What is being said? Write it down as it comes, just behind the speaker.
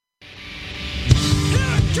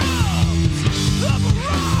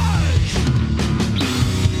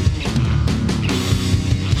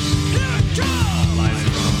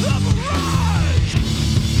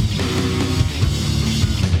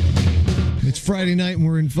Friday night and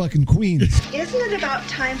we're in fucking Queens. Isn't it about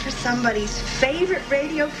time for somebody's favorite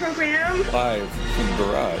radio program? Live from the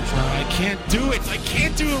garage. I can't do it. I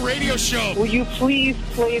can't do a radio show. Will you please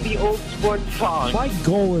play the old sports song? My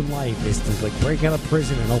goal in life is to break out of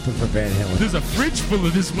prison and open for Van Halen. There's a fridge full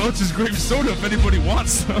of this Welch's grape soda if anybody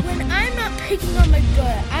wants some. When I'm not picking on my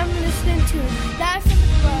gut, I'm listening to Live from the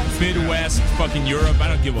Garage. Midwest, fucking Europe, I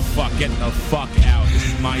don't give a fuck. Get the fuck out.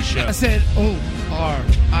 This is my show. I said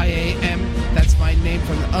O-R-I-A-M. That's my name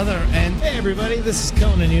from the other end. Hey everybody, this is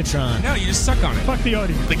Conan Neutron. No, you just suck on it. Fuck the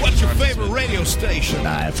audience. What's your favorite radio station?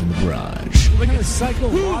 Live from the garage. What kind of cycle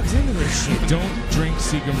logs into this shit? Don't drink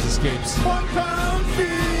Seagram's Escapes. 1 pound feet.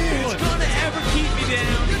 It's gonna ever keep me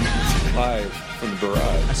down. Live from the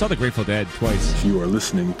barrage. I saw The Grateful Dead twice. You are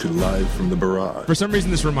listening to Live from the Barrage. For some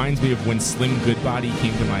reason, this reminds me of when Slim Goodbody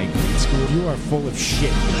came to my grade school. You are full of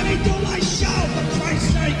shit. Let me do my show, for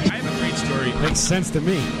Christ's sake! I have a great story. Makes sense to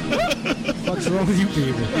me. What's wrong with you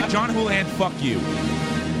people? John Houlihan, fuck you.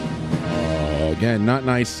 Oh, again, not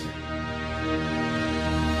nice.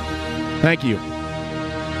 Thank you.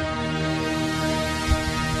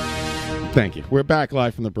 Thank you. We're back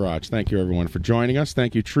live from the barrage. Thank you, everyone, for joining us.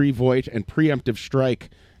 Thank you, Tree Voigt and Preemptive Strike,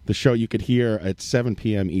 the show you could hear at 7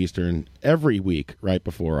 p.m. Eastern every week right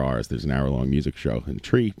before ours. There's an hour-long music show. And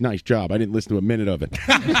Tree, nice job. I didn't listen to a minute of it.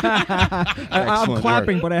 I'm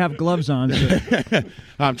clapping, but I have gloves on. So.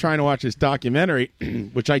 I'm trying to watch this documentary,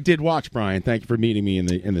 which I did watch, Brian. Thank you for meeting me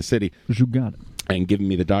in the city. You got it. And giving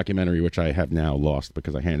me the documentary, which I have now lost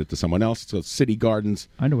because I handed it to someone else. So City Gardens.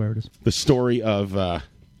 I know where it is. The story of...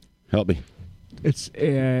 help me. It's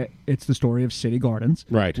the story of City Gardens,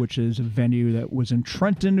 right? Which is a venue that was in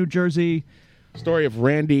Trenton, New Jersey. Story of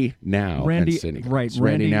Randy Now, and City. Right?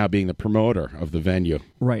 Randy Now being the promoter of the venue,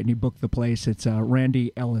 right? And he booked the place. It's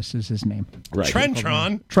Randy Ellis is his name. Right?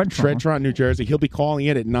 Trentron, New Jersey. He'll be calling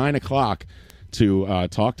in at 9:00 to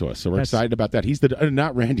talk to us. So we're excited about that. He's the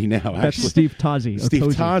not Randy Now. Actually. That's Steve Tozzi. Steve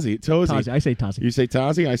Tozzi. I say Tozzi. You say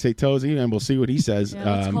Tozzi. I say Tozzi, and we'll see what he says.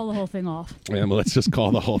 Yeah, let's call the whole thing off. And let's just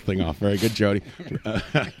call the whole thing off. Very good, Jody.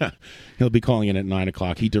 He'll be calling in at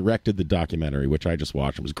 9:00. He directed the documentary, which I just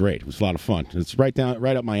watched. It was great. It was a lot of fun. It's right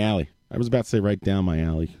up my alley. I was about to say right down my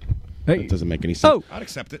alley. Hey. That doesn't make any sense. Oh, I'd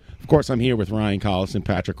accept it. Of course, I'm here with Ryan Collison,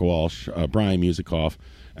 Patrick Walsh, Brian Musikoff,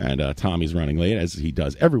 and Tommy's running late, as he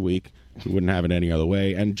does every week. We wouldn't have it any other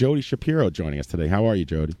way. And Jody Shapiro joining us today. How are you,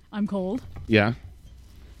 Jody? I'm cold. Yeah?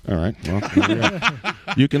 All right. Well,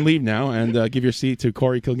 you can leave now and give your seat to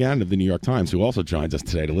Corey Kilgannon of the New York Times, who also joins us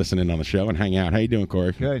today to listen in on the show and hang out. How you doing,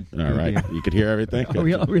 Corey? Good. All right. You could hear everything? Are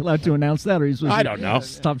we allowed to announce that? Or I don't know.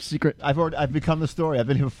 Top secret. I've become the story. I've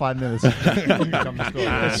been here for 5 minutes.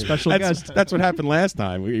 Special guest. That's what happened last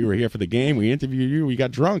time. We were here for the game. We interviewed you. We got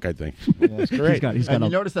drunk, I think. It's great. He's got you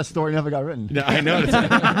noticed that story never got written. No, I noticed.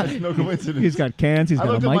 It's no coincidence. He's got cans. He's got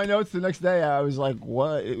I looked a at mic. my notes the next day. I was like,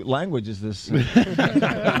 what language is this?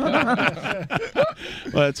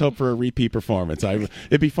 Well, let's hope for a repeat performance.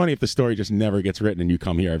 It'd be funny if the story just never gets written and you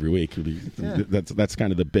come here every week. That's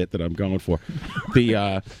kind of the bit that I'm going for.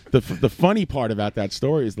 The funny part about that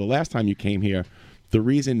story is the last time you came here, the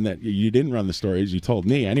reason that you didn't run the story, as you told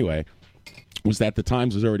me anyway, was that the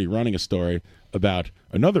Times was already running a story about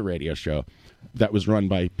another radio show that was run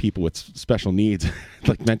by people with special needs,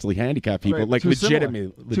 like mentally handicapped people, like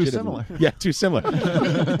legitimately. Too similar. Yeah, too similar.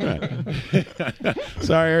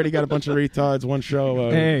 Sorry, I already got a bunch of retards. One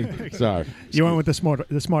show. Hey, sorry. You went with the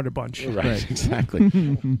smarter bunch. Right, exactly.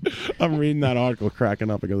 I'm reading that article,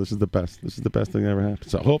 cracking up. I go, this is the best. This is the best thing that ever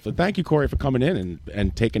happened. So hopefully, thank you, Corey, for coming in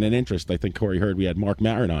and taking an interest. I think Corey heard we had Mark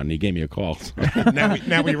Maron on, and he gave me a call.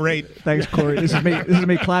 now we rate. Thanks, Corey. This is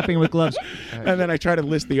me clapping with gloves. And then I try to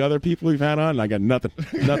list the other people we've had on, and I got nothing.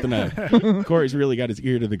 Corey's really got his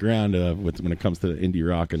ear to the ground when it comes to indie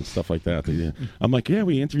rock and stuff like that. I'm like, yeah,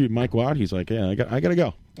 we interviewed Mike Watt. He's like, yeah, I got to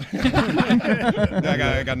go.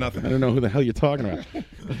 I got nothing. I don't know who the hell you're talking about.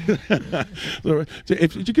 So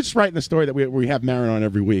if you could just write in the story that we have Maron on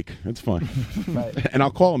every week, it's fine. Right. And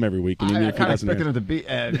I'll call him every week. And I kind of expected him to be.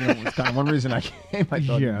 It's kind of one reason I came. I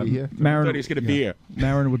thought he'd be here. Maron, I thought he was going to be here.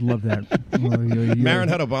 Maron would love that. Maron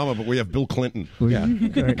had Obama, but we have Bill Clinton. Yeah.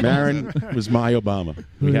 Maron was my Obama.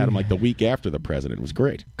 We had him like the week after the president. It was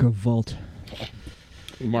great. Gewalt.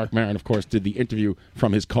 Mark Maron, of course, did the interview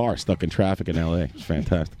from his car stuck in traffic in L.A. It was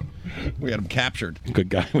fantastic. We had him captured. Good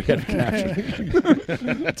guy. We had him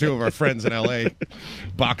captured. Two of our friends in L.A.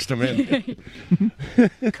 boxed him in.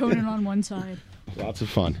 Conan on one side. Lots of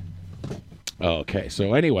fun. Okay,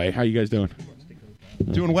 so anyway, how you guys doing?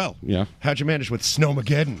 Doing well. Yeah. How'd you manage with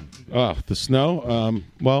Snowmageddon? Oh, the snow.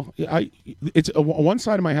 Well, one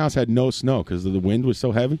side of my house had no snow because the wind was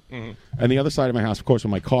so heavy, and the other side of my house, of course,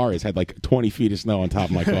 where my car is, had like 20 feet of snow on top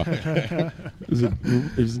of my car.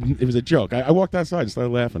 It was a joke. I walked outside and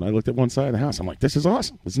started laughing. I looked at one side of the house. I'm like, this is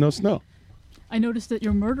awesome. There's no snow. I noticed that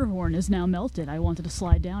your murder horn is now melted. I wanted to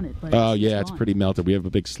slide down it, but it's pretty melted. We have a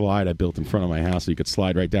big slide I built in front of my house so you could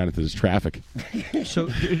slide right down into this traffic. So,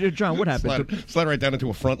 John, what happened? Slide right down into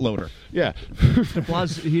a front loader. Yeah. The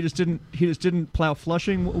plows. He just didn't plow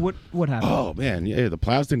Flushing. What happened? Oh man, yeah. The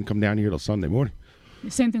plows didn't come down here till Sunday morning.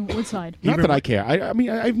 Same thing with Woodside. Not that I care. I mean,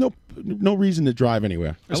 I have no reason to drive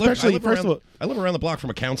anywhere. Especially, first of all, I live around the block from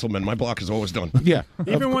a councilman. My block is always done. Yeah.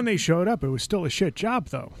 Even when they showed up, it was still a shit job,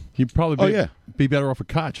 though. You'd probably be better off a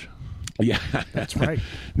Koch. Yeah, that's right.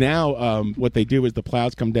 Now, what they do is the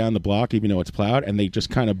plows come down the block, even though it's plowed, and they just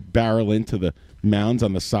kind of barrel into the mounds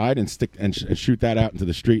on the side and stick and shoot that out into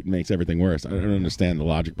the street and makes everything worse. I don't understand the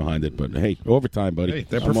logic behind it, but hey, overtime, buddy. Hey,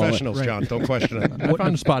 they're professionals, John. Don't question it. I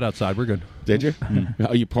found a spot outside. We're good. Did you?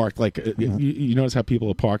 Oh, you parked like you notice how people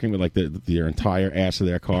are parking with like their entire ass of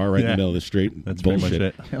their car right in the middle of the street. That's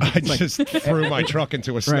bullshit. pretty much it. I just threw my truck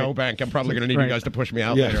into a snowbank. I'm probably going to need you guys to push me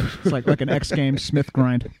out later. It's like an X Games Smith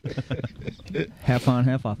grind. Half on,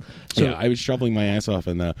 half off. So yeah, I was shoveling my ass off,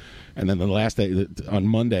 and then the last day on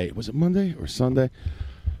Monday, was it Monday or Sunday?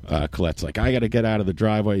 Colette's like, I got to get out of the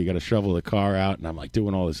driveway. You got to shovel the car out, and I'm like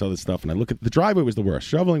doing all this other stuff. And I look at the driveway was the worst.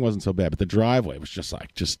 Shoveling wasn't so bad, but the driveway was just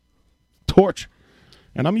torture.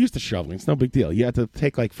 And I'm used to shoveling. It's no big deal. You had to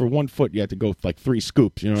take like for 1 foot, you had to go like 3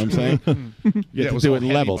 scoops. You know what I'm saying? You had to do it in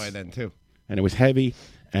levels. By then too. And it was heavy.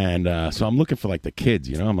 And so I'm looking for like the kids,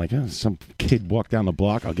 you know. I'm like, some kid walk down the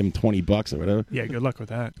block. I'll give him $20 or whatever. Yeah, good luck with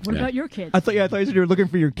that. What about your kids? I thought you said you were looking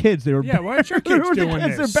for your kids. They were why aren't your kids doing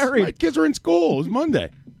this? They're buried. My kids are in school. It was Monday.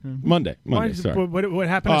 Monday. Sorry. What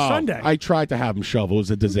happened on Sunday? I tried to have them shovel. It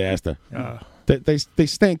was a disaster. They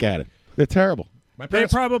stink at it. They're terrible. My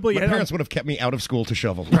parents would have kept me out of school to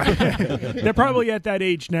shovel. They're probably at that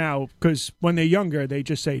age now because when they're younger, they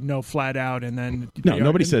just say no flat out, and then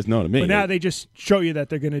nobody says no to me. But now they just show you that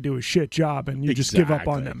they're going to do a shit job, and you just give up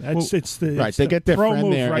on them. They get their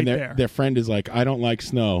friend there, right and their friend is like, I don't like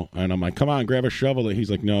snow, and I'm like, come on, grab a shovel. And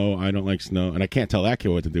he's like, no, I don't like snow, and I can't tell that kid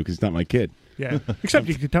what to do because he's not my kid. Yeah, except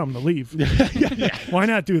you could tell him to leave. Why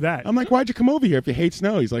not do that? I'm like, why'd you come over here if you hate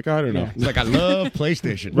snow? He's like, I don't know. He's like, I love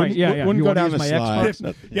PlayStation. Right? Yeah. Wouldn't go down the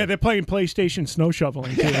slide. Yeah, they're playing PlayStation snow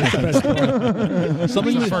shoveling too. That's the best part.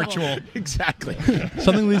 Something virtual. Exactly.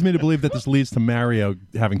 Something leads me to believe that this leads to Mario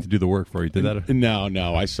having to do the work for you. Did that?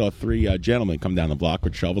 No. I saw 3 gentlemen come down the block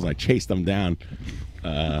with shovels, and I chased them down.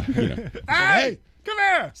 Hey! Come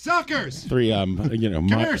here, suckers! 3, Come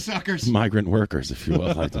here, suckers! Migrant workers, if you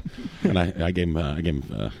will. And I gave them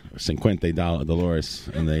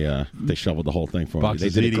 $50 and they shoveled the whole thing for me. They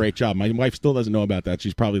did a great job. My wife still doesn't know about that.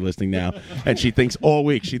 She's probably listening now, and she thinks all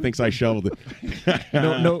week I shoveled it.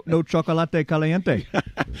 No chocolate caliente.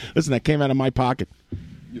 Listen, that came out of my pocket.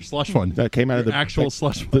 Your slush fund. That came out of the actual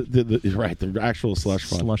slush fund. The actual slush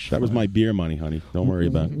fund. That was my beer money, honey. Don't worry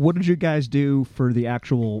about it. What did you guys do for the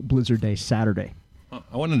actual Blizzard Day Saturday?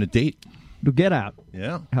 I went on a date. To get out.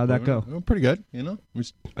 Yeah. How'd that go? Pretty good. You know,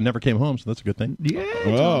 I never came home, so that's a good thing. Yeah.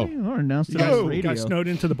 Whoa. Announced it on the radio. Got snowed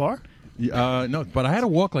into the bar? No, but I had to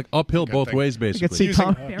walk like uphill both ways, basically.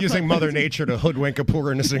 Using Mother Nature to hoodwink a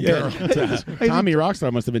poor innocent girl. Tommy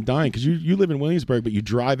Rockstar must have been dying because you live in Williamsburg, but you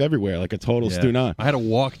drive everywhere like a total stu-nut. I had to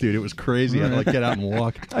walk, dude. It was crazy. I had to get out and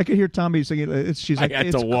walk. I could hear Tommy singing. She's like, I had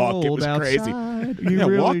it's to walk. cold It was outside. crazy. You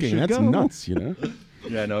really walking. should That's go. nuts, you know?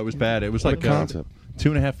 Yeah, no, it was bad. It was What like a concept.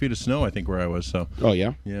 2.5 feet of snow, I think, where I was. So. Oh,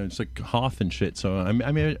 yeah? Yeah, it's like Hoth and shit. So I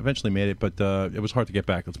eventually made it, but it was hard to get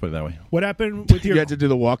back. Let's put it that way. What happened with your... You had to do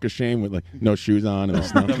the walk of shame with like no shoes on and the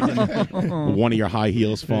snow. One of your high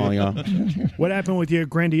heels falling off. What happened with your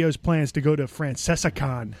grandiose plans to go to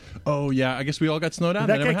Francesicon? Oh, yeah. I guess we all got snowed out. Did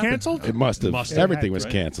that never get happened. canceled? It must have. Everything was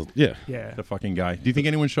right? canceled. Yeah. Yeah. The fucking guy. Do you think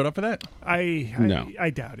anyone showed up for that? No. I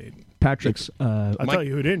doubt it. Patrick's. I'll tell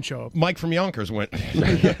you who didn't show up. Mike from Yonkers went.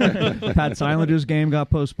 Pat's Islanders game got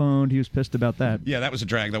postponed. He was pissed about that. Yeah, that was a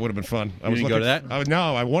drag. That would have been fun. I You was didn't looking, go to that?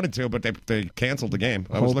 No, I wanted to, but they canceled the game.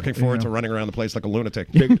 I was looking forward to running around the place like a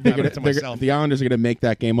lunatic. The Islanders are going to make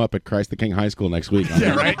that game up at Christ the King High School next week.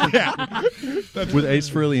 Yeah, right? Yeah. With Ace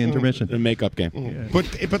Frehley intermission. The makeup game. Yeah.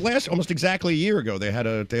 But last almost exactly a year ago, they had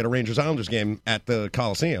a Rangers Islanders game at the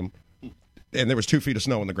Coliseum. And there was 2 feet of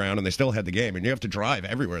snow on the ground, and they still had the game. And you have to drive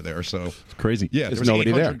everywhere there, so it's crazy. Yeah, there's there was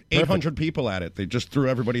nobody there. 800 people at it. They just threw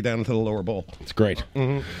everybody down into the lower bowl. It's great.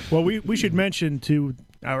 Well, we should mention to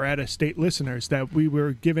our out-of-state listeners that we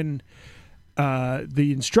were given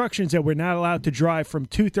the instructions that we're not allowed to drive from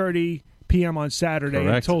 2:30 p.m. on Saturday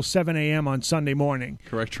Correct. until 7 a.m. on Sunday morning.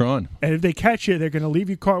 Correct, Tron. And if they catch you, they're going to leave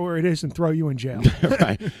your car where it is and throw you in jail.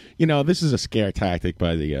 Right. You know, this is a scare tactic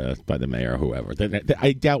by the mayor or whoever.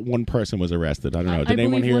 I doubt one person was arrested. I don't know. Did I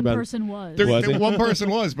anyone believe hear one about person was. One person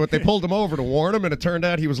was, but they pulled him over to warn him, and it turned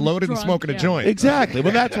out he was loaded and Drunk, smoking a yeah. joint. Exactly.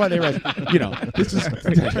 Well, that's why they arrested. You know, this is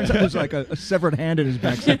Turns out there's like a severed hand in his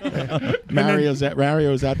backside. Mario's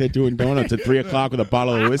out there doing donuts at 3:00 with a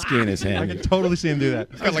bottle of whiskey in his I hand. can totally see him do that.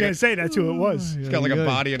 I was going to say that's who it was. He's got like a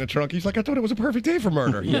body in a trunk. He's like, I thought it was a perfect day for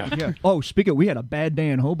murder. Yeah. Oh, speaking, we had a bad day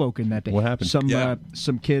in Hoboken that day. What happened?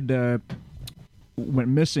 Some kid went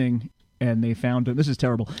missing, and they found him. This is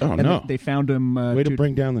terrible. Oh, and no. They found him. Way to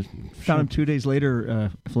bring down the. Found him 2 days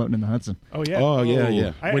later, floating in the Hudson. Oh, yeah. Oh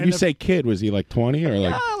yeah. When you say kid, was he like 20 or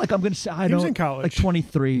like? Like I'm gonna say, I He was don't. in college. Like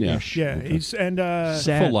 23. Yeah. Yeah, he's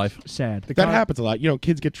Sad. Full life. Sad. That happens a lot. You know,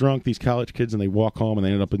 kids get drunk, these college kids, and they walk home and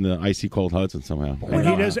they end up in the icy cold Hudson somehow. And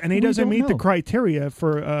he We doesn't don't meet the know. criteria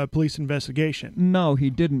for police investigation. No, he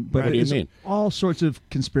didn't. But What do you there's mean? all sorts of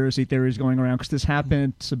conspiracy theories going around because this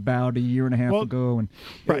happened about a year and a half ago, and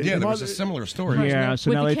Right. Yeah, The there was a mother- similar story. Right. yeah. So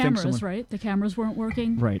With now the they think cameras, someone. right? The cameras weren't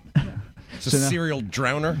working. Right. It's a So now- serial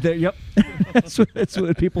drowner. Yep. that's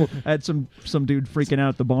what people had. Some dude freaking out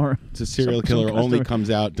at the bar. It's a serial Some killer only customer comes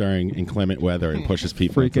out during inclement weather and pushes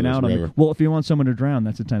people into freaking this out on river. me. Well, if you want someone to drown,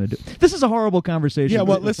 that's the time to do it. This is a horrible conversation. Yeah,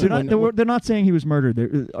 well, listen, They're not saying he was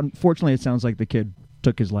murdered. Unfortunately, it sounds like the kid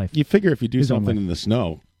took his life. You figure if you do His own something life. in the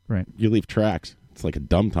snow, Right. you leave tracks. It's like a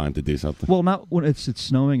dumb time to do something. Well, not when it's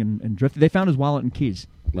snowing and drifting. They found his wallet and keys.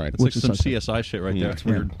 Right. It's like Which is some suspect. CSI shit right Yeah. there. It's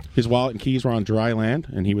weird. His wallet and keys were on dry land,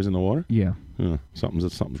 and he was in the water. Yeah. Something's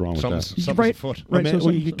wrong with Something's that. Right. afoot. Right. Man, so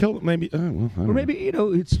well, you could kill maybe. Well, I don't or know. maybe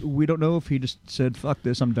we don't know if he just said "fuck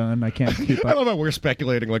this, I'm done, I can't keep I up." love how we're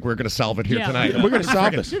speculating like we're going to solve it here Yeah. tonight. We're going to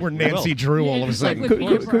solve this. We're Nancy Drew all of a It's like sudden. with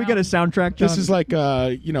Peter Could we get a soundtrack? John? This is like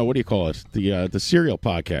what do you call it? The serial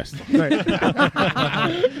podcast.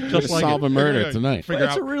 Just like solve it. a murder tonight. Figure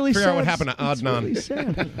It's out, a really figure out what sad- happened to it's Adnan.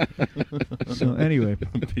 really sad. So anyway,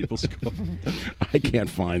 People's I can't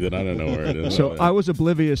find it. I don't know where it is. so I was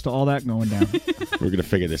oblivious to all that going down. We're going to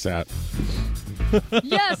figure this out.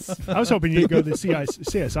 Yes. I was hoping you'd go the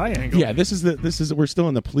CSI angle. Yeah, this is we're still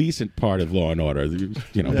in the police part of Law and Order.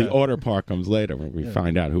 You know, the order part comes later when we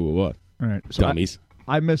find out who it was. All right, so Dummies.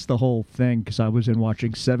 I missed the whole thing because I was in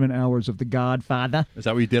watching 7 hours of The Godfather. Is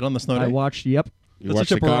that what you did on the snow day? I watched. Yep. You That's watched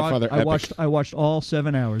such The a barrage- Godfather I epic. watched all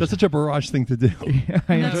 7 hours. That's such a barrage thing to do. Yeah,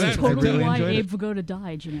 I And enjoyed that's it. I totally really why enjoyed Abe it. Vigoda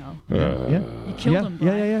died, you know. Yeah. You killed Yeah. him.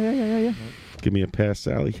 Brian. Yeah. Give me a pass,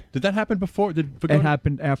 Sally. Did that happen before? Did It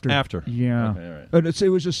happened after. After. Yeah. Okay, all right. And it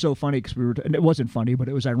was just so funny because and it wasn't funny, but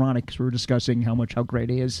it was ironic because we were discussing how great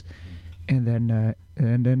he is, and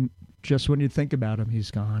then just when you think about him,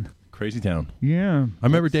 he's gone. Crazy town. Yeah. I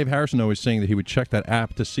remember Dave Harrison always saying that he would check that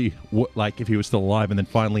app to see what, like, if he was still alive, and then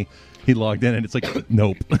finally he logged in, and it's like,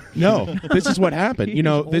 nope. No, this is what happened. You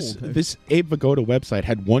know, He's this Abe Vigoda website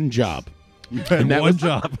had one job. And that one was,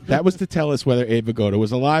 job. That was to tell us whether Abe Vigoda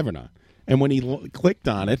was alive or not. And when he clicked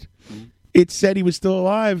on it, it said he was still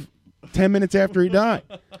alive 10 minutes after he died.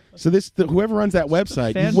 So whoever runs that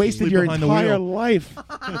website, you wasted your behind the entire wheel. life.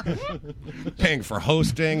 Paying for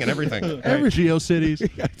hosting and everything. Every GeoCities.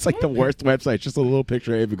 It's like the worst website. It's just a little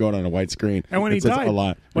picture of Abe Vigoda on a white screen. And when it he says died, a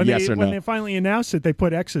lot. when Yes or when no. they finally announced it, they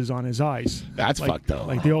put X's on his eyes. That's fucked up.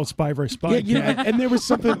 Like the old Spy vs. Spy. Yeah, you know, and there was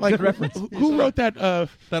something like who wrote that? That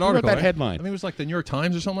who article, wrote that right? headline? I think it was like the New York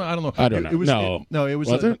Times or something. I don't know. I don't know. It was, No. it was,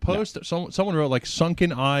 Was a it? post. Someone wrote like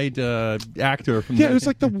sunken-eyed actor from. Yeah, it was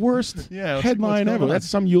like the worst Yeah, it was like, headline what's ever. going on? That's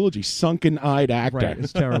some eulogy. Sunken-eyed actor. Right.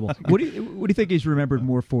 It's terrible. What do you think he's remembered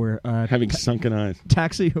more for? Having sunken eyes.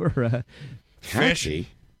 Taxi or Taxi?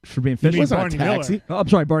 for being You fish? mean wasn't a Barney taxi. Miller. Oh, I'm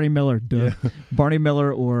sorry, Barney Miller. Duh. Barney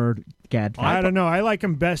Miller or Gadfly. I don't know. I like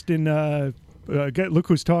him best in Look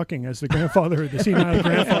Who's Talking as the grandfather, the senile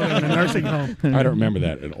grandfather in the nursing home. I don't remember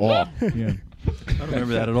that at all. Yeah. I don't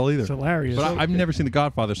remember that at all either. It's hilarious. But I've never seen The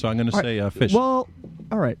Godfather, so I'm going to say Fish. Well,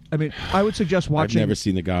 all right. I mean, I would suggest I've watching. never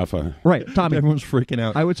seen The Godfather. Right, Tommy. Everyone's freaking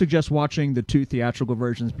out. I would suggest watching the 2 theatrical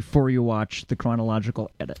versions before you watch the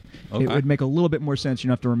chronological edit. Okay. It would make a little bit more sense. You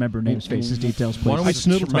don't have to remember names, faces, details. Why don't we Places.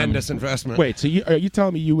 snoodle time? Tremendous investment. Wait, so are you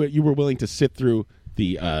telling me you were willing to sit through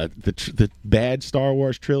the bad Star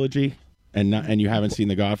Wars trilogy and you haven't seen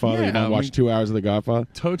The Godfather? Yeah, You don't watch 2 hours of The Godfather?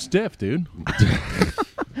 Totes diff, dude.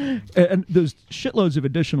 And there's shitloads of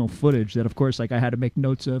additional footage that, of course, like I had to make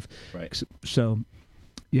notes of. Right. So,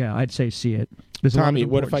 yeah, I'd say see it. There's a lot Tommy, of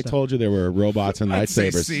what if I important told you there were robots and I'd say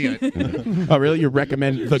lightsabers? see it. Oh, really? You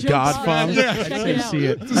recommend The Godfather? Yeah. I'd say see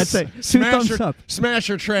it. I'd say 2 Smash thumbs or, up. Smash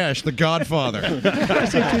or trash, The Godfather. I'd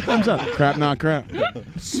say 2 thumbs up. Crap, not crap.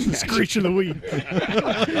 Screech of the weed.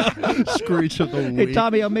 Screech of the Hey, week.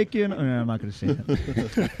 Tommy, I'll make you. I'm not going to say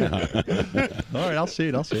that. All right, I'll see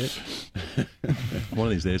it. One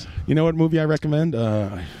of these days. You know what movie I recommend? I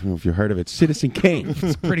don't know if you heard of it. Citizen Kane.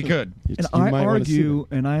 It's pretty good. And I argue,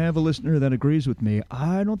 and I have a listener that agrees with me.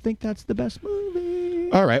 I don't think that's the best movie.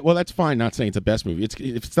 All right, well that's fine. Not saying it's the best movie. If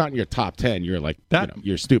it's not in your top 10, you're like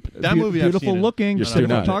you're stupid. That movie, I've beautiful seen it. looking. You're stupid.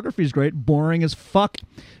 Cinematography is great. Boring as fuck.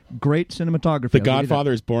 Great cinematography. The I'll give you that.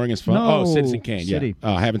 Godfather is boring as fuck. No, Oh, Citizen Kane. City. Yeah.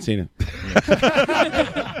 Oh, I haven't seen it.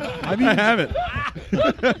 I haven't.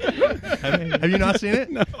 Have you not seen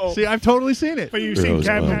it? No. See, I've totally seen it. But you've seen Rosebud.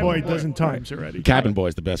 Cabin Boy a dozen times already. Cabin Boy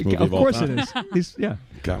is the best movie Of of all course time. it is.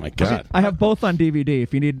 God, my God. I have both on DVD.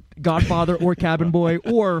 If you need Godfather or Cabin Boy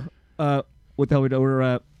or what the hell we do?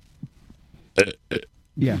 Or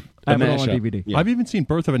yeah, I have it all on DVD. Yeah. I've even seen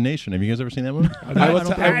Birth of a Nation. Have you guys ever seen that movie? I don't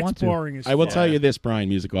think I want to. Boring as I will fuck. tell you this, Brian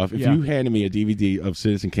Musikoff. If Yeah. you handed me a DVD of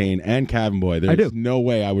Citizen Kane and Cabin Boy, I there's do. no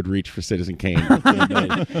way I would reach for Citizen Kane.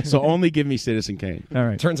 So only give me Citizen Kane. All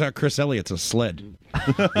right. Turns out Chris Elliott's a sled.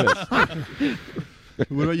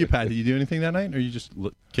 What about you, Pat? Did you do anything that night, or you just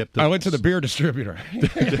kept? I went to the beer distributor.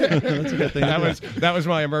 That's a good thing. That was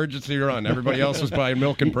my emergency run. Everybody else was buying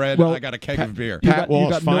milk and bread. Well, I got a keg of beer. Pat you Walsh,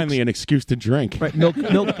 got finally milk- an excuse to drink. Right, milk.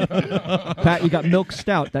 Pat, you got milk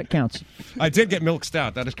stout. That counts. I did get milk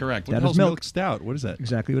stout. That is correct. That Hell's is milk. stout. What is that?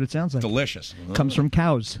 Exactly what it sounds like. Delicious. Comes from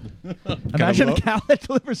cows. Imagine a cow that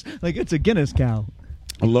delivers like it's a Guinness cow.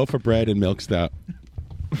 A loaf of bread and milk stout.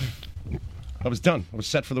 I was done. I was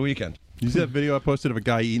set for the weekend. You see that video I posted of a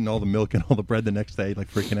guy eating all the milk and all the bread the next day,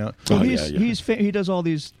 like freaking out? Well, Oh, he does all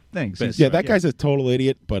these things. Yeah, that guy's a total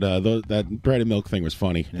idiot. But that bread and milk thing was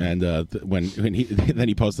funny. And when he then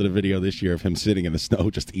he posted a video this year of him sitting in the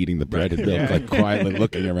snow just eating the bread and milk, like quietly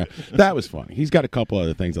looking around. That was funny. He's got a couple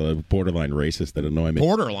other things that are borderline racist that annoy me.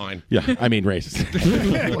 Borderline? Yeah, I mean racist.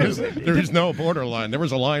 There is no borderline. There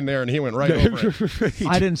was a line there, and he went right over it.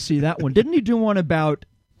 I didn't see that one. Didn't he do one about?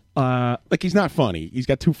 Like he's not funny. He's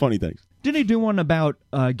got two funny things. Didn't he do one about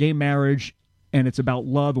gay marriage, and it's about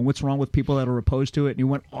love and what's wrong with people that are opposed to it? And he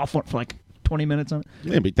went off on for like 20 minutes on it.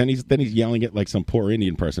 Yeah, but then he's yelling at like some poor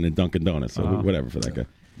Indian person in Dunkin' Donuts. So whatever for that guy.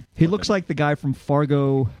 He looks like the guy from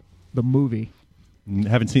Fargo, the movie.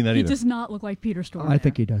 Haven't seen that He either. does not look like Peter Stormare. I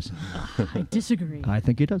think he does. I disagree. I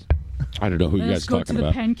think he does. I don't know who you Let's guys go are to talking the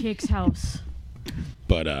about. Pancakes house.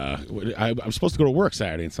 But I was supposed to go to work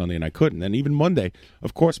Saturday and Sunday, and I couldn't. And even Monday,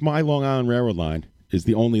 of course, my Long Island Railroad line is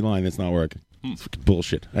the only line that's not working. It's fucking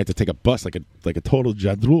bullshit. I had to take a bus like a total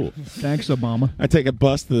jadrul. Thanks, Obama. I take a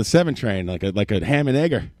bus to the 7 train like a ham and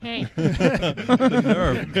egger. Hey.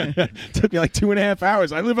 Took me like 2.5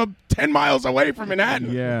 hours. I live up 10 miles away from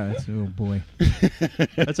Manhattan. Yeah. Oh boy.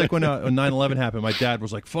 That's like when 9/11 happened. My dad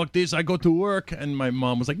was like, "Fuck this! I go to work," and my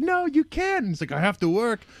mom was like, "No, you can't." And he's like, "I have to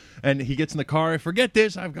work." And he gets in the car. Forget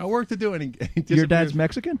this. I've got work to do. And he Your dad's disappears.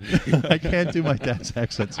 Mexican? I can't do my dad's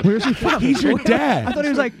accents. Where's he from? He's your dad. I thought he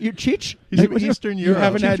was like your Cheech. He's from Eastern You Europe.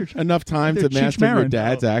 haven't had enough time to Cheech master your Marin.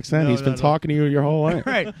 dad's accent. He's been talking to you your whole life.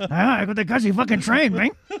 Right. I got the cuzzy fucking train,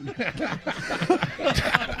 man.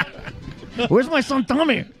 Where's my son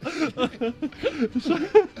Tommy?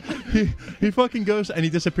 He fucking goes and he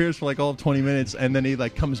disappears for like all of 20 minutes, and then he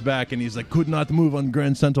like comes back and he's like, could not move on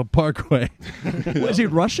Grand Central Parkway. Is he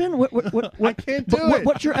Russian? What? I can't do it.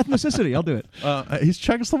 What's your ethnicity? I'll do it. He's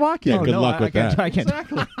Czechoslovakian. Yeah, good luck with that. I can't.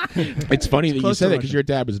 Exactly. It's funny that you close said to that because Russian. your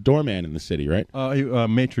dad was a doorman in the city, right?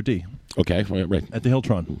 Maitre D Okay, right. at the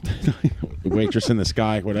Hiltron. Waitress in the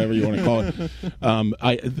sky, whatever you want to call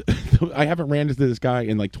it. I haven't ran into this guy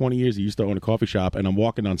in like 20 years. He used to own a coffee shop, and I'm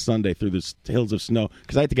walking on Sunday through the hills of snow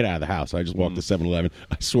because I had to get out of the house. I just walked to 7-Eleven.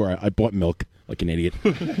 I swear I bought milk like an idiot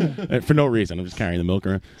for no reason. I'm just carrying the milk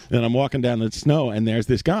around, and I'm walking down the snow, and there's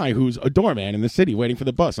this guy who's a doorman in the city waiting for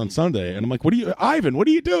the bus on Sunday, and I'm like, Ivan, what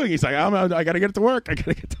are you doing? He's like, I got to get to work. I got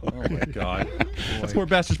to get to work. Oh my god. That poor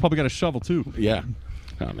bastard's probably got a shovel too. Yeah.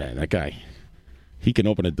 Oh man, that guy. He can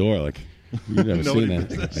open a door like you've never seen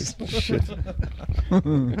that. Like, shit.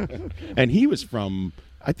 And he was from,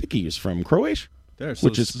 I think he was from Croatia, There, so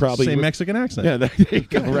which is probably same Mexican accent. Yeah, there you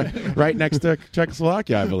go. Right next to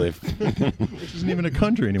Czechoslovakia, I believe. Which isn't even a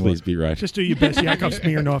country anymore. Please be right. Just do your best Yakov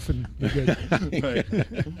Smirnoff and you're good.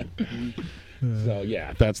 So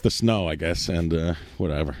yeah, that's the snow, I guess, and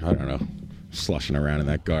whatever. I don't know, slushing around in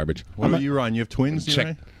that garbage. What about you, Ron? You have twins?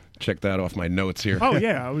 Check check that off my notes here. Oh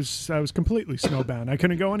yeah, I was completely snowbound. I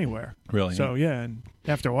couldn't go anywhere. Really? So yeah, and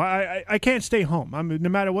after a while, I can't stay home. No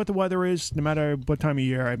matter what the weather is, no matter what time of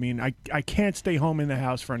year. I mean, I can't stay home in the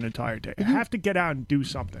house for an entire day. I have to get out and do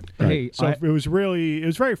something. Hey, so it was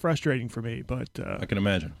very frustrating for me. But I can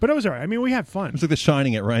imagine. But it was all right. I mean, we had fun. It's like The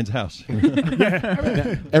Shining at Ryan's house.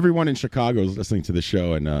 Everyone in Chicago is listening to the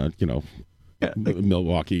show, and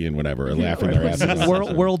Milwaukee and whatever are laughing their asses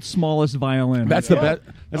off. World's smallest violin. That's the best.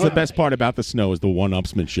 That's the best part about the snow is the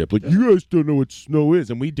one-upsmanship. Like, you guys don't know what snow is,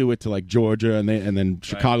 and we do it to like Georgia, and then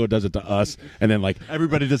Chicago does it to us, and then like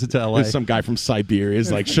everybody does it to LA. There's some guy from Siberia is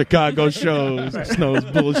like, Chicago shows snow's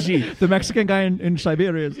bullshit. The Mexican guy in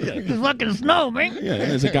Siberia is it's fucking snow, man. Yeah,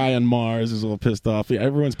 and there's a guy on Mars who's a little pissed off.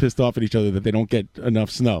 Everyone's pissed off at each other that they don't get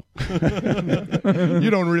enough snow. You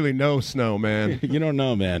don't really know snow, man. You don't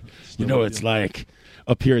know, man. You know what it's like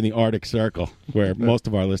up here in the Arctic Circle, where most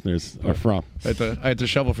of our listeners are from. I had to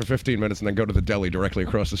shovel for 15 minutes and then go to the deli directly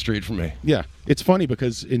across the street from me. Yeah, it's funny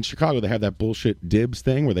because in Chicago they have that bullshit dibs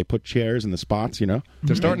thing where they put chairs in the spots, you know?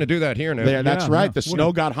 They're starting to do that here now. That's right. The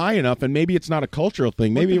snow got high enough, and maybe it's not a cultural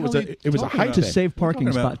thing. Maybe it was a height to thing. save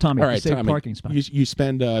parking spot. Tommy, All right, to save Tommy, parking spot. You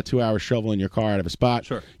spend 2 hours shoveling your car out of a spot.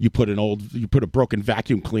 Sure. You put a broken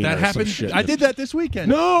vacuum cleaner. That or some happened. shit. I did that this weekend.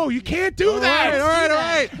 No, you can't do that. All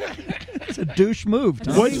right. It's a douche move,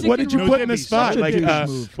 Tommy. What did you put in the spot? Such a Like, douche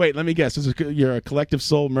move. wait, let me guess. Is your Collective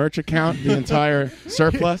Soul merch account the entire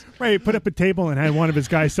surplus? Right, he put up a table and had one of his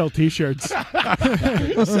guys sell T-shirts.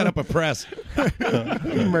 Set up a press.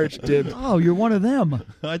 Merch dib. Oh, you're one of them.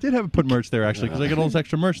 I did have put merch there actually because I got all this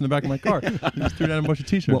extra merch in the back of my car. I just threw down a bunch of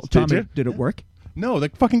T-shirts. Well, Tommy, did it work? No, the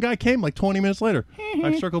fucking guy came like 20 minutes later.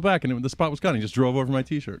 I circled back and the spot was gone. He just drove over my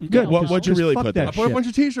T-shirt. Good. What'd you really put there? I put a bunch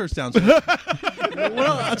of T-shirts down. So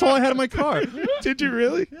well, that's all I had in my car. Did you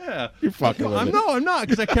really? Yeah. You're fucking with me. No, I'm not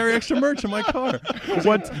because I carry extra merch in my car.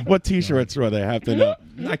 What T-shirts were they? Have to know.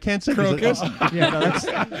 I can't say Crocus. Yeah, no,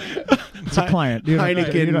 it's a client. You don't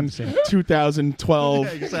Heineken 2012.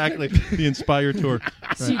 Yeah, exactly. The Inspire Tour.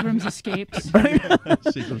 Seagram's Escapes.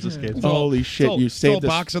 Seagram's Escapes. Holy shit! You saved a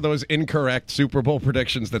box of those incorrect Super Bowl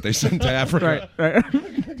predictions that they sent to Africa. Right.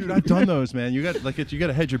 Dude, I've done those, man. You got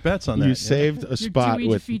to hedge your bets on that. You saved a spot Dewey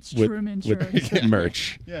with defeats Truman shirts.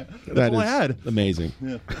 merch. Yeah, that's That all I is had. amazing.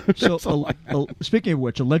 Yeah. So, speaking of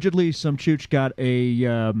which, allegedly some chooch got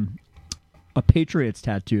a Patriots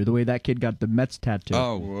tattoo, the way that kid got the Mets tattoo.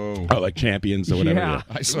 Oh, whoa! Oh, like champions or whatever. Yeah.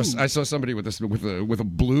 I saw somebody with a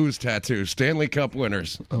Blues tattoo, Stanley Cup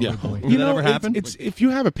winners. Yeah. You know, that ever happened? It's if you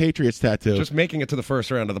have a Patriots tattoo, Just making it to the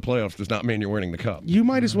first round of the playoffs does not mean you're winning the cup. you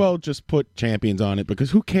might as well just put champions on it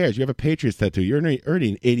because who cares? You have a Patriots tattoo. You're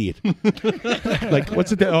already an idiot. Like,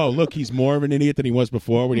 what's it? Oh, look, he's more of an idiot than he was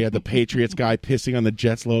before when he had the Patriots guy pissing on the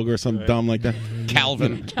Jets logo or something dumb like that.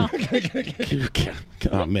 Calvin.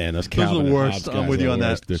 Oh man, those Those Calvin are the and worst. Hobbes I'm guys with are you the on that.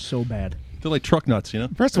 worst, dude. So bad. They're like truck nuts, you know?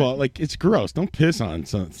 First of all, like, it's gross. Don't piss on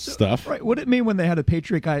some stuff. Right. What did it mean when they had a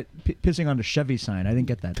Patriot guy pissing on a Chevy sign? I didn't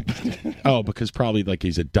get that. Oh, because probably like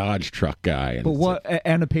he's a Dodge truck guy. And But what?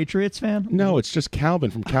 And a Patriots fan? No, it's just Calvin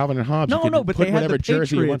from Calvin and Hobbes. You No, can no. But put they had whatever the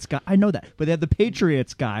jersey you want. Patriots guy. I know that, but they had the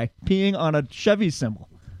Patriots guy peeing on a Chevy symbol.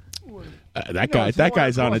 That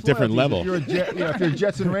guy's on a different level. If you're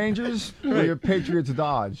Jets and Rangers, or you're Patriots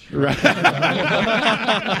Dodge. Right.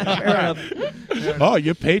 Oh,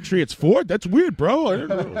 you're Patriots Ford? That's weird, bro. I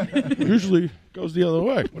don't know. Usually goes the other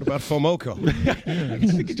way. What about Fomoco?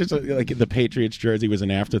 Just like the Patriots jersey was an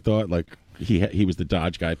afterthought. Like he was the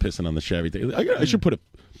Dodge guy pissing on the Chevy thing. I should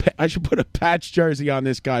put a Pats jersey on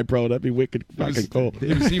this guy, bro. That'd be wicked fucking cool.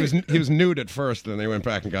 He was nude at first, and then they went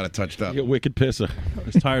back and got it touched up. You wicked pisser.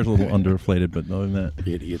 His tires are a little underinflated, but other than that,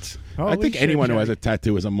 idiots. Holy I think shit, anyone who Jerry. has a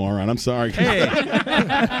tattoo is a moron. I'm sorry. Hey,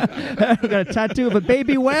 I got a tattoo of a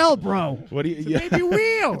baby whale, bro. What do you? Baby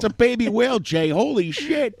wheel. It's a baby whale, Jay. Holy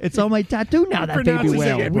shit! It's on my tattoo now. That Pronounce baby it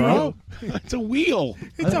whale, again, bro. It's a wheel.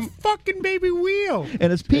 It's a fucking baby wheel.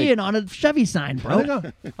 And it's peeing on a Chevy sign, bro. I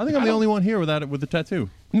think I'm the only one here without it with the tattoo.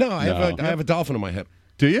 No, I have a dolphin on my hip.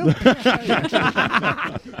 Do you?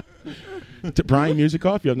 Brian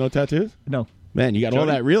Musikoff, you have no tattoos? No. Man, you got all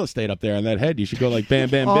that real estate up there on that head. You should go like Bam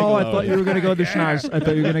Bam Oh, Bigelow. I thought you were going to go the schnoz. I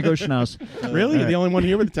thought you were going to go schnoz. Really? You're the only one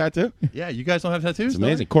here with a tattoo? Yeah, you guys don't have tattoos? It's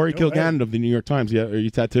amazing. Corey Kilgannon of the New York Times. Yeah, are you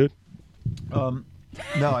tattooed? No,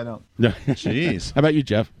 I don't. No. Jeez. How about you,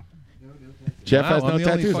 Jeff? Jeff has Wow, no I'm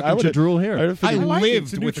the only tattoos. fucking jadrul here.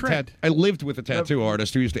 I lived with a tattoo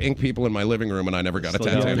artist who used to ink people in my living room, and I never got a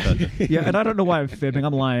tattoo. Yeah, and I don't know why I'm fibbing.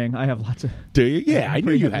 I'm lying. I have lots of. Do you? Yeah, I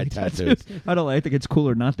knew you pretty had heavy tattoos. I don't. I think it's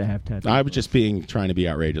cooler not to have tattoos. I was just trying to be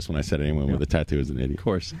outrageous when I said anyone with a tattoo is an idiot. Of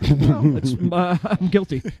course. Well, I'm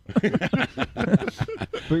guilty.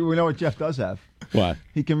 We know what Jeff does have. What?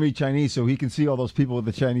 He can read Chinese, so he can see all those people with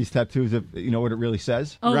the Chinese tattoos. If you know what it really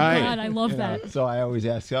says. Oh, God, I love that. So I always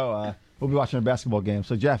ask, we'll be watching a basketball game.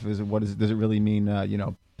 So Jeff, does it really mean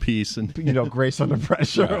peace and grace under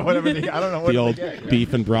pressure or whatever? I don't know what the old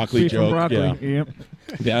beef and broccoli Beef and joke. broccoli,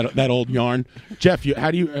 Yeah. That old yarn. Jeff,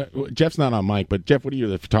 how do you? Jeff's not on mic, but Jeff, what are you?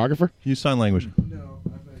 The photographer? Use sign language.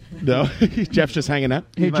 No, Jeff's just hanging out.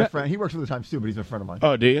 He's my friend. He works for the Times too, but he's a friend of mine.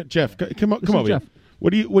 Oh, do you, Jeff? Come over here. Jeff.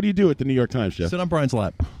 What do you do at the New York Times, Jeff? Sit on Brian's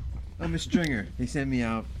lap. I'm a stringer. They send me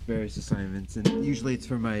out various assignments, and usually it's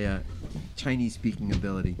for my Chinese speaking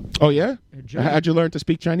ability. Oh yeah? How'd you learn to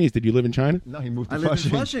speak Chinese? Did you live in China? No, he moved to I live in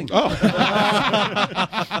Flushing. Oh,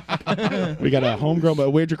 we got a homegrown.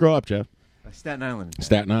 But where'd you grow up, Jeff? Staten Island.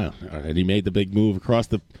 Staten Island, and he made the big move across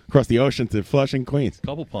the ocean to Flushing, Queens.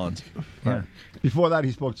 Couple ponds. Yeah. Before that,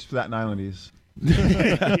 he spoke Staten Islandese.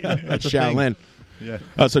 That's Shaolin. Yeah.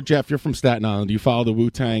 So Jeff, you're from Staten Island. Do you follow the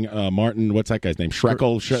Wu-Tang? Martin, what's that guy's name?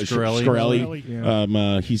 Shkreli.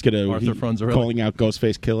 He's Arthur Franzarelli. calling out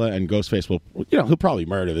Ghostface Killer, and Ghostface will, he'll probably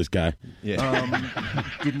murder this guy. Yeah.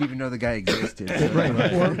 Didn't even know the guy existed. Right.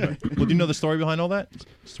 Well, do you know the story behind all that?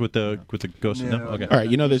 It's with the ghost. No. Okay. All right.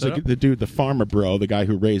 There's the dude, the farmer bro, the guy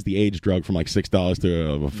who raised the AIDS drug from like $6 to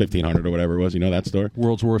 $1,500 or whatever it was. You know that story?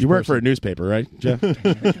 World's worst. You work for a newspaper, right, Jeff?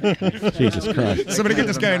 Jesus Christ! Somebody get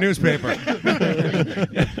this guy a newspaper.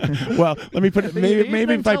 Well, let me put it. Maybe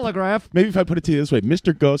if I put it to you this way,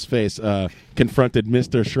 Mr. Ghostface confronted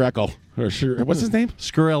Mr. Shrekel. What's his name?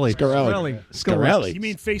 Shkreli. You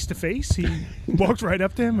mean face to face? He walked right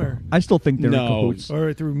up to him, or I still think they're in cahoots.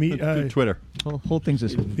 or through Twitter. Whole thing's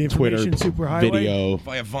this the information superhighway video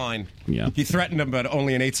Via Vine. Yeah. He threatened him, but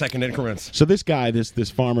only in 8-second increments. So this guy,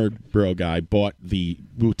 this farmer bro guy, bought the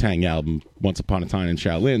Wu-Tang album Once Upon a Time in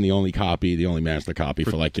Shaolin, the only master copy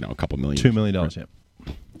for like a couple million. $2 million. Yeah.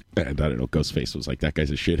 And I don't know. Ghostface was like, that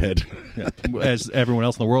guy's a shithead. Yeah. As everyone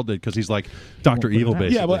else in the world did, because he's like Dr. Evil,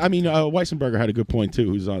 basically. Yeah, well, I mean, Weissenberger had a good point too.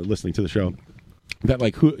 Who's listening to the show? That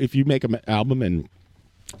if you make an album and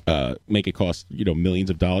make it cost millions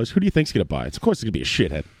of dollars, who do you think's going to buy it? Of course, it's going to be a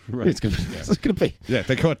shithead. Right. It's going to be. Yeah,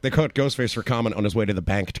 they caught Ghostface for comment on his way to the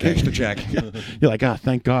bank to cash the check. You're like,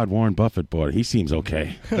 thank God Warren Buffett bought it. He seems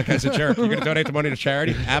okay. That guy's a jerk. You're going to donate the money to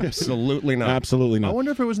charity? Absolutely not. Absolutely not. I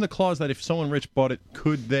wonder if it was in the clause that if someone rich bought it,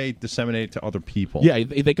 could they disseminate it to other people? Yeah,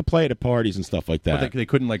 they could play it at parties and stuff like that. But they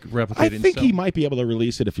couldn't replicate it. I think he might be able to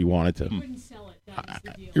release it if he wanted to. Couldn't sell it.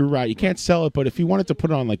 You're right. You can't sell it, but if he wanted to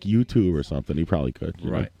put it on like YouTube or something, he probably could.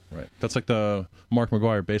 Right. That's like the Mark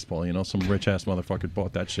McGuire baseball. Some rich ass motherfucker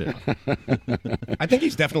bought that shit. I think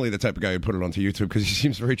he's definitely the type of guy who'd put it onto YouTube because he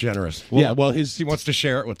seems very generous. He wants to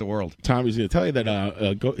share it with the world. Tommy's going to tell you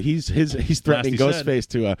that he's threatening Ghostface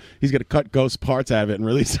to he's going to cut Ghost parts out of it and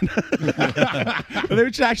release it.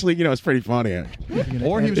 Which actually, it's pretty funny.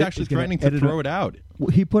 Or he was actually threatening to throw it out.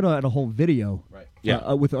 He put out a whole video, right?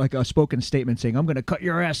 Yeah, with like a spoken statement saying, "I'm going to cut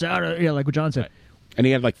your ass out," like what John said. Right. And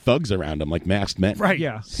he had like thugs around him, like masked men. Right.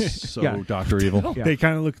 Yeah. So Dr. Evil. They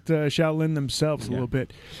kind of looked Shaolin themselves a little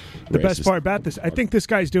bit. The best part about this, I think this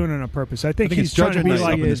guy's doing it on purpose. I think he's trying to be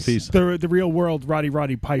like the real world Roddy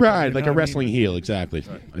Piper. Right, like a wrestling heel, exactly.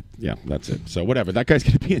 Right. Yeah, that's it. So whatever. That guy's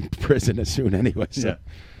going to be in prison soon anyway. So. Yeah.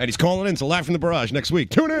 And he's calling in. So live from the barrage next week.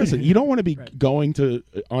 Tune in. Listen, you don't want to be going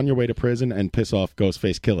on your way to prison and piss off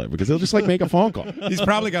Ghostface Killer because he'll just like make a phone call. He's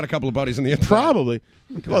probably got a couple of buddies in the inside. Probably.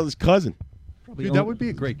 Well, his cousin. Dude, that would be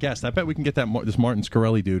a great guest. I bet we can get this Martin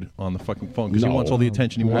Shkreli dude on the fucking phone because he wants all the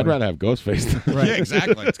attention he wants. I'd rather have Ghostface. Right. Yeah,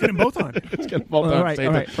 exactly. Let's get them both on. Let's get them both on.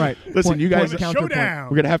 Right. Listen, you guys, showdown.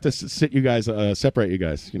 We're gonna have to sit you guys, separate you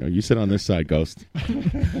guys. You sit on this side, Ghost.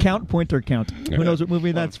 Count. Who knows what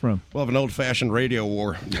movie that's from? We'll have an old-fashioned radio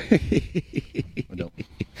war.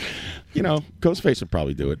 Ghostface would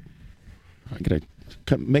probably do it. I'm gonna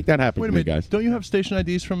make that happen. Wait a minute, minute, guys. Don't you have station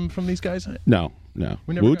IDs from these guys? No.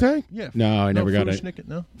 Wu-Tang? Yeah. No, I never got it.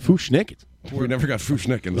 No. Fushnicket? We never got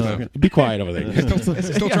Fushnickens. Be quiet over there.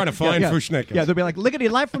 Still trying to find Fushnickens. Yeah, they'll be like, lickety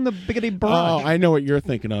live from the biggity barrage. Oh, I know what you're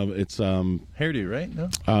thinking of. It's Hairdo, right? No.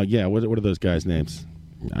 Yeah. What are those guys' names?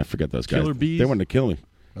 I forget those guys. Killer Bees? They wanted to kill me.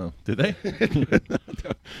 Oh, did they?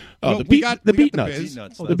 The Beat Nuts.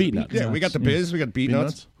 The Beat Nuts. Yeah, we got the Biz. We got Beat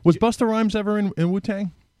Nuts. Was Busta Rhymes ever in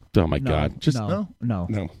Wu-Tang? Oh my God! Just no.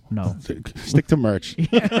 Stick to merch.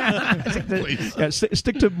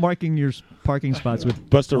 Stick to marking your parking spots with.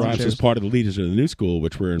 Busta Rhymes is part of the leaders of the new school,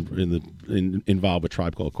 which were involved with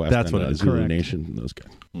Tribe Called Quest. That's and, what it is. Zulu Correct. Nation. And those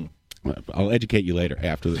guys. I'll educate you later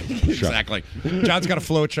after the show. Exactly. John's got a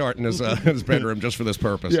flow chart in his bedroom just for this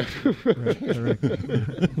purpose. Yeah.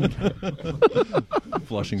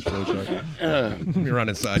 Flushing flow chart. Let me run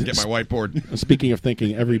inside and get my whiteboard. Speaking of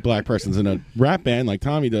thinking every black person's in a rap band like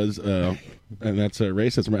Tommy does, and that's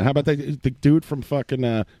racism. How about the dude from fucking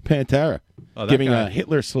Pantera Oh, that giving guy. a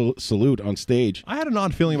Hitler salute on stage? I had an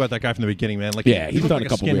odd feeling about that guy from the beginning, man. Like, Yeah, he he's looked done like a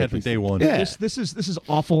couple skinhead weird from things. day one. Yeah. This is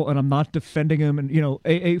awful, and I'm not defending him.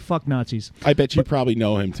 And fuck Nazis. I bet you probably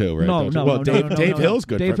know him too, right? No, don't no, you? Well, no, Dave, no, Dave no. Hill's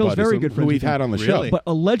good. Dave Hill's very good who friends we've with had him. on the show. But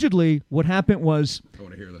allegedly, what happened was. I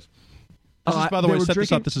want to hear this. This is, by the they way, were set this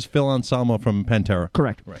drinking- up. This is Phil Anselmo from Pantera.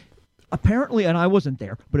 Correct. Right. Apparently, and I wasn't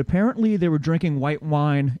there, but apparently they were drinking white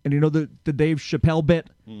wine. And the Dave Chappelle bit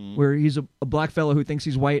where he's a black fellow who thinks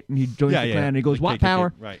he's white and he joins the Klan and he goes, Like "White KKK.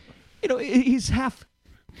 power." Right. He's half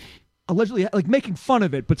allegedly like making fun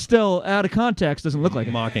of it, but still out of context doesn't look like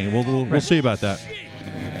it. Mocking. We'll see about that.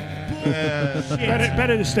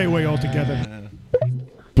 Better to stay away altogether.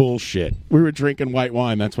 Bullshit. We were drinking white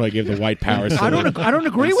wine. That's why I gave the white power. I don't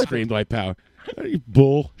agree and with screamed white power.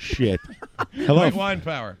 Bullshit. Hello, White wine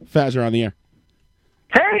power. Fazzer on the air.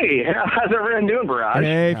 Hey, how's everyone doing, Barrage?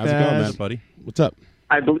 Hey, How's it going, man, buddy? What's up?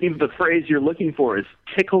 I believe the phrase you're looking for is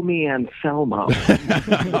 "tickle me Anselmo."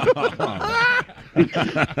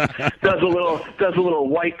 does a little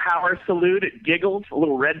white power salute. It giggles. A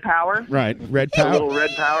little red power. Right, red A power. little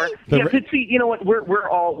red power. Yeah, but see, you know what? We're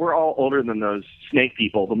all older than those snake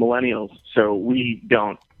people, the millennials. So we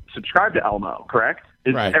don't subscribe to Elmo, correct?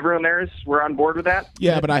 Is Right. everyone there? We're on board with that?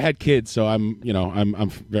 Yeah, but I had kids, so I'm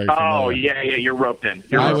very familiar. Oh yeah, you're roped in.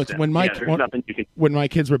 You're I roped was in. when my Yeah, there's nothing you can. when my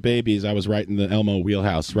kids were babies, I was right in the Elmo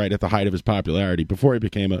wheelhouse, right at the height of his popularity before he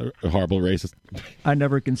became a horrible racist. I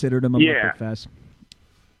never considered him a Yeah. Muppet Fest.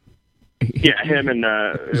 Yeah, him and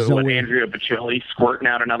Zoe. Andrea Bocelli squirting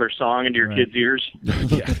out another song into your kids' ears.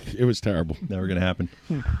 Yeah, it was terrible. Never gonna happen.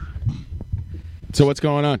 So what's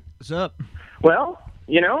going on? What's up? Well,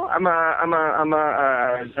 I'm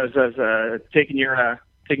taking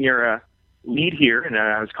your lead here, and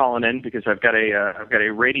I was calling in because I've got a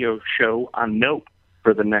radio show on Nope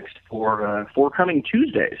for the next four coming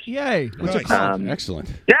Tuesdays. Yay! What's it Nice. called?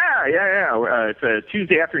 Excellent. Yeah. It's a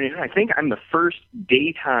Tuesday afternoon. I think I'm the first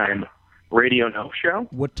daytime radio Nope show.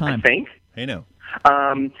 What time? I think. Hey, now.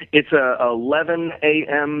 It's 11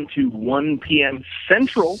 a.m. to 1 p.m.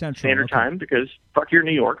 Central Standard okay. Time because fuck you're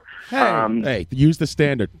New York. Hey, use the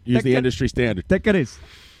standard. Use the industry standard. Take it is.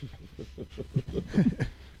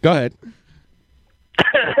 Go ahead.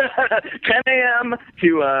 10 a.m.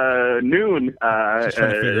 to noon Just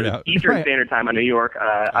trying to figure it out. Eastern Right. Standard Time on New York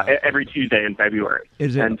every Tuesday in February.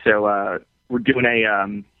 Is it? And so we're doing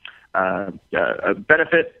a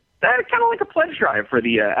benefit, kind of like a pledge drive for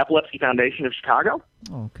the Epilepsy Foundation of Chicago.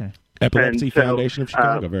 Oh, okay. Epilepsy And so, Foundation of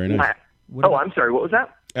Chicago. Very nice. I'm sorry. What was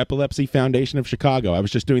that? Epilepsy Foundation of Chicago. I was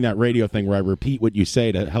just doing that radio thing where I repeat what you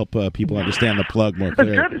say to help people understand the plug more It's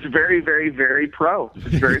clearly. good. It's very, very, very pro.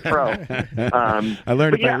 It's very pro. I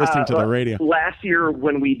learned but it by listening to the radio. Last year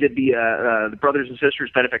when we did the Brothers and Sisters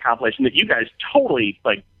benefit compilation that you guys totally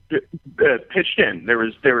pitched in. There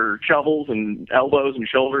were shovels and elbows and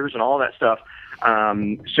shoulders and all that stuff.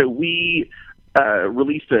 So we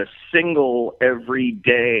released a single every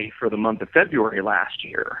day for the month of February last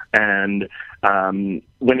year, and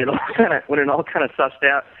when it all kind of sussed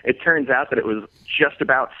out, it turns out that it was just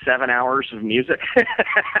about 7 hours of music.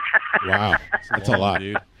 Wow, that's a lot,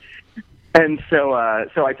 dude. And so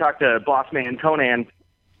I talked to Boss Man Conan,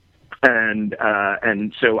 and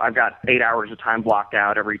so I've got 8 hours of time blocked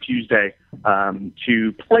out every Tuesday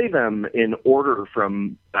to play them in order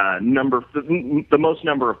from the most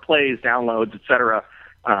number of plays, downloads, etc.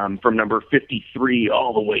 From number 53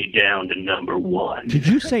 all the way down to number 1. Did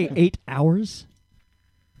you say 8 hours?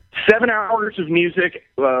 7 hours of music,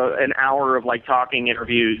 an hour of talking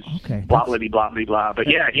interviews, Okay, blah blah blah blah blah. But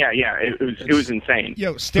yeah, it was insane.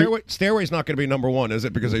 Yo, Stairway's not going to be number one, is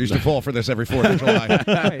it? Because I used to fall for this every 4th of July.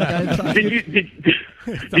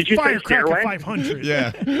 Did you say Firecracker Stairway? 500.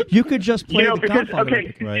 Yeah. You could just play the because Godfather.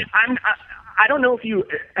 okay, I don't know if you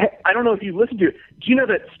listen to it. Do you know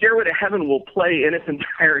that Stairway to Heaven will play in its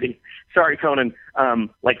entirety? Sorry, Conan.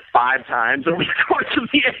 5 times over the course of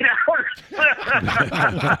the 8 hours.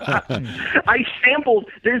 I sampled.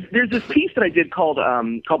 There's this piece that I did called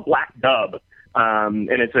Black Dub, and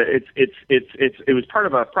it was part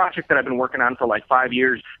of a project that I've been working on for 5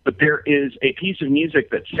 years. But there is a piece of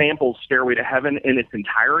music that samples Stairway to Heaven in its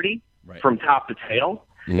entirety, from top to tail.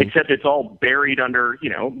 Mm-hmm. Except it's all buried under,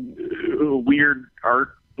 weird art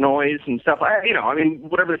noise and stuff.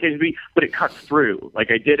 Whatever the case may be, but it cuts through. I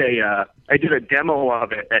did a demo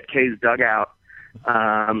of it at Kay's Dugout,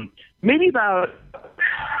 maybe about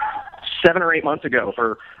 7 or 8 months ago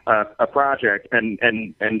for a project, and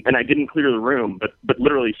I didn't clear the room, but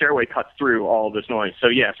literally Stairway cuts through all this noise. So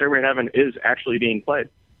yeah, Stairway to Heaven is actually being played.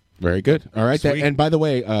 Very good. All right. Sweet. And by the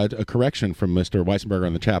way, a correction from Mr. Weissenberger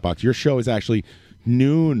on the chat box. Your show is actually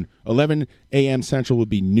noon. 11 a.m. Central would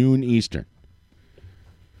be noon Eastern.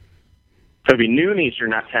 So it'd be noon Eastern,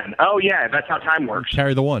 not 10. Oh, yeah, that's how time works.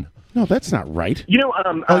 Carry the one. No, that's not right. You know,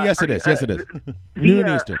 Oh, yes, it is. Yes, it is. Noon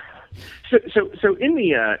Eastern. So in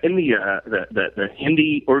the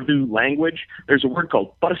Hindi Urdu language, there's a word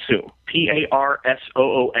called parsoon,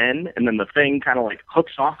 Parsoon, and then the thing kind of like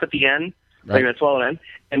hooks off at the end, like that's all it ends.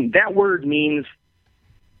 And that word means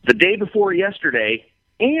the day before yesterday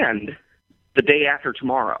and the day after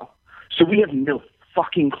tomorrow. So we have no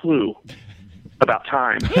fucking clue about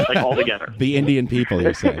time, like all together. The Indian people,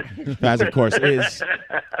 you say. As, of course, is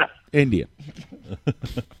Indian.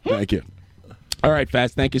 Thank you. All right,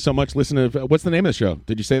 Faz, thank you so much. Listen to, what's the name of the show?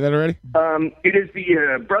 Did you say that already? It is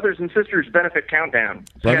the Brothers and Sisters Benefit Countdown.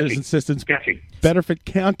 Brothers and Sisters Benefit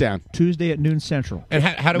Countdown. Tuesday at noon Central. And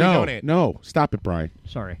how do we donate? No, stop it, Brian.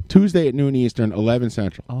 Sorry. Tuesday at noon Eastern, 11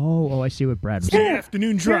 Central. Oh, I see what Brad was The saying.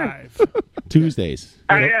 afternoon drive. Tuesdays.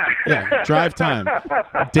 Yeah. Drive time.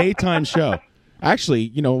 Daytime show. Actually,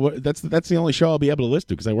 you know, that's the only show I'll be able to listen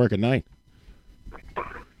to because I work at night.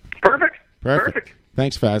 Perfect.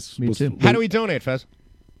 Thanks, Faz. Me too. How do we donate, Fez?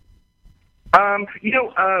 I'm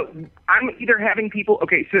either having people.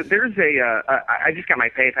 Okay, so there's I just got my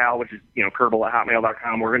PayPal, which is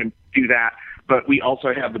Kerbal@hotmail.com. We're going to do that, but we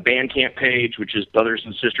also have the Bandcamp page, which is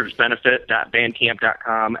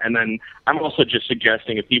brothersandsisistersbenefit.bandcamp.com, and then I'm also just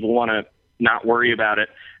suggesting if people want to not worry about it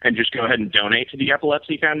and just go ahead and donate to the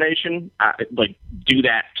Epilepsy Foundation, do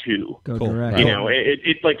that too. Go direct. You know,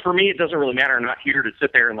 it like for me, it doesn't really matter. I'm not here to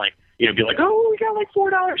sit there and be like, oh, we got like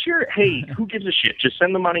 $4 here. Hey, who gives a shit? Just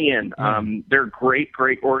send the money in. They're a great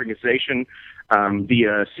organization.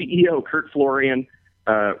 The CEO, Kurt Florian,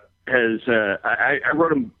 I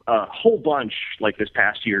wrote him a whole bunch like this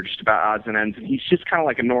past year, just about odds and ends, and he's just kind of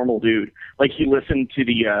like a normal dude. Like he listened to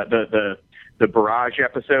the Barrage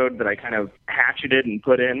episode that I kind of hatcheted and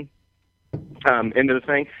put into the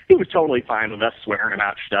thing. He was totally fine with us swearing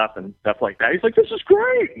about stuff and stuff like that. He's like, this is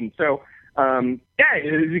great. And so,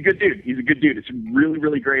 he's a good dude. It's a really,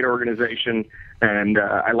 really great organization. And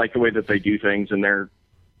I like the way that they do things, and they're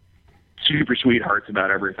super sweethearts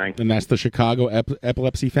about everything. And that's the Chicago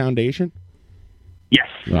Epilepsy Foundation? Yes.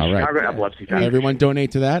 All right. Chicago Epilepsy Foundation. Everyone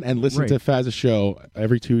donate to that and listen Right. to Faz's show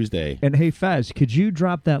every Tuesday. And hey, Faz, could you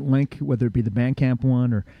drop that link, whether it be the Bandcamp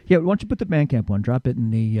one or why don't you put the Bandcamp one? Drop it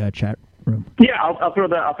in the chat room. Yeah, I'll throw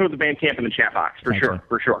the Bandcamp in the chat box for sure.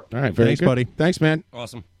 All right, very Thanks, good. buddy. Thanks, man.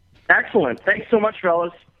 Awesome. Excellent. Thanks so much,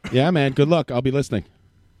 fellas. Yeah, man. Good luck. I'll be listening.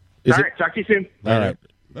 All right. Talk to you soon. All right.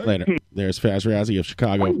 Later. There's Faz Razzi of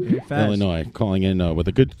Chicago, Faz. Illinois, calling in with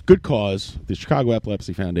a good cause, the Chicago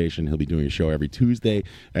Epilepsy Foundation. He'll be doing a show every Tuesday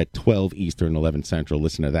at 12 Eastern, 11 Central.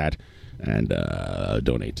 Listen to that and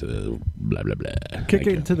donate to the blah, blah, blah. Kick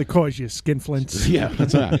it into the cause, you skinflints. Yeah,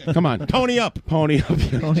 that's right. Come on. Pony up. Pony up.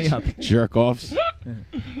 Pony up. Jerk offs. What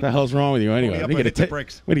the hell's wrong with you anyway? Pony up, I hit the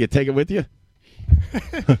brakes. What do you take it with you?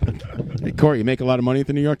 Hey, Corey, you make a lot of money at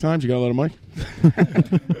the New York Times? You got a lot of money?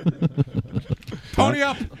 Pony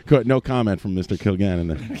up. Good. No comment from Mr.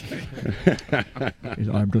 Kilgannon.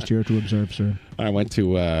 I'm just here to observe, sir. I went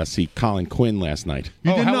to see Colin Quinn last night.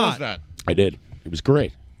 How was that? I did. It was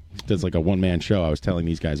great. He does like a one-man show. I was telling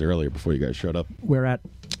these guys earlier before you guys showed up. Where at?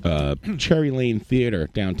 Cherry Lane Theater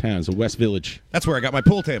downtown. It's a West Village. That's where I got my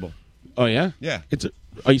pool table. Oh, yeah? Yeah.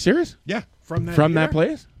 Are you serious? Yeah. From that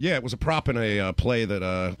place? Yeah, it was a prop in a play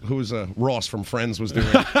that Ross from Friends was doing.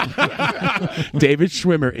 David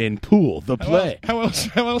Schwimmer in Pool, the play. How else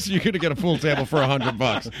are you going to get a pool table for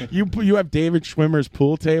 $100? You have David Schwimmer's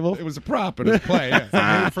pool table? It was a prop in his play.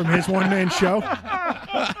 Yeah. From his one-man show.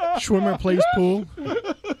 Schwimmer plays pool.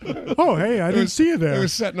 Oh, hey, I didn't see you there. It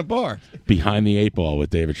was set in a bar. Behind the Eight Ball with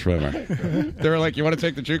David Schwimmer. They were like, you want to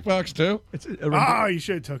take the jukebox, too? Oh, you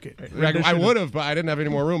should have took it. I would have, but I didn't have any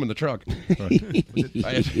more room in the truck.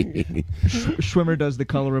 Schwimmer does The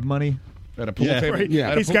Color of Money. At a pool table. Right.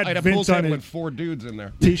 Yeah. He's got I had a Vince pool on table it. with 4 dudes in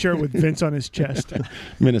there. T-shirt with Vince on his chest.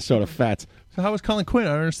 Minnesota Fats. So how was Colin Quinn?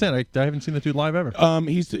 I don't understand. I haven't seen the dude live ever.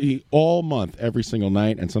 He all month, every single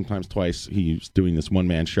night, and sometimes twice. He's doing this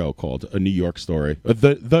one-man show called A New York Story,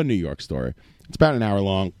 the New York Story. It's about an hour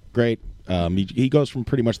long. Great. He goes from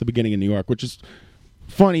pretty much the beginning in New York, which is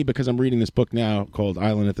funny because I'm reading this book now called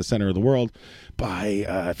Island at the Center of the World by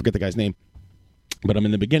I forget the guy's name, but I'm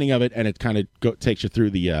in the beginning of it, and it kind of takes you through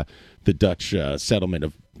the Dutch settlement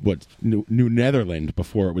of what's New Netherland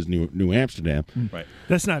before it was New Amsterdam. Right.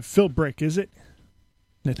 That's not Phil Brick, is it?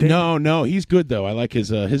 No, he's good though. I like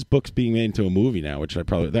his books being made into a movie now, which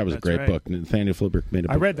that was a great right. book. Nathaniel Philbrick made a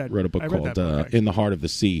book, wrote a book called In the Heart of the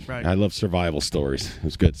Sea. Right. I love survival stories. It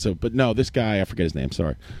was good. So, but no, this guy, I forget his name.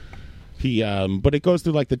 Sorry. He, but it goes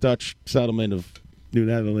through like the Dutch settlement of New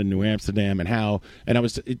Netherlands, New Amsterdam, and how, and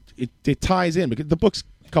it ties in because the book's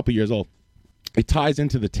a couple years old. It ties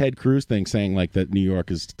into the Ted Cruz thing, saying like that New York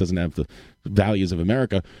doesn't have the values of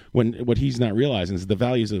America. When what he's not realizing is the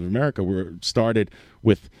values of America were started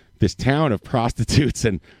with this town of prostitutes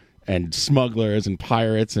and smugglers and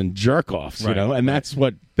pirates and jerk-offs, you know, and that's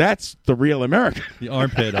the real America. The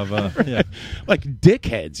armpit of like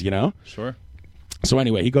dickheads, you know. Sure. So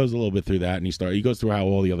anyway, he goes a little bit through that, and he goes through how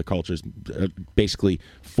all the other cultures basically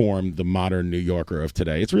form the modern New Yorker of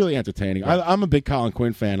today. It's really entertaining. I'm a big Colin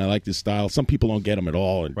Quinn fan. I like his style. Some people don't get him at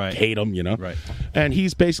all and hate him, you know. Right. And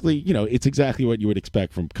he's basically, you know, it's exactly what you would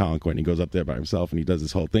expect from Colin Quinn. He goes up there by himself and he does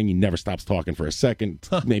this whole thing. He never stops talking for a second.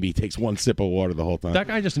 Maybe he takes one sip of water the whole time. That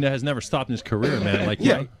guy just has never stopped in his career, man. Like,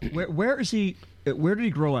 yeah. Where is he? Where did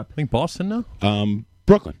he grow up? I think Boston now.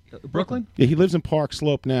 Brooklyn. Brooklyn? Yeah, he lives in Park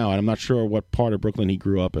Slope now, and I'm not sure what part of Brooklyn he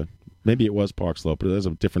grew up in. Maybe it was Park Slope, but there's a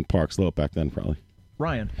different Park Slope back then, probably.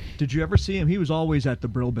 Ryan, did you ever see him? He was always at the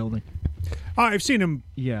Brill Building. Oh, I've seen him.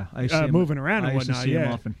 Yeah, I see him moving around and I used to whatnot. see him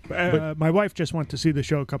Yeah, often. my wife just went to see the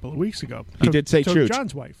show a couple of weeks ago. He did say so true.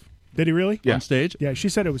 John's wife. Did he really? Yeah. On stage? Yeah, she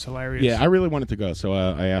said it was hilarious. Yeah, I really wanted to go, so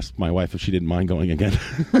I asked my wife if she didn't mind going again.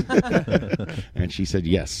 And she said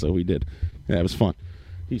yes, so we did. Yeah, it was fun.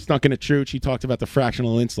 He snuck in a Chooch. He talked about the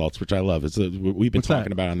fractional insults, which I love. We've been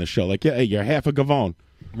talking about on this show. Like, yeah, hey, you're half a gavone.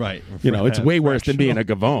 Right. You know, it's way worse than being a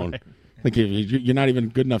gavone. Right. Like, you're not even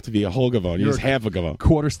good enough to be a whole gavone. You're just half a gavone.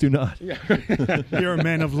 Quarters do not. You're a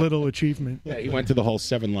man of little achievement. Yeah, he went to the whole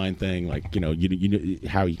 7-line thing. Like, you know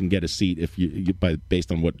how you can get a seat if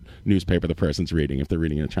based on what newspaper the person's reading. If they're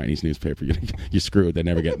reading a Chinese newspaper, you're screwed. They're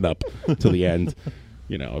never getting up till the end.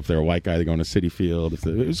 You know, if they're a white guy, they're going to City Field.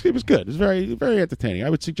 It was good. It was very, very entertaining. I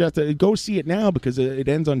would suggest that go see it now because it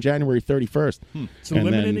ends on January 31st. It's a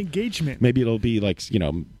limited engagement. Maybe it'll be like, you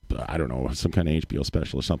know, I don't know, some kind of HBO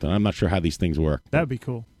special or something. I'm not sure how these things work. That'd be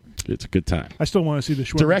cool. It's a good time. I still want to see the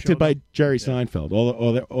short. Directed by Jerry Seinfeld.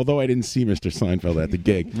 Although I didn't see Mr. Seinfeld at the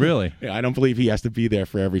gig. Really? Yeah, I don't believe he has to be there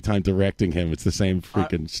for every time directing him. It's the same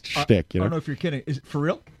freaking shtick. You know? I don't know if you're kidding. Is it for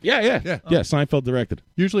real? Yeah. Seinfeld directed.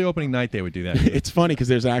 Usually opening night they would do that. It's funny because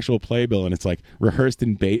there's an actual playbill and it's like rehearsed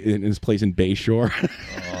in his place in Bayshore.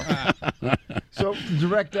 So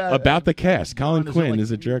direct that about the cast. Colin Quinn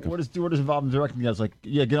is a jerk. What is involved in directing? Guys, like,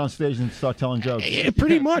 get on stage and start telling jokes. Yeah,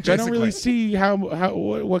 pretty much. I don't really see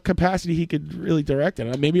what capacity he could really direct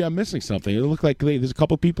it. Maybe I'm missing something. It looked like there's a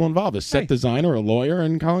couple people involved: a set designer, a lawyer,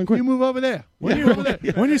 and Colin Quinn. You move over there. When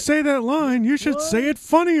you say that line, you should say it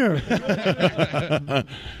funnier.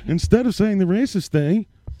 Instead of saying the racist thing,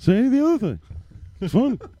 say the other thing. It's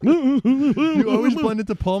fun. You always blend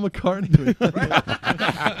into Paul McCartney.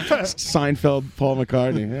 Seinfeld, Paul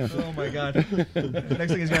McCartney. Yeah. Oh my God!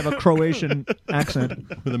 Next thing he's gonna have a Croatian accent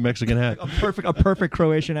with a Mexican hat. A perfect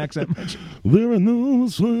Croatian accent. There are no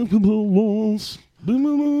unstoppable walls.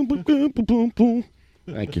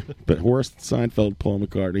 Thank you. But worst Seinfeld, Paul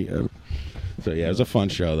McCartney. So yeah, it was a fun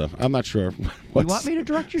show though. I'm not sure. You want me to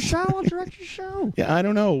direct your show? I'll direct your show. Yeah, I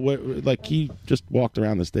don't know. Like he just walked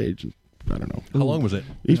around the stage. And, I don't know. How long was it?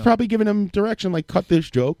 He's probably giving him direction, like cut this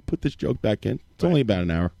joke, put this joke back in. It's only about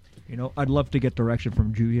an hour. You know, I'd love to get direction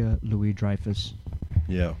from Julia Louis-Dreyfus.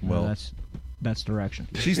 Yeah, well, that's direction.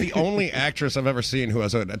 She's the only actress I've ever seen who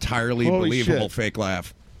has an entirely Holy believable shit. fake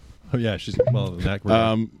laugh. Oh yeah, she's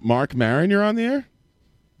that. Mark Maron, you're on the air.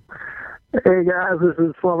 Hey guys, this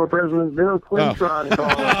is former President Bill Clinton calling.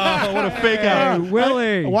 Oh, what a fake out,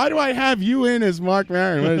 Willie! Why do I have you in as Mark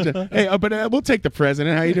Maron? Hey, but we'll take the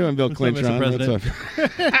president. How you doing, Bill Clinton? Mr. President?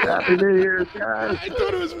 Happy New Year, guys! I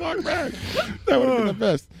thought it was Mark Maron. That would have been the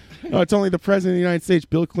best. Oh, it's only the president of the United States,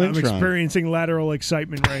 Bill Clinton. I'm experiencing lateral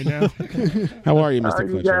excitement right now. How are you, Mr. How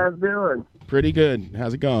Clinton? you guys doing? Pretty good.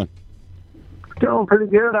 How's it going? Going pretty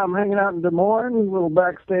good. I'm hanging out in Des Moines, a little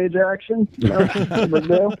backstage action. No big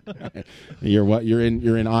deal. You're what? You're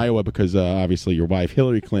in Iowa because obviously your wife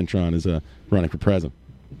Hillary Clinton is running for president.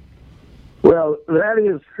 Well, that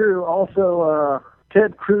is true. Also,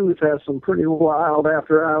 Ted Cruz has some pretty wild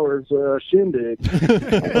after-hours shindig. I don't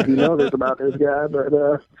know if you know this about this guy, but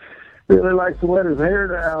really likes to let his hair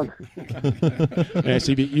down. Yeah,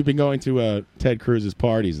 so you've been going to Ted Cruz's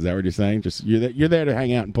parties. Is that what you're saying? Just you're there to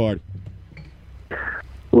hang out and party.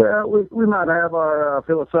 Well, we might have our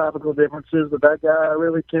philosophical differences, but that guy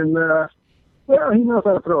really can. Well, he knows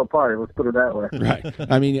how to throw a party. Let's put it that way. Right.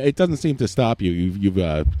 I mean, it doesn't seem to stop you. You've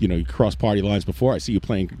you crossed party lines before. I see you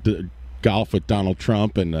playing golf with Donald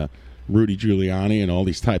Trump and Rudy Giuliani and all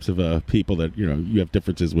these types of people that you have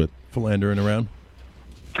differences with. Philandering around.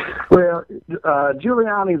 Well,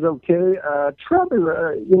 Giuliani's okay. Trump is,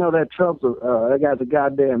 that Trump's that guy's a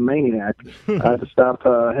goddamn maniac. I have to stop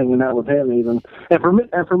hanging out with him even. And for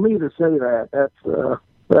me to say that,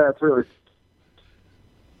 that's really.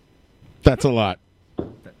 That's a lot.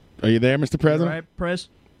 Are you there, Mr. President? All right, Prez?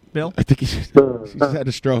 Bill? I think he's just had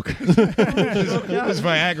a stroke. His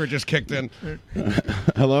Viagra just kicked in.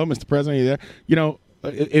 Hello, Mr. President, are you there?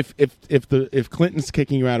 If Clinton's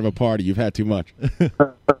kicking you out of a party, you've had too much. I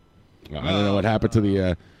don't know what happened to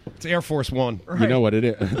the. It's Air Force One. You know what it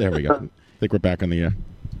is? There we go. I think we're back on the air.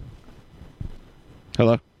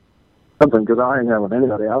 Hello. Something because I ain't out with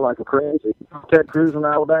anybody. I like a crazy. Ted Cruz and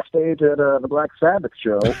I were backstage at the Black Sabbath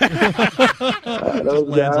show.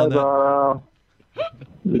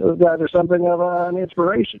 Those guys are something of an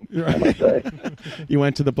inspiration, I must say. You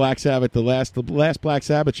went to the Black Sabbath, the last Black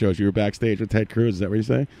Sabbath shows. You were backstage with Ted Cruz. Is that what you're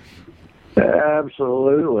saying?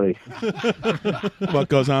 Absolutely. What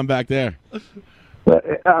goes on back there? But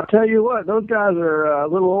I'll tell you what, those guys are a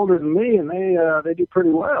little older than me, and they do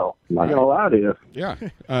pretty well. I'm not going to lie to you. Yeah.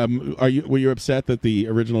 Were you upset that the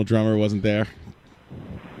original drummer wasn't there?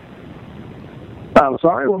 I'm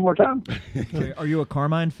sorry, one more time. Are you a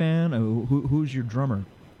Carmine fan? Who's your drummer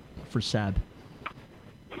for SAB?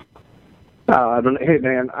 I don't. Hey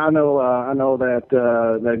man, I know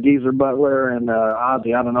that Geezer Butler and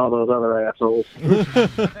Ozzy. I don't know those other assholes.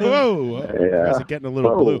 Whoa! Yeah. Guys are getting a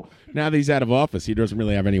little blue. Now that he's out of office, he doesn't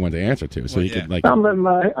really have anyone to answer to, so he could like. I'm letting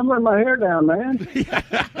my hair down, man.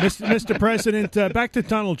 Mr. President, back to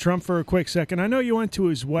Donald Trump for a quick second. I know you went to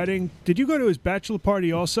his wedding. Did you go to his bachelor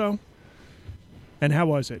party also? And how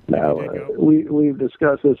was it? No, we've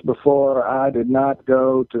discussed this before. I did not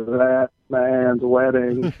go to that man's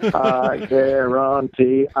wedding. I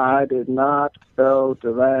guarantee I did not go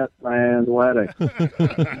to that man's wedding.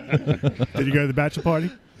 Did you go to the bachelor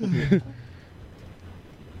party?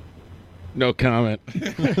 No comment.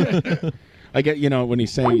 I get, when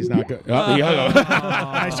he's saying he's not good.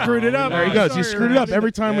 I screwed it up. There he goes. You screwed it up.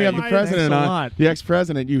 Every time we have the president on, the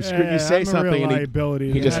ex-president, you say something and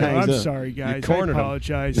he just hangs up. I'm sorry, guys. You cornered I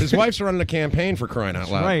apologize. His wife's running a campaign for crying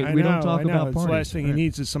out loud. Right. We don't talk about parties. The last thing he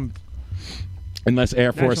needs is some... Unless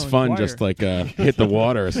Air Force Fun just hit the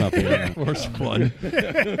water or something. Air Force Fun.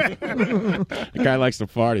 The guy likes to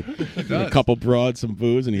party. A couple broads, some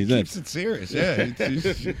booze, and he's in. Keeps it serious. Yeah,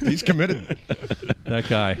 he's committed. That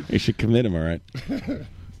guy. You should commit him, all right.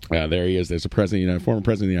 There he is. There's a former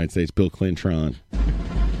president of the United States, Bill Clinton.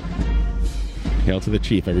 Hail to the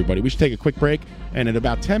chief, everybody. We should take a quick break, and in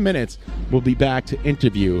about 10 minutes, we'll be back to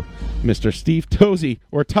interview Mr. Steve Tozzi,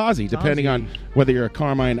 or Tozzi, depending on whether you're a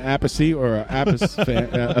Carmine Appice or a Appice fan.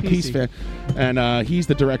 And he's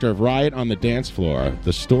the director of Riot on the Dance Floor,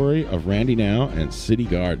 the story of Randy Now and City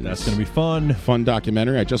Gardens. That's going to be fun. Fun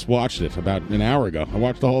documentary. I just watched it about an hour ago. I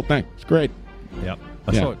watched the whole thing. It's great. Yep.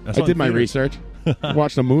 I did my research.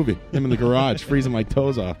 Watched a movie. Him in the garage, freezing my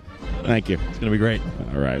toes off. Thank you. It's going to be great.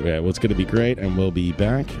 All right. Well, it's going to be great, and we'll be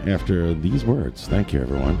back after these words. Thank you,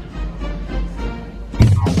 everyone.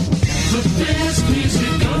 The best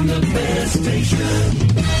music on the best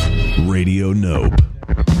station. Radio Nope.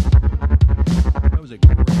 That was a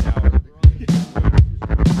great hour.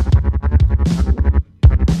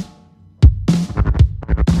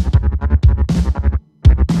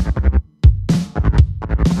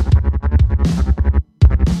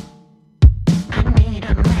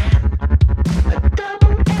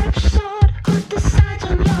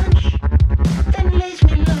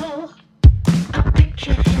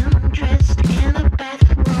 Dressed in a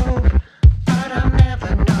bathrobe, but I'll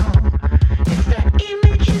never know if that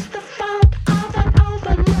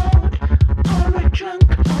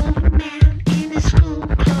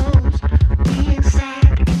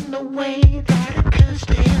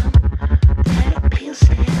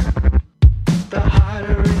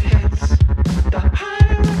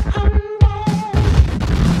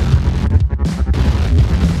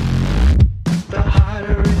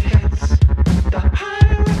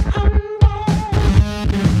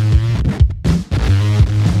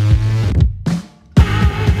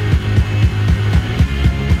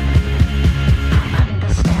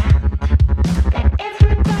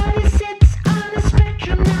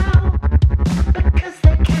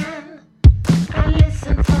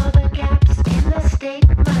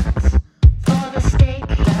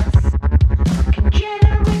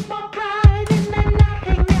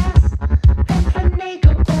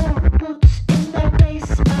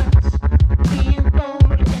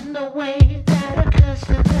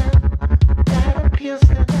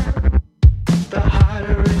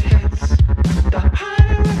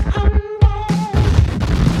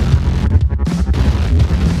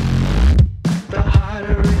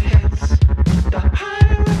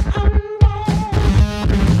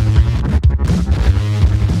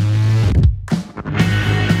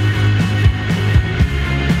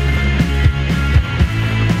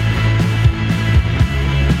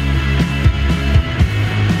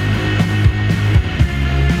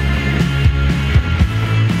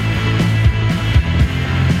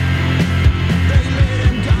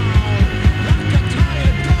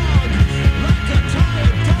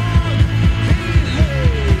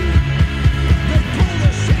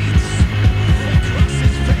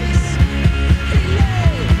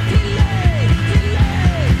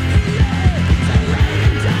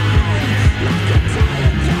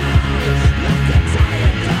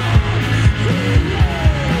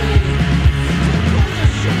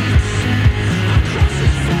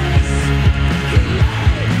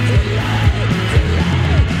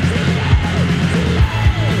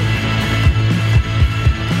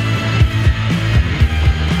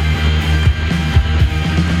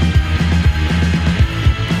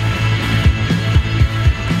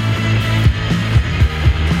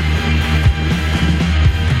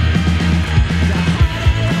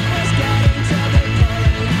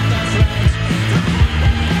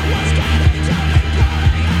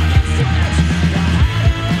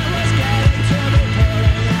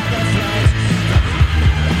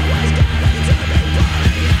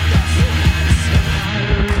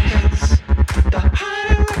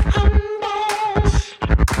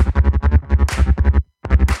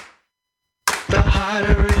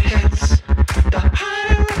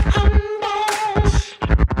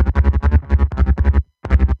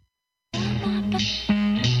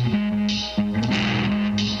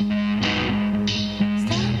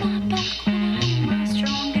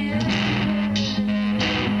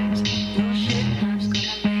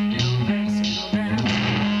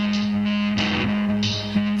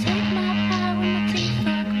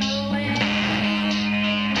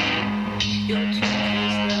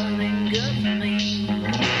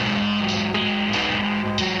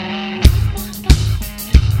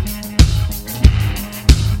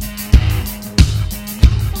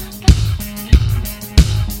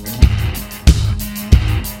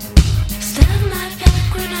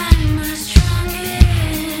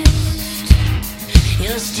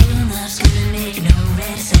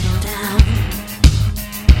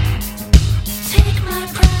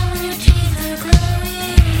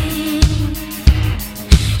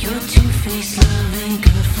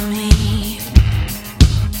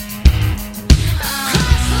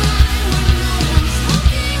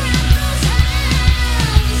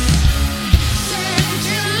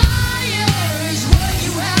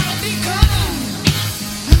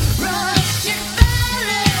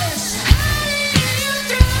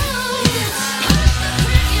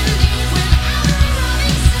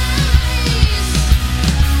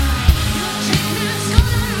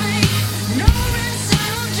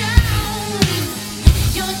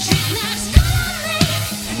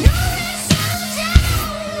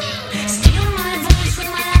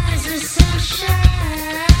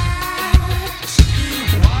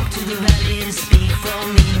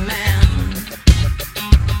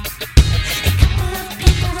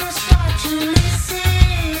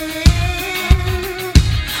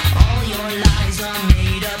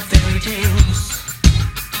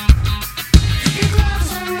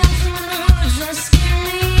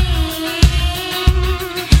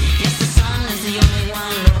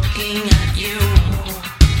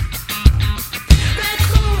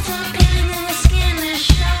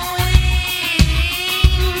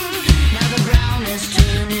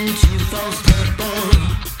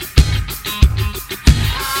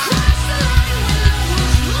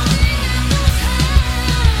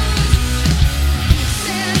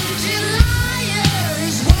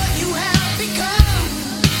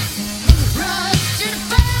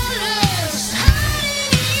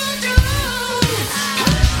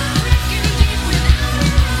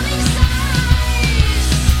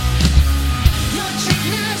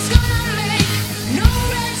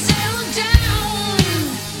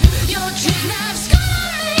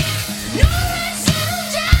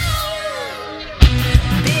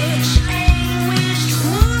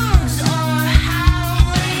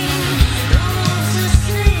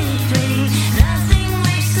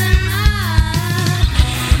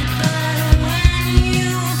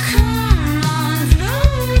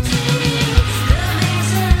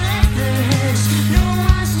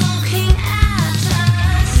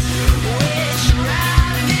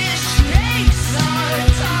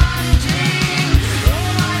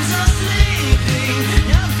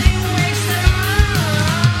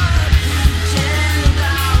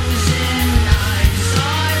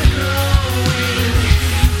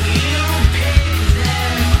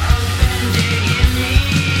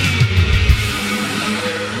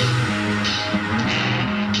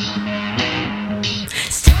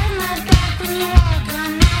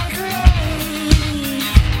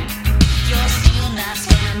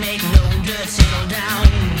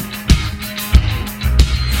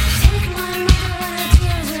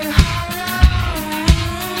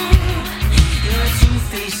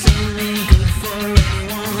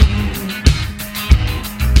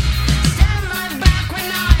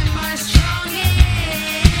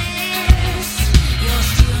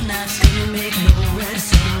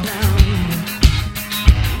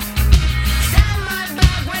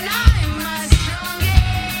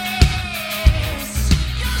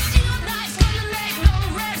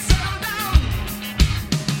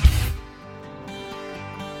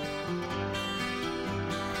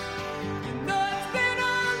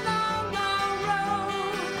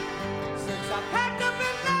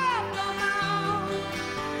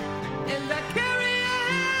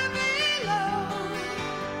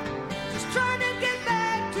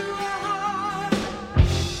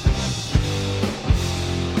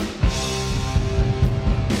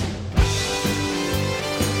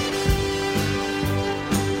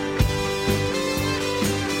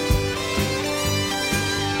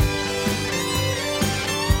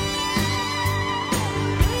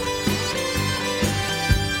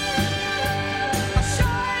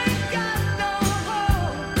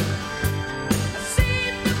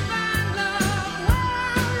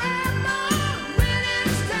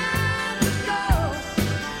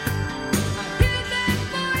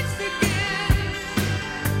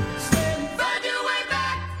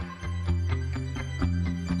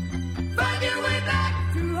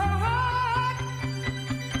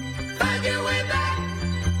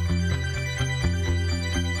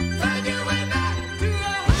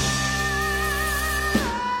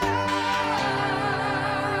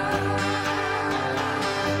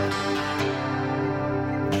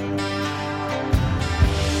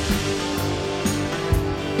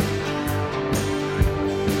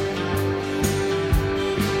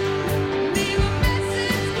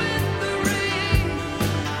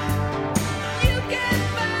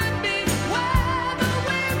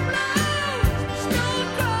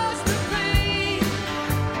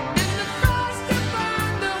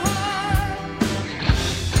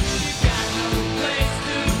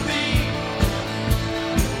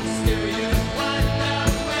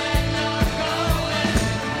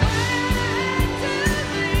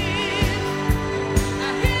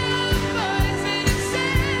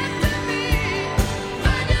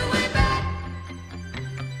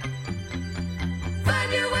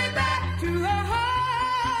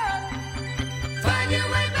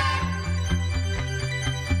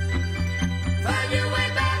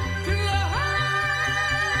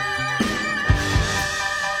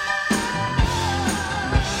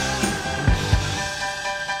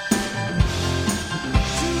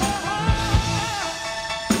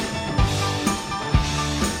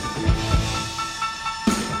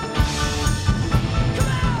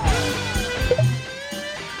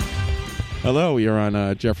Hello, you're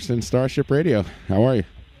on Jefferson Starship Radio. How are you?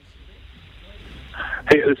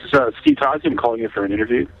 Hey, this is Steve Tozzi. I'm calling you for an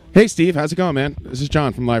interview. Hey, Steve. How's it going, man? This is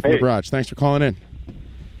John from Live from the Hey. Garage. Thanks for calling in.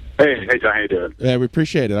 Hey, John, how you doing? Yeah, we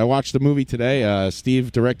appreciate it. I watched the movie today.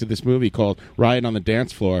 Steve directed this movie called Riot on the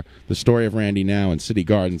Dance Floor, the story of Randy Now in City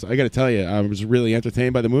Gardens. I got to tell you, I was really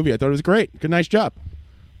entertained by the movie. I thought it was great. Good, nice job.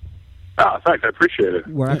 Oh, thanks. I appreciate it.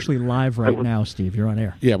 We're actually live right now, Steve. You're on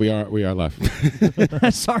air. Yeah, we are live.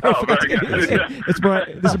 Sorry, I forgot to give you this.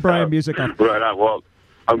 This is Brian Music. Right on. Well,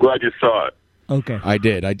 I'm glad you saw it. Okay. I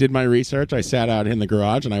did. I did my research. I sat out in the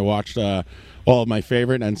garage and I watched all of my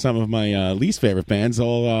favorite and some of my least favorite bands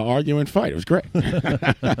all argue and fight. It was great.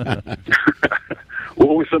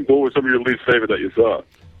 What were some of your least favorite that you saw?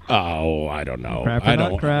 Oh, I don't know. Crap or I not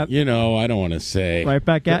don't. crap? You know, I don't want to say. Right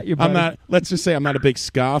back at you, buddy. I'm not. Let's just say I'm not a big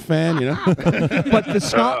ska fan. You know. But the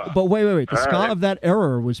ska. But wait. The ska of that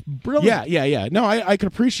era was brilliant. Yeah. No, I could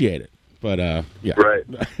appreciate it. But yeah. Right.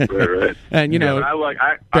 And you know, I like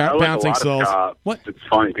Bouncing a lot Souls. Of ska. What? It's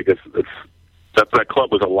funny because that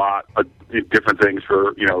club was a lot of different things for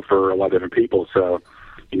a lot of different people. So,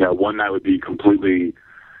 one night would be completely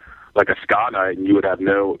like a ska night, and you would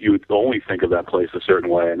only think of that place a certain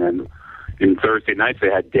way. And then in Thursday nights, they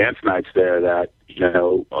had dance nights there that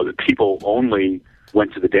the people only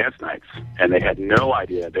went to the dance nights, and they had no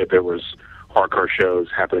idea that there was hardcore shows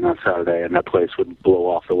happening on Saturday, and that place would blow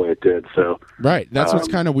off the way it did. So right, that's what's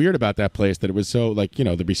kind of weird about that place, that it was so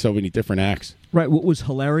there'd be so many different acts. Right. What was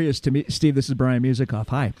hilarious to me, Steve? This is Brian Musikoff.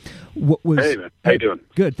 Hi. What was? Hey, man. How you doing?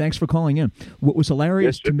 Good. Thanks for calling in. What was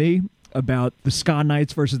hilarious to me about the ska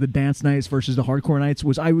nights versus the dance nights versus the hardcore nights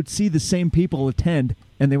was I would see the same people attend,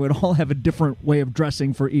 and they would all have a different way of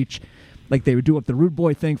dressing for each. Like they would do up the Rude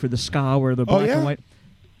Boy thing for the ska, where the black and white.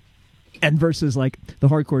 And versus like the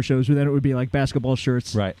hardcore shows, where then it would be like basketball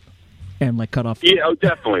shirts, right, and like cut off. Yeah,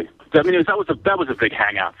 definitely. I mean, that was a big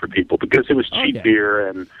hangout for people because it was cheap beer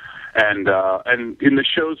and in the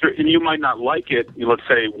shows, and you might not like it. Let's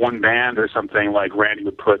say one band or something like Randy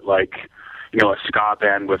would put like a ska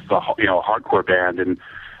band with a hardcore band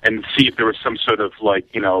and see if there was some sort of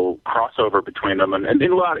like crossover between them. And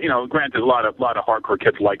a lot, granted, a lot of hardcore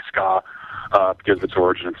kids like ska. Because of its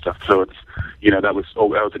origin and stuff, so it's that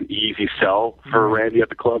was an easy sell for Randy at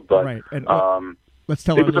the club, but right. And, let's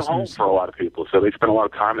tell it our was a home listeners for a lot of people, so they spent a lot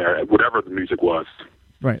of time there, whatever the music was.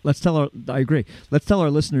 Right. I agree. Let's tell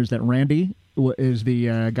our listeners that Randy is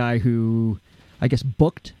the guy who, I guess,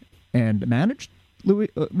 booked and managed.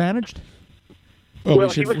 Oh,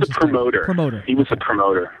 well, he was the promoter. He was the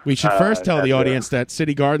promoter. We should first tell the audience that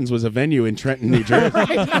City Gardens was a venue in Trenton, New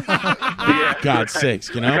Jersey. God's sakes,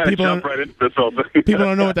 people don't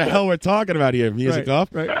know what the hell we're talking about here. Music off.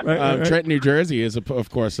 Right. Trenton, New Jersey is,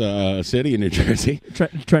 of course, a city in New Jersey.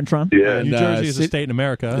 Trentron. Yeah. New Jersey is a state in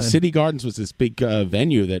America. City Gardens was this big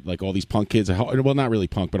venue that like all these punk kids, well, not really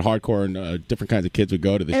punk, but hardcore and different kinds of kids would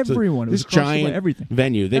go to. Everyone. This giant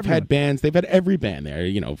venue. They've had bands. They've had every band there.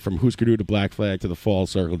 From Husker Du to Black Flag to the Fall,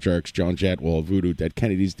 Circle Jerks, Joan Jett, Wall, Voodoo, Dead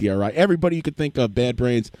Kennedys, DRI. Everybody you could think of, Bad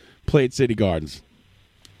Brains, played City Gardens.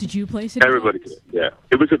 Did you play City Everybody Gardens? did. Yeah,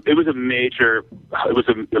 it was a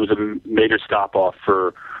major stop off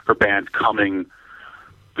for bands coming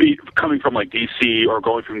from like DC or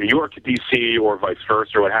going from New York to DC or vice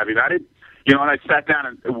versa or what have you. And I did, and I sat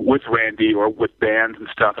down with Randy or with bands and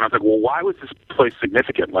stuff, and I was like, well, why was this place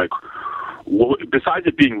significant? Like, besides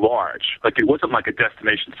it being large, like it wasn't like a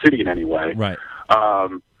destination city in any way. Right.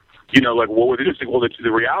 Like what was interesting? Well,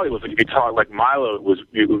 the reality was like if you talk like Milo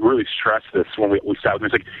you really stressed this when we sat with him.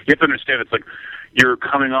 It's like you have to understand. It's like you're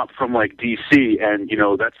coming up from like DC, and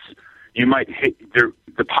that's you might hit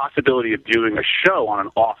the possibility of doing a show on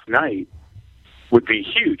an off night would be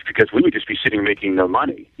huge because we would just be sitting making no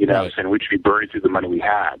money. Right. And we'd just be burning through the money we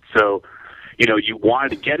had. So. You wanted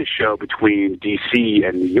to get a show between D.C.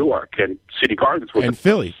 and New York, and City Gardens was... And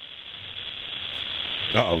Philly.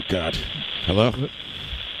 Oh, God. Hello?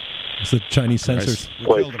 It's the Chinese censors.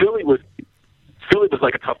 Philly was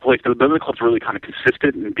like a tough place. The other clubs were really kind of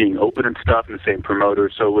consistent in being open and stuff, and the same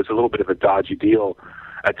promoter, so it was a little bit of a dodgy deal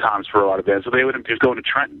at times for a lot of bands. So they would just go into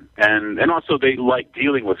Trenton. And also they liked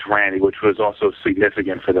dealing with Randy, which was also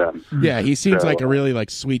significant for them. Yeah, he seems like a really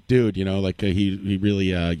sweet dude, he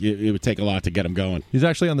really it would take a lot to get him going. He's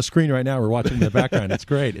actually on the screen right now. We're watching in the background. It's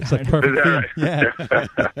great. It's like perfect. Right? Yeah.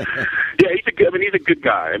 Yeah, he's a good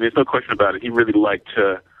guy. I mean, there's no question about it. He really liked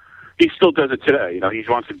to he still does it today. He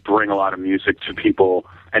wants to bring a lot of music to people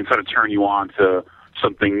and sort of turn you on to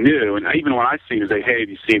something new. And even when I see him, say, hey, have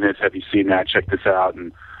you seen this? Have you seen that? Check this out.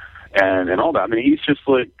 And all that. I mean, he's just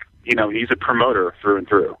like, he's a promoter through and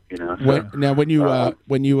through, So. When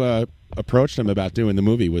you approached him about doing the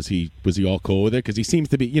movie, was he all cool with it? Because he seems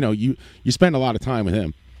to be, you spend a lot of time with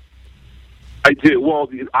him. I do. Well,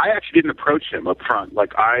 I actually didn't approach him up front.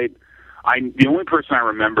 Like the only person I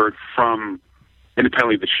remembered from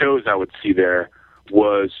independently the shows I would see there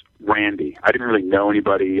was Randy. I didn't really know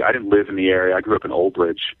anybody. I didn't live in the area. I grew up in Old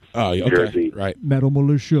Bridge, New Jersey. Right. Metal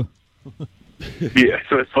Militia. Yeah,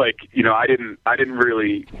 so it's like, I didn't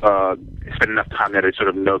really spend enough time there to sort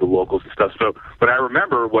of know the locals and stuff. So, but I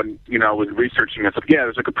remember when I was researching and stuff. Yeah,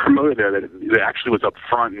 there's like a promoter there that actually was up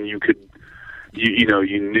front, and you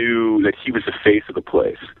knew that he was the face of the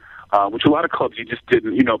place. Which a lot of clubs you just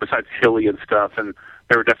didn't, besides Hilly and stuff, and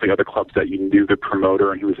there were definitely other clubs that you knew the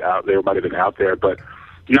promoter and he was out there, might have been out there, but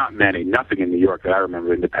not many. Nothing in New York that I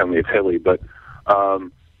remember independently of Hilly. But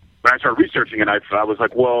when I started researching it, I was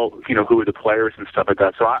like, well, who are the players and stuff like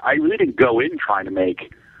that. So I really didn't go in trying to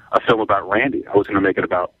make a film about Randy. I was going to make it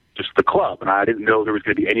about just the club, and I didn't know there was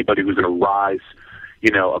going to be anybody who was going to rise,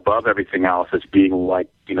 above everything else as being like,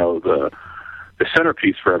 the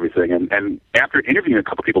centerpiece for everything. And after interviewing a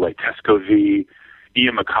couple people like Tesco V,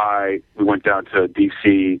 Ian Mackay, we went down to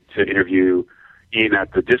D.C. to interview Ian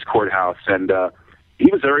at the Discord House, and he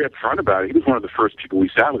was very upfront about it. He was one of the first people we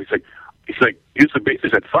sat with. He basically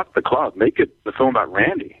said, "Fuck the club, make it the film about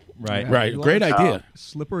Randy." Right, right. Great idea.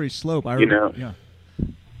 Slippery slope. Yeah.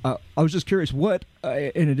 I was just curious, what,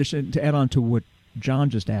 in addition to add on to what John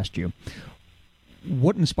just asked you,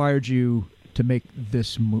 what inspired you to make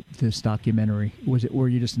this documentary? Were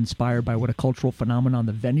you just inspired by what a cultural phenomenon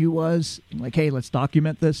the venue was? Like, hey, let's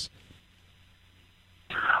document this?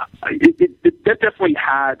 That definitely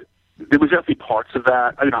had. There was definitely parts of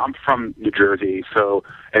that. I'm from New Jersey, so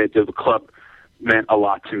the club meant a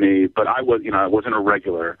lot to me. But I wasn't a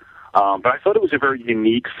regular. But I thought it was a very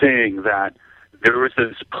unique thing that there was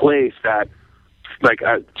this place that,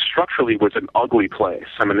 structurally was an ugly place.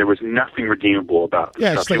 I mean, there was nothing redeemable about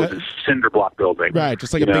the structure. It was a cinder block building. Right,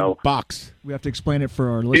 just like a big box. We have to explain it for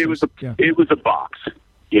our listeners. It was a box.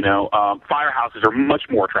 Firehouses are much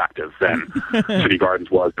more attractive than City Gardens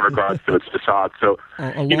was in regards to its facade. So,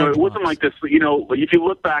 it wasn't like this. If you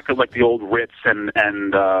look back at like the old Ritz and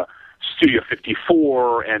Studio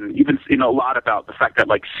 54, and even a lot about the fact that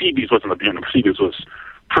like CB's wasn't CB's was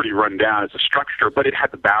pretty run down as a structure, but it had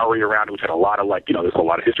the Bowery around it, which had a lot of there's a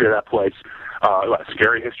lot of history of that place, a lot of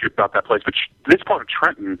scary history about that place. But this part of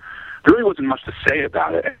Trenton, there really wasn't much to say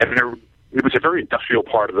about it, and it was a very industrial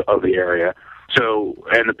part of the area. So,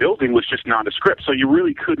 and the building was just nondescript, so you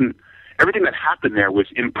really couldn't. Everything that happened there was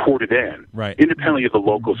imported in, right, independently of the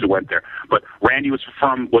locals who went there. But Randy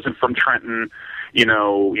wasn't from Trenton. He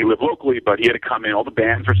lived locally, but he had to come in. All the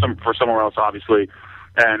bands were for somewhere else, obviously,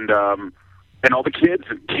 and all the kids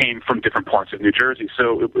came from different parts of New Jersey.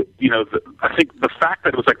 So, I think the fact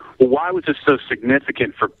that it was like, well, why was this so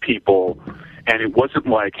significant for people? And it wasn't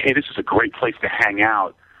like, hey, this is a great place to hang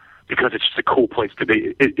out because it's just a cool place to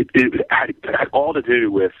be. It had all to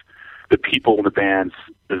do with the people and the bands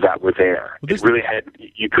that were there. It really had.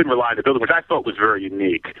 You couldn't rely on the building, which I thought was very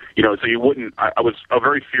unique. So you wouldn't. I was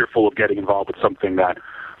very fearful of getting involved with something that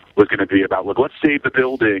was going to be about, look, let's save the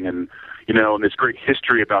building and this great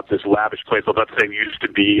history about this lavish place. Well, let's say it used to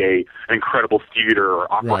be an incredible theater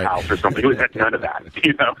or opera house or something. It had none of that,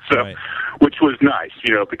 so, which was nice,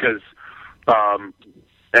 because, and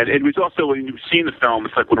it was also, when you've seen the film,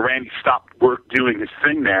 it's like when Randy stopped doing his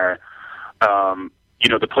thing there,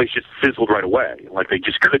 the place just fizzled right away. Like they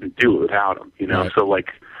just couldn't do it without him, Right. So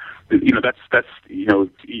like, that's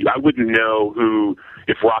I wouldn't know who,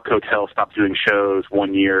 if Rock Hotel stopped doing shows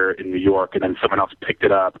one year in New York and then someone else picked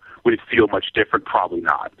it up, would it feel much different? Probably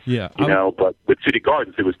not. Yeah. But with City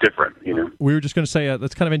Gardens, it was different, We were just going to say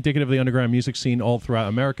that's kind of indicative of the underground music scene all throughout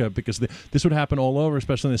America, because this would happen all over,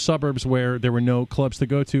 especially in the suburbs where there were no clubs to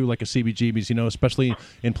go to, like a CBGB's, especially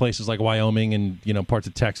in places like Wyoming and, parts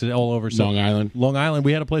of Texas, all over. So, Long Island,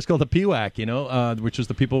 we had a place called the PWAC, which is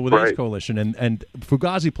the People with AIDS Coalition, and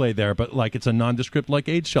Fugazi played there, but like it's a nondescript like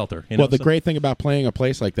AIDS shelter. Well, the great thing about playing a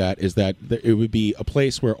place like that is that it would be a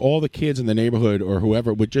place where all the kids in the neighborhood or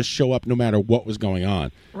whoever would just show up no matter what was going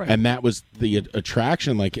on. Right. And that was the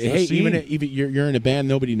attraction. Like, hey, even you're in a band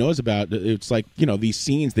nobody knows about, it's like, these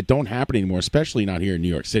scenes that don't happen anymore, especially not here in New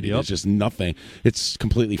York City. There's just nothing. It's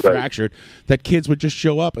completely fractured. That kids would just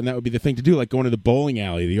show up, and that would be the thing to do, like going to the bowling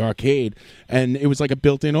alley, the arcade, and it was like a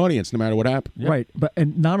built-in audience no matter what happened. Right.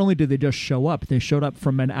 And not only did they just show up, they showed up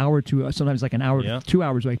from an hour to sometimes like an hour, 2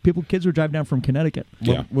 hours away. Kids were driving down from Connecticut.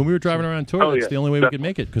 When we were driving around tour, that's the only way we could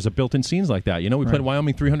make it, because of built-in scenes like that. We played in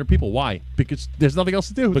Wyoming, 300 people. Why? Because there's nothing else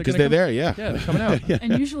to do. Because they're there, Yeah, they're coming out.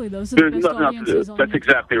 And usually those are the best audiences. That's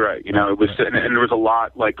exactly right. It was, and there was a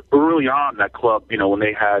lot, like early on that club, when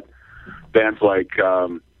they had bands like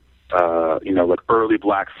like early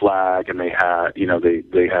Black Flag, and they had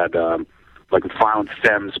like Violent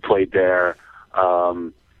Femmes played there.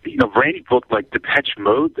 Randy booked like Depeche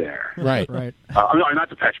Mode there. Right. No, not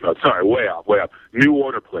Depeche Mode. Sorry, way off. New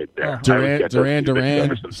Order played there. Duran.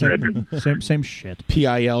 Same shit.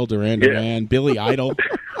 PIL, Duran. Billy Idol.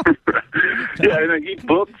 Yeah, and then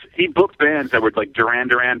he booked bands that were like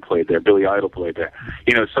Duran played there, Billy Idol played there.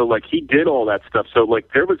 So like he did all that stuff. So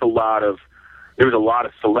like there was a lot of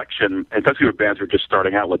selection, especially when bands were just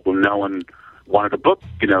starting out. Like no one wanted to book,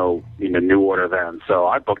 New Order then. So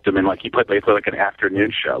I booked him in they played like an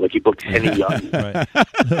afternoon show. Like he booked Henny Young. Right.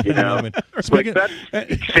 Like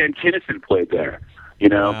Sam Kinison played there.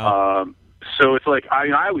 Wow. So it's like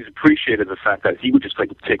I always appreciated the fact that he would just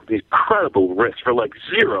like take these incredible risks for like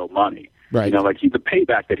zero money. Right. The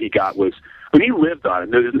payback that he got was when he lived on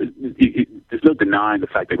it. There's no denying the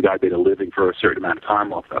fact that the guy made a living for a certain amount of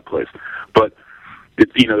time off that place. But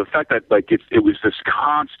it's the fact that like it was this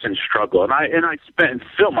constant struggle, and I spent in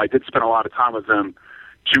film. I did spend a lot of time with them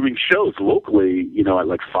doing shows locally, at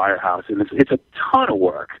like Firehouse, and it's a ton of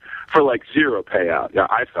work for like zero payout. Yeah,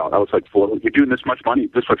 I felt I was like, well, you're doing this much money,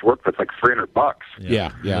 this much work, that's like $300.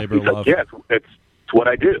 Yeah. Labor He's love. like, yeah, it's what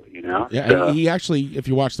I do. Yeah, and he actually, if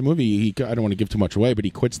you watch the movie, I don't want to give too much away, but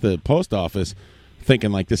he quits the post office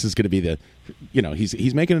thinking like this is going to be the,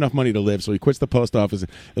 he's making enough money to live, so he quits the post office.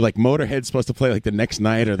 Like Motorhead's supposed to play like the next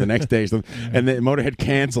night or the next day, and then Motorhead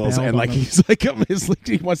cancels, and like he's like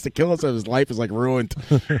he wants to kill himself. His life is like ruined.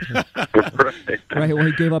 Right. Well,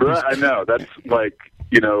 he gave up. I know that's like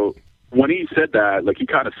when he said that, like he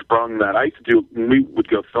kind of sprung that. I used to do when we would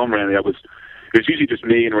go film Randy. It was usually just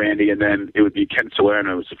me and Randy, and then it would be Ken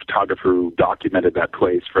Salerno, who's a photographer who documented that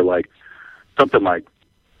place for like something like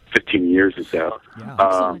 15 years or so.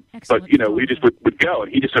 Yeah. But we just would go,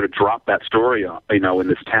 and he just sort of dropped that story in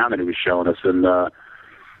this town that he was showing us, and I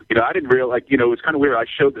didn't realize it was kind of weird. I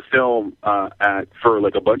showed the film for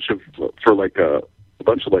a bunch of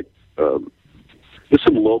just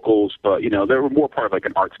some locals, but they were more part of like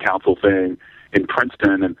an arts council thing in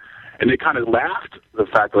Princeton, and they kind of laughed the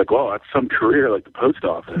fact like, oh, that's some career like the post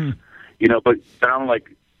office, But I'm like,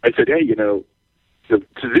 I said, hey,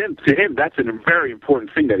 to him, that's a very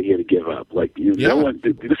important thing that he had to give up. Like, no one,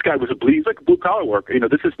 this guy was he's like a blue collar worker.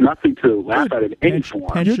 This is nothing to laugh at in any form.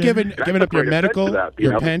 You're giving up your medical,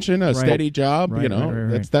 your pension, a steady job.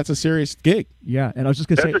 Right. That's a serious gig. Yeah, and I was just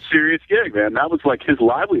gonna say that's a serious gig, man. That was like his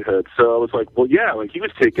livelihood. So I was like, well, yeah, like he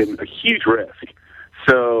was taking a huge risk.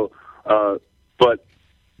 So, but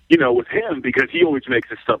with him, because he always makes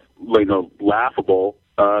his stuff laughable.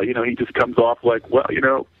 He just comes off like, well,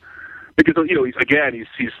 because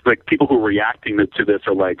he's like people who are reacting to this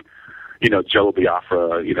are like, Jello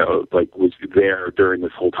Biafra, like was there during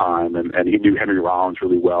this whole time, and he knew Henry Rollins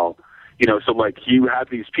really well, so like you had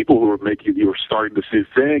these people who were starting this new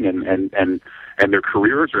thing, and their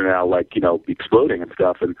careers are now like exploding and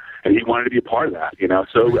stuff, and he wanted to be a part of that,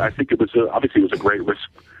 so I think it was obviously a great risk,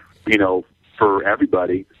 for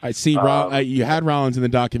everybody. I see. You had Rollins in the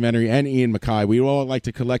documentary and Ian MacKaye. We all like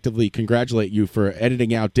to collectively congratulate you for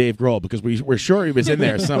editing out Dave Grohl because we're sure he was in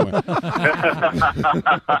there somewhere. No,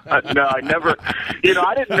 I never.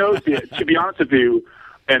 I didn't know. To be honest with you,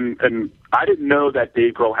 and I didn't know that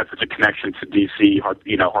Dave Grohl had such a connection to DC,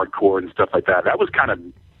 hardcore and stuff like that. That was kind of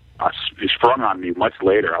sprung on me much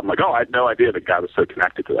later. I'm like, oh, I had no idea the guy was so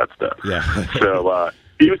connected to that stuff. Yeah. So.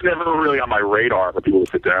 He was never really on my radar for people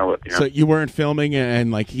to sit down with. So you weren't filming,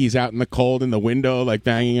 and like he's out in the cold in the window, like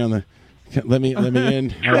banging on the. Let me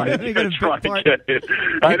in. I know. He did show up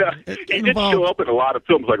in a lot of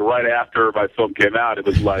films. Like right after my film came out, it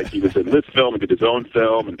was like he was in this film and did his own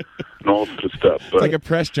film and all sorts of stuff. But, it's like a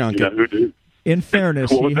press junket. In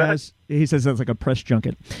fairness, he says that's like a press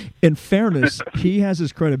junket. In fairness, he has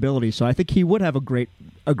his credibility, so I think he would have a great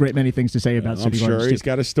many things to say about City I'm Gardens. sure he's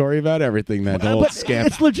got a story about everything. That old scamp.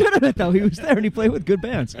 It's legitimate though. He was there and he played with good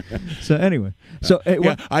bands. So anyway,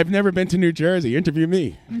 I've never been to New Jersey. Interview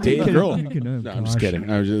me, Dave Grohl. No, I'm just kidding.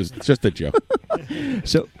 It's just a joke.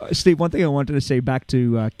 So, Steve, one thing I wanted to say back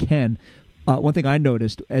to Ken. One thing I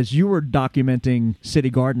noticed as you were documenting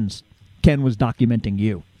City Gardens, Ken was documenting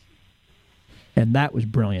you. And that was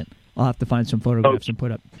brilliant. I'll have to find some photographs and put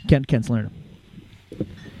up. Ken Salerno.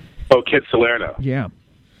 Oh, Ken Salerno. Yeah.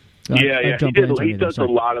 Yeah. He does a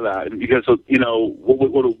lot of that. And because,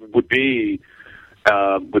 what would be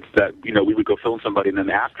with that, we would go film somebody, and then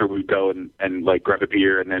after we'd go and like grab a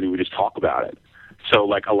beer, and then we would just talk about it. So,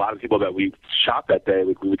 like, a lot of people that we shot that day,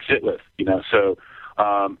 we would sit with, So,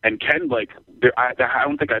 and Ken, like, I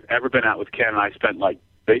don't think I've ever been out with Ken, and I spent, like,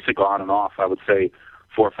 basically on and off, I would say,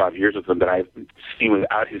 4 or 5 years with him that I've seen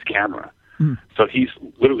without his camera. So he's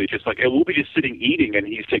literally just like, and we'll be just sitting eating, and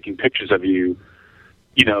he's taking pictures of you,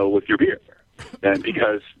 you know, with your beer. And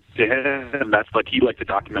because to him, that's like, he likes to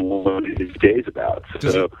document what his day's about.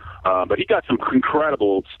 So, but he got some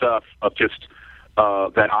incredible stuff of just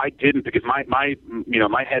that I didn't, because my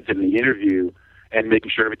head's in the interview and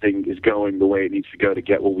making sure everything is going the way it needs to go to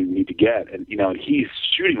get what we need to get. And, you know, and he's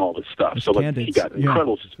shooting all this stuff. So, like, he got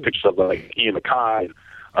incredible pictures of, like, Ian MacKaye,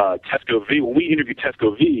 Tesco V. When we interviewed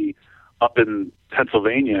Tesco V up in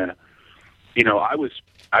Pennsylvania, you know,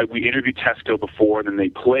 we interviewed Tesco before, and then they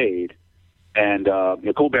played. And, you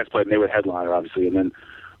know, Cool Bands played, and they were the headliner, obviously. And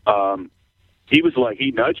then he was like,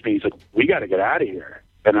 he nudged me. He's like, we got to get out of here.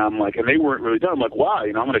 And I'm like, and they weren't really done. I'm like, why?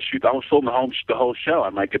 You know, I'm going to shoot. I was filming the whole show.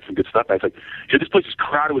 I might get some good stuff. I was like, this place is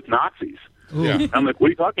crowded with Nazis. Yeah. I'm like, what are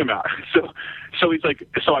you talking about? So he's like,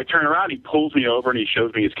 so I turn around, he pulls me over, and he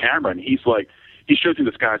shows me his camera, and he's like, he shows me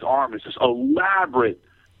this guy's arm. It's this elaborate,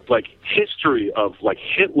 like, history of, like,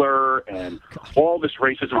 Hitler and all this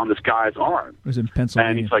racism on this guy's arm. It was in Pennsylvania.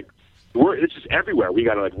 And he's like, it's just everywhere. We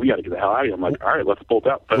gotta get the hell out of here. I'm like, all right, let's bolt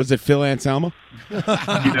out. But, was it Phil Anselmo?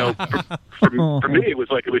 You know, for me, it was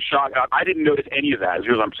shocking. I didn't notice any of that.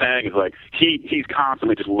 What I'm saying is, like, he's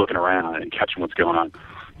constantly just looking around and catching what's going on.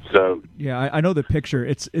 So yeah, I know the picture.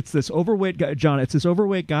 It's this overweight guy, John. It's this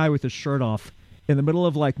overweight guy with his shirt off in the middle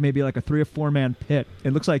of maybe a 3 or 4 man pit.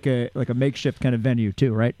 It looks like a makeshift kind of venue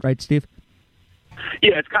too, right? Right, Steve?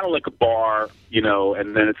 Yeah, it's kind of like a bar, you know,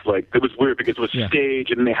 and then it's like, it was weird because it was stage,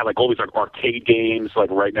 and then they had like all these like arcade games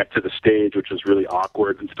like right next to the stage, which was really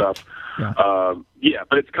awkward and stuff. Yeah,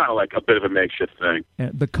 but it's kind of like a bit of a makeshift thing.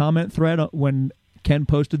 And the comment thread, when Ken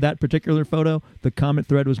posted that particular photo, the comment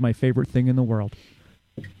thread was my favorite thing in the world.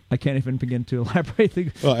 I can't even begin to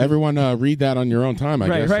elaborate. Well, everyone read that on your own time, I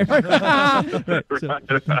guess. Right.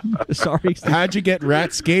 Sorry, Steve. How'd you get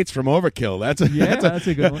rat skates from Overkill? That's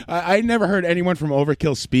a good one. I never heard anyone from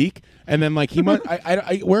Overkill speak. And then, like, he must.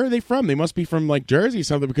 Where are they from? They must be from, like, Jersey or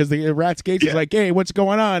something, because the rat skates is like, hey, what's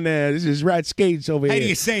going on there? This is rat skates over here. How do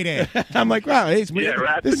you say that? I'm like, wow, this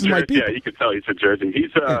is my people. Yeah, you can tell he's from Jersey.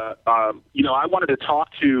 He's, you know, I wanted to talk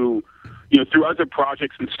to. You know, through other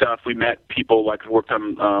projects and stuff, we met people like worked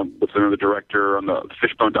on with another director on the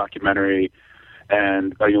Fishbone documentary,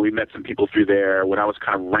 and you know, we met some people through there when I was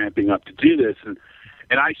kind of ramping up to do this, and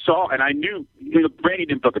I saw and I knew, you know, Randy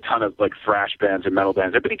didn't book a ton of like thrash bands and metal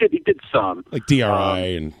bands, but he did some like DRI,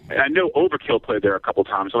 and I know Overkill played there a couple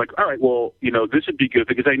times. So I'm like, all right, well, you know, this would be good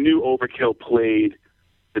because I knew Overkill played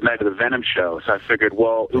the night of the Venom show, so I figured,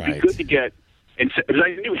 well, it would be good to get. And because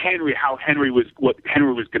I knew what Henry was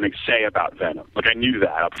going to say about Venom. Like, I knew that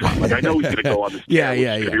up front. Like, I know he's going to go on this. Yeah. It's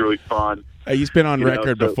going to be really fun. He's been on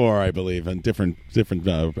record before, I believe, in different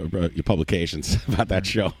publications about that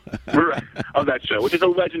show. Of that show, which is a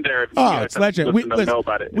legendary. It's legendary. Know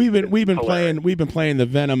about it. We've been playing the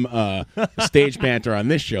Venom stage banter on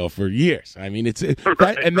this show for years. I mean,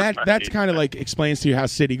 that's kind of like explains to you how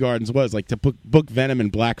City Gardens was like to book Venom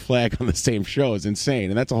and Black Flag on the same show is insane,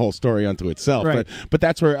 and that's a whole story unto itself. Right. But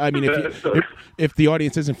that's where I mean, if the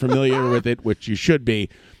audience isn't familiar with it, which you should be.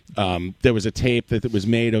 There was a tape that was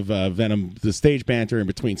made of Venom, the stage banter in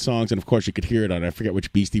between songs, and of course you could hear it on, I forget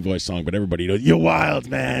which Beastie Boys song, but everybody knows, "You're wild,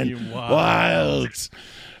 man, you're wild."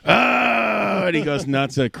 Oh, and he goes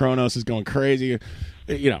nuts. Kronos is going crazy,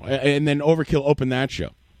 you know. And then Overkill opened that show.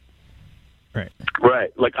 Right.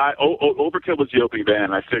 Like Overkill was the opening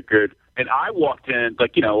band. I figured, and I walked in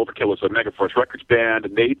like, you know, Overkill was a Megaforce Records band,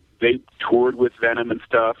 and they toured with Venom and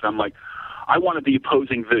stuff. And I'm like, I wanted the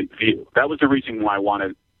opposing view. That was the reason why I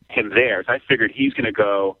wanted him there. So I figured he's going to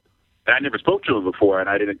go, and I never spoke to him before, and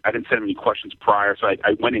I didn't send him any questions prior, so I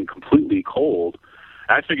went in completely cold.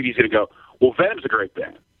 And I figured he's going to go, well, Venom's a great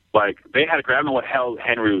band. Like, they had a great, I don't know what hell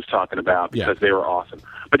Henry was talking about because they were awesome.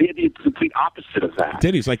 But he had the complete opposite of that.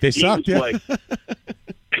 He's like, they sucked. He was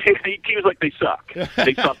like, they suck.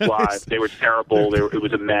 They sucked live. They were terrible. It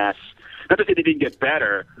was a mess. Not to say they didn't get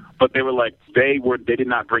better, but they were like, they did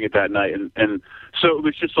not bring it that night. And so it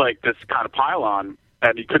was just like this kind of pile-on,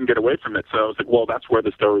 and he couldn't get away from it. So I was like, well, that's where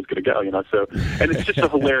the story's going to go, you know. So, and it's just a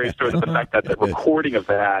hilarious story. The fact that the recording of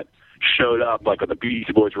that showed up like on the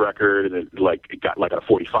Beastie Boys record, and it got like a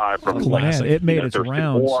 45 from it made its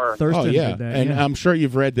rounds. And I'm sure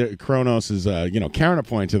you've read that Kronos is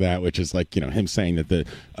counterpoint to that, which is like, you know, him saying that the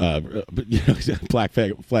Black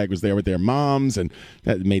Flag was there with their moms and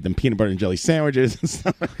that made them peanut butter and jelly sandwiches and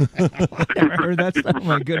stuff. I never heard that stuff. Oh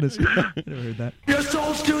my goodness, I never heard that. Your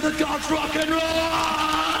souls to the gods, rock and roll.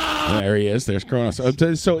 There he is. There's Kronos.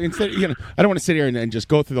 So instead, I don't want to sit here and just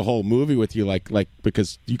go through the whole movie with you, like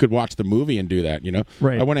because you could watch watch the movie and do that. You know,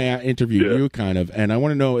 Right. I want to interview you kind of, and I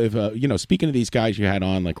want to know if speaking of these guys you had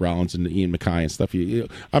on like Rollins and Ian MacKaye and stuff.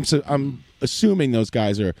 I'm assuming those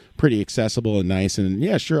guys are pretty accessible and nice, and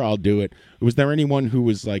yeah, sure, I'll do it. Was there anyone who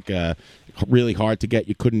was like really hard to get,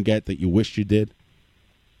 you couldn't get, that you wished you did?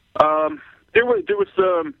 There was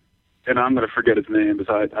and I'm going to forget his name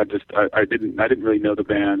because I didn't really know the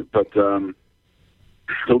band, but the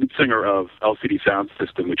lead singer of LCD Sound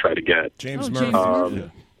System we tried to get James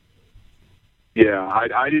Murphy. Yeah,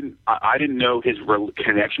 I didn't know his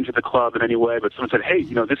connection to the club in any way, but someone said, "Hey,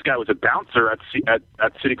 this guy was a bouncer at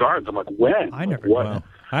City Gardens." I'm like, "When?" I never. What? Wow.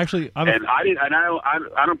 Actually, I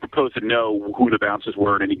don't propose to know who the bouncers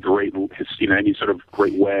were in any any sort of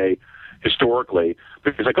great way historically.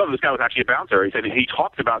 But he's like, "Oh, this guy was actually a bouncer." He said he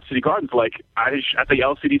talked about City Gardens like at the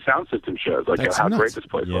LCD Sound System shows, like how great this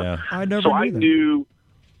place was. I never. So knew I that. knew.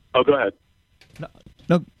 Oh, go ahead.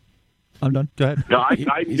 No, I'm done. Go ahead. No,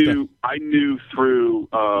 I knew through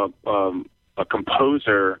a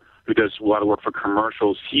composer who does a lot of work for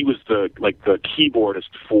commercials. He was the keyboardist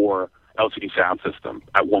for LCD Sound System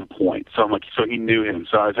at one point. So I'm like, so he knew him.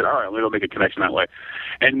 So I said, all right, we'll make a connection that way.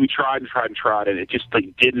 And we tried, and it just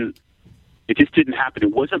didn't happen.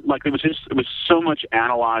 It wasn't like it was so much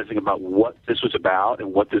analyzing about what this was about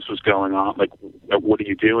and what this was going on. Like, what are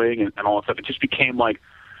you doing and all that stuff. It just became like.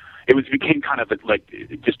 It became kind of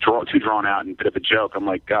too drawn out and a bit of a joke. I'm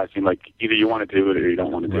like, guys, either you want to do it or you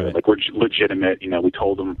don't want to do it. Like, we're legitimate. We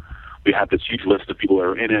told them we have this huge list of people that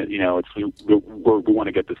are in it. We want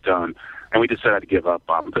to get this done, and we decided to give up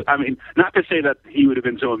on him. But, I mean, not to say that he would have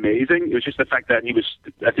been so amazing. It was just the fact that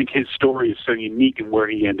I think his story is so unique in where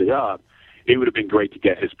he ended up. It would have been great to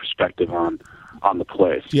get his perspective on the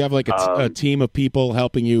place. Do you have like a team of people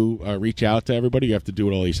helping you reach out to everybody? You have to do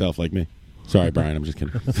it all yourself, like me. Sorry, Brian. I'm just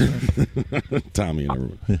kidding. Tommy and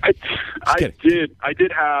everyone. I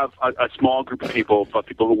did have a small group of people, but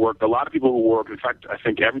a lot of people who worked. In fact, I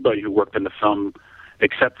think everybody who worked in the film,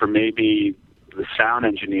 except for maybe the sound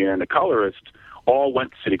engineer and the colorist, all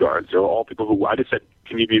went to City Gardens. They were all people who I just said,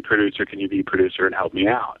 "Can you be a producer? Can you be a producer and help me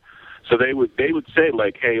out?" So they would say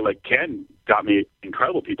like, "Hey, like Ken got me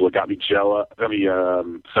incredible people. It got me I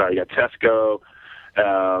got Tesco."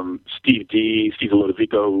 Steve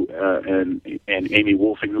Ludovico, and Amy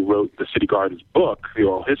Wolfing, who wrote the City Gardens book, The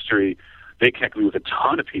Oral History, they connected me with a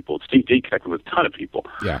ton of people. Steve D connected me with a ton of people.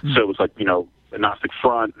 Yeah. So it was like, Agnostic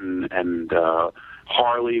Front and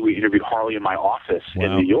Harley. We interviewed Harley in my office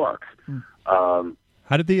in New York. How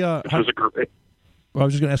did the? I was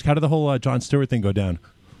just going to ask, how did the whole Jon Stewart thing go down?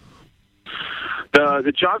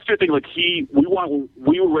 The Jon Stewart thing,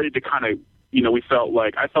 we were ready to kind of. I felt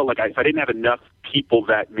like if I didn't have enough people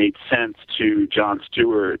that made sense to Jon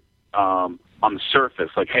Stewart on the surface,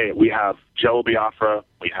 like, hey, we have Jello Biafra,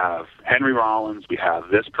 we have Henry Rollins, we have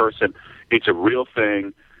this person. It's a real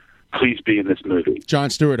thing. Please be in this movie. Jon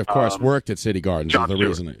Stewart, of course, worked at City Gardens. Jon the Stewart.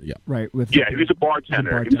 Reason, yeah, right. He was a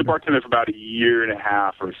bartender. He was a bartender for about a year and a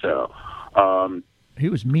half or so. He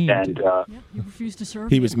was mean. And you refused to serve.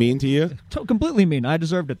 He was mean to you? Completely mean. I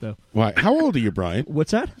deserved it, though. Why? How old are you, Brian?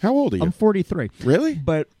 What's that? How old are you? I'm 43. Really?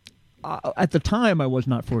 But at the time, I was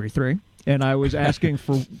not 43, and I was asking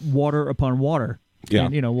for water upon water. Yeah.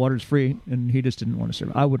 And, water's free, and he just didn't want to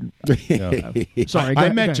serve. I wouldn't. Sorry. I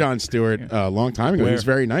met Jon Stewart a long time ago. He was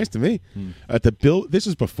very nice to me. At the this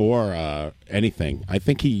is before anything. I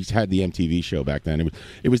think he had the MTV show back then.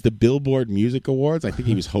 It was the Billboard Music Awards. I think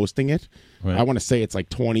he was hosting it. Right. I want to say it's like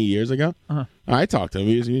 20 years ago. Uh-huh. I talked to him.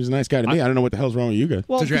 He was a nice guy to me. I don't know what the hell's wrong with you guys.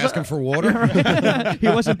 Well, did you ask him for water? He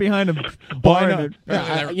wasn't behind a bar.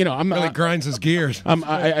 I'm really grinds his gears.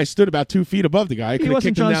 I stood about 2 feet above the guy. I could have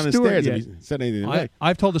kicked him down the stairs if he said anything.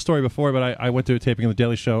 I've told the story before, but I went to a taping of The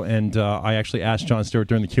Daily Show, and I actually asked Jon Stewart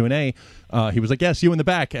during the Q&A. He was like, yes, you in the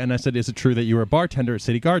back. And I said, is it true that you were a bartender at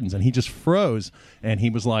City Gardens? And he just froze, and he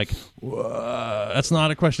was like, that's not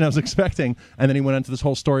a question I was expecting. And then he went into this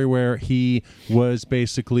whole story where he was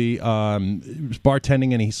basically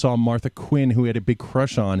bartending, and he saw Martha Quinn, who he had a big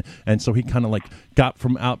crush on. And so he kind of got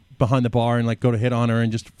from out behind the bar and go to hit on her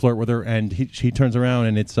and just flirt with her, and he turns around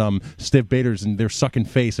and it's Stiv Bators, and they're sucking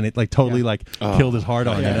face, and it totally killed his heart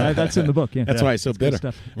on. That's in the book. Yeah, that's why he's so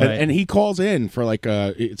bitter. And he calls in for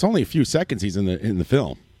it's only a few seconds he's in the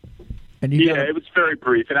film. And it was very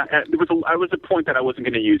brief, and I was a point that I wasn't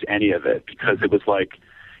going to use any of it because it was like,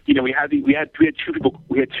 we had two people,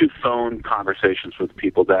 we had 2 phone conversations with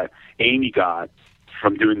people that Amy got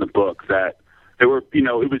from doing the book that. There were,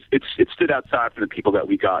 it stood outside from the people that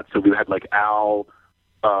we got. So we had Al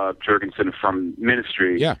Jurgensen from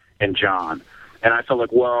Ministry and John. And John. And John, he was a bartender. He was a bartender for about a year and a half or so. He was And I felt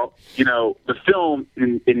like, well, the film,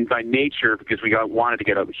 in by nature, because we wanted to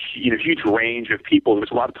get a huge range of people, there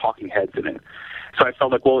was a lot of talking heads in it. So I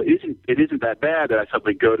felt like, well, it isn't that bad that I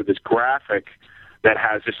suddenly go to this graphic that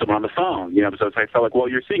has just someone on the phone. So I felt like, well,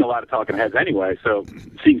 you're seeing a lot of talking heads anyway, so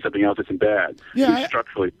seeing something else isn't bad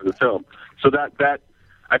structurally for the film. So that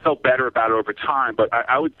I felt better about it over time. But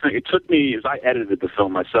I would think it took me, as I edited the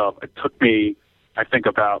film myself, it took me, I think,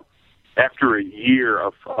 about after a year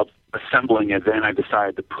of assembling it, then I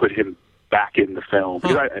decided to put him back in the film.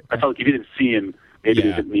 Because I felt like if you didn't see him, maybe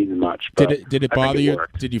it didn't mean much. But Did it bother you?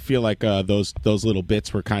 Did you feel like those little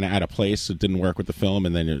bits were kind of out of place? It didn't work with the film,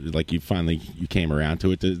 and then you came around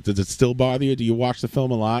to it. Does it still bother you? Do you watch the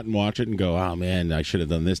film a lot and watch it and go, "Oh man, I should have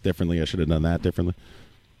done this differently. I should have done that differently"?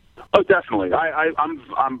 Oh, definitely.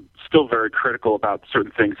 I'm still very critical about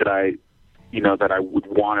certain things that I would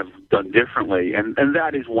want to have done differently, and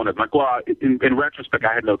that is one of my. Well, in retrospect,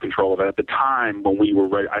 I had no control of it. At the time when we were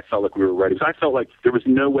ready, I felt like we were ready. Because I felt like there was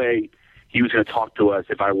no way he was going to talk to us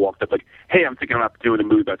if I walked up like, "Hey, I'm thinking about doing a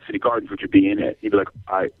movie about City Gardens. Would you be in it?" He'd be like,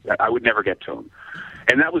 "I would never get to him,"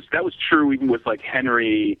 and that was true even with like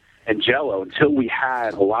Henry and Jello until we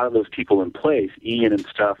had a lot of those people in place, Ian and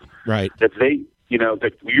stuff. Right. That they.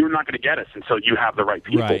 That you're not going to get us until you have the right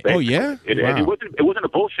people. Right. Oh, yeah? And Wow. it wasn't a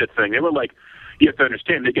bullshit thing. They were like, you have to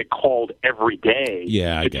understand, they get called every day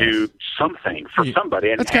I to guess. do something for somebody.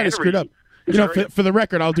 And That's kind of screwed up. For the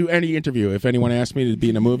record, I'll do any interview. If anyone asks me to be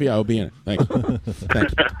in a movie, I'll be in it. Thanks.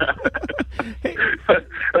 Thanks.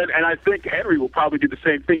 And I think Henry will probably do the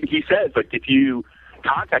same thing. He says, like, if you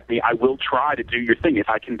contact me, I will try to do your thing if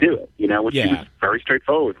I can do it. Which he was very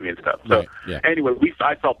straightforward with me and stuff. So anyway,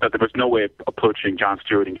 I felt that there was no way of approaching Jon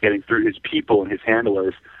Stewart and getting through his people and his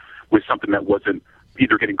handlers with something that wasn't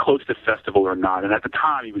either getting close to festival or not. And at the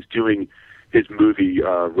time, he was doing his movie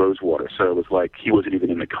Rosewater, so it was like he wasn't even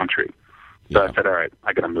in the country. So I said, all right,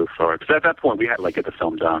 I got to move forward. Because at that point, we had to get the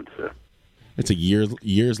film done. So. It's a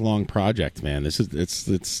years long project, man. It's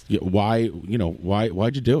why'd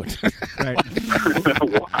you do it?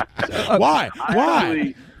 Why?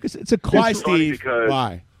 Because it's a why, Steve?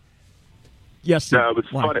 Why? Yes. No, it was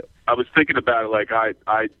funny. I was thinking about it. Like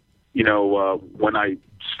when I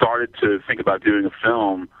started to think about doing a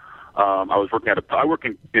film, I was working I work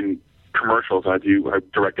in commercials. I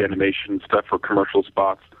direct animation stuff for commercial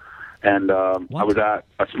spots, and I was at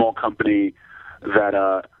a small company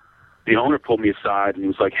that. The owner pulled me aside and he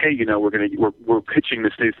was like, "Hey, we're pitching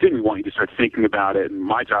this new thing. We want you to start thinking about it." And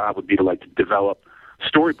my job would be to develop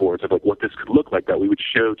storyboards of what this could look like that we would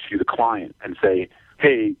show to the client and say,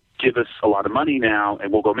 "Hey, give us a lot of money now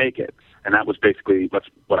and we'll go make it." And that was basically that's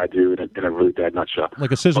what I do in a really bad nutshell.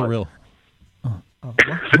 Like a sizzle reel.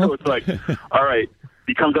 So it's like, all right.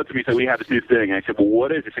 He comes up to me and says, "We have this new thing." And I said, "Well,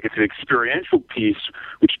 what is it?" It's an experiential piece,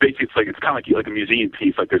 which basically it's kind of like a museum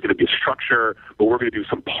piece. Like there's going to be a structure, but we're going to do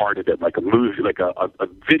some part of it, like a movie, like a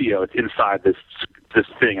video. It's inside this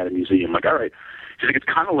thing at a museum. Like, all right. She's like, it's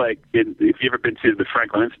kind of like if you've ever been to the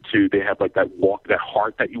Franklin Institute, they have like that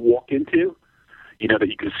heart that you walk into, that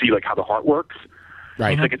you can see like how the heart works.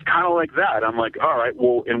 Right. He's like, it's kind of like that. I'm like, all right,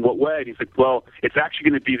 well, in what way? And he's like, well, it's actually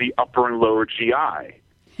going to be the upper and lower GI.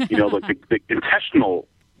 Like the intestinal,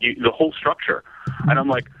 the whole structure. And I'm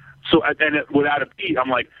like, without a beat, I'm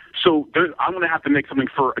like, so I'm going to have to make something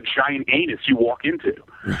for a giant anus you walk into.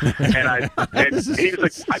 And he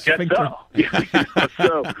was like, I guess so.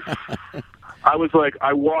 So I was like,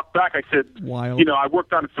 I walked back. I said, I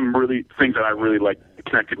worked on some really things that I really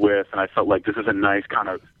connected with, and I felt like this is a nice kind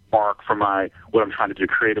of arc for what I'm trying to do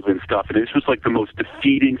creatively and stuff. And it's just like the most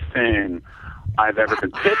defeating thing I've ever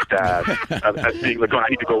been pitched as being like, I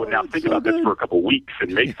need to go and now think about this for a couple of weeks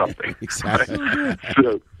and make something. Exactly.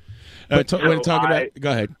 So,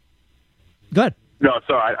 go ahead. Good. No,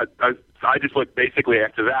 sorry. I just basically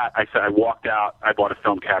after that, I said I walked out. I bought a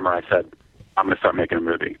film camera. I said, I'm going to start making a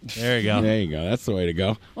movie. There you go. There you go. That's the way to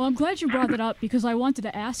go. Well, I'm glad you brought that up because I wanted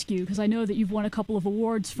to ask you, because I know that you've won a couple of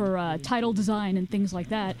awards for title design and things like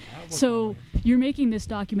that. So you're making this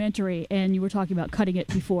documentary, and you were talking about cutting it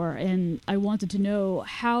before, and I wanted to know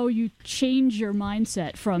how you change your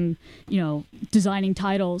mindset from, designing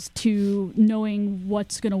titles to knowing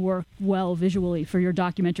what's going to work well visually for your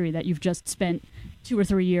documentary that you've just spent 2 or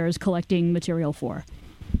 3 years collecting material for.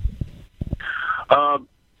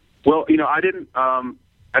 Well, I didn't. I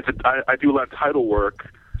do a lot of title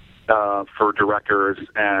work for directors,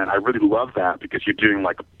 and I really love that because you're doing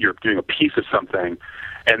a piece of something,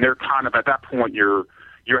 and they're kind of at that point you're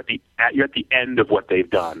at the end of what they've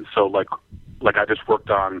done. So like I just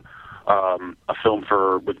worked on a film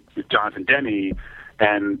with Jonathan Demme,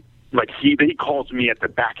 and he calls me at the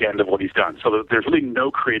back end of what he's done. So there's really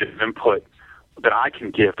no creative input that I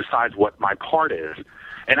can give besides what my part is.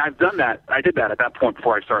 And I've done that. I did that at that point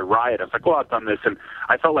before I started Riot. I was like, well, I've done this, and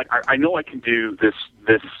I felt like I know I can do this.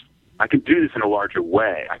 I can do this in a larger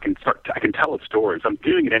way. I can tell its stories. I'm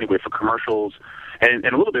doing it anyway for commercials and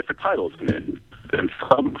a little bit for titles in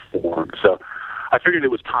some form. So I figured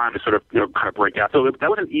it was time to sort of kind of break out. So that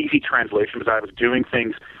was an easy translation because I was doing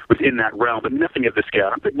things within that realm, but nothing of the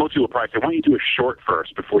scale. I think most people probably say, why don't you do a short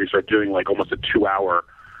first before you start doing like almost a 2-hour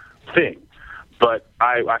thing? But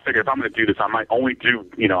I figured if I'm going to do this, I might only do,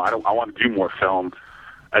 I want to do more film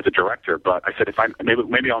as a director. But I said,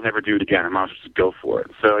 maybe I'll never do it again. I might just go for it.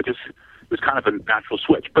 So it was kind of a natural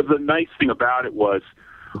switch. But the nice thing about it was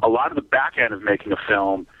a lot of the back end of making a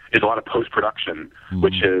film is a lot of post-production,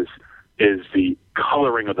 which is the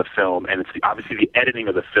coloring of the film, and it's obviously the editing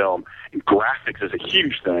of the film. And graphics is a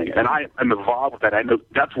huge thing. And I am involved with that. I know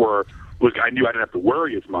that's where I knew I didn't have to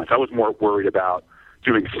worry as much. I was more worried about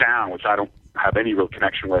doing sound, which I don't have any real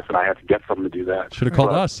connection with, and I had to get someone to do that. Should have called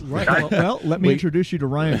us. Right. Well, let me introduce you to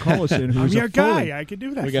Ryan Collison, who's I'm your a Foley. guy. I could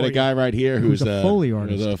do that. We got for a you. guy right here who's a Foley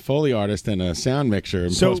artist. Who's a Foley artist and a sound mixer in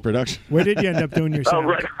So, post-production. Where did you end up doing your sound?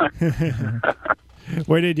 Right.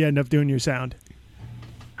 Where did you end up doing your sound?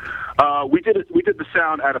 We did the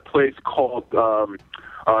sound at a place called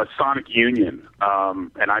Sonic Union,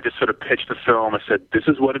 and I just sort of pitched the film. I said, "This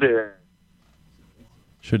is what it is."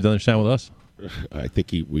 Should have done the sound with us. I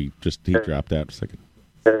think he dropped out a second.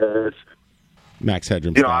 Max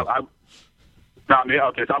Headroom. Okay.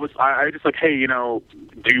 So I just like, hey, do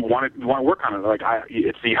you want to work on it? Like,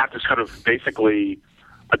 you have to sort of basically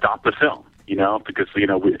adopt the film, because this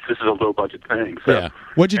is a low budget thing. So, yeah.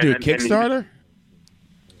 What'd you do? Kickstarter?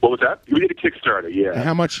 What was that? We did a Kickstarter. Yeah. And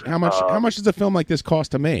how much does a film like this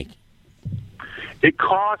cost to make? It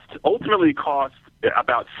ultimately cost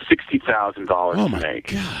about $60,000 to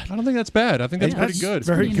make. God, I don't think that's bad. I think that's pretty good.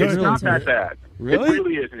 Very good. It's not that bad. Really? It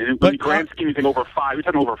really isn't. In the grand scheme of things, we're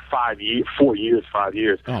talking over 5 years.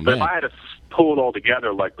 Oh, but if I had to pull it all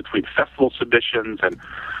together, like between festival submissions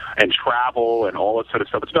and travel and all that sort of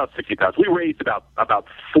stuff, it's about $60,000. We raised about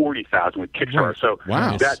 $40,000 with Kickstarter. So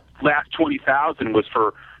that last $20,000 was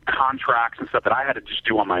for contracts and stuff that I had to just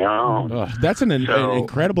do on my own. That's an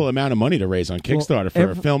incredible amount of money to raise on Kickstarter for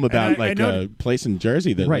a film about a place in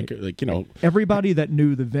Jersey that Right. Everybody that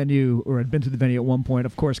knew the venue or had been to the venue at one point,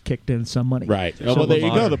 of course, kicked in some money. Right. So Well, there you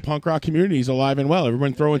go. The punk rock community is alive and well.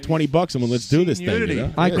 Everyone throwing $20 and let's do this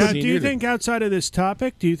thing. Now, do you think outside of this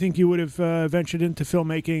topic, do you think you would have ventured into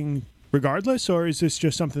filmmaking regardless, or is this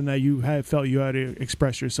just something that you felt you had to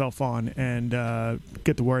express yourself on and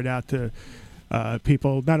get the word out to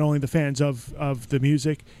people, not only the fans of the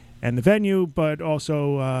music and the venue, but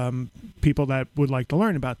also people that would like to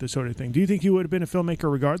learn about this sort of thing? Do you think you would have been a filmmaker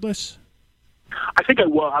regardless? I think I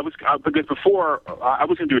was because before I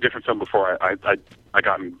was going to do a different film before I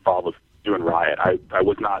got involved with doing Riot. I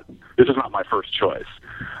was not. This was not my first choice,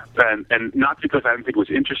 and not because I didn't think it was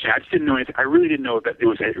interesting. I just didn't know anything. I really didn't know that it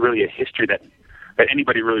was really a history that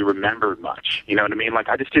anybody really remembered much. You know what I mean? Like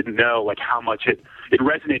I just didn't know like how much it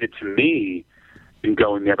resonated to me in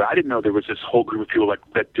going there, but I didn't know there was this whole group of people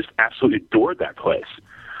that just absolutely adored that place.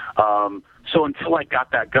 So until I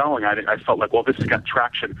got that going, I felt like, well, this has got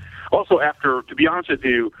traction. Also, to be honest with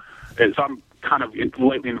you, as I'm kind of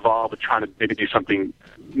lately involved with trying to maybe do something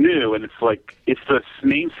new, and it's like, if the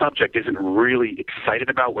main subject isn't really excited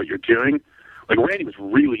about what you're doing, like Randy was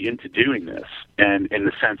really into doing this, and in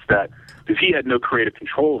the sense that, because he had no creative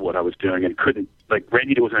control of what I was doing and couldn't, like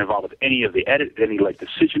Randy wasn't involved with any of the any like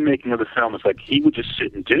decision making of the film. It's like he would just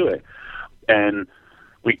sit and do it, and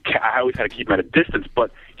I always had to keep him at a distance.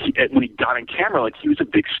 But when he got on camera, like he was a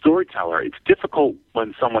big storyteller. It's difficult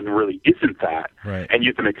when someone really isn't that, right, and you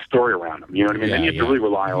have to make a story around them. You know what I mean? Yeah, and you have to really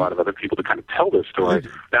rely on a lot of other people to kind of tell their story.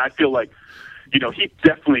 And I feel like, he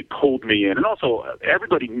definitely pulled me in. And also,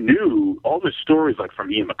 everybody knew all the stories, like from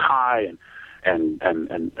Ian MacKaye and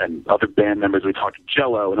other band members. We talked to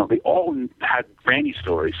Jello, and they all had Randy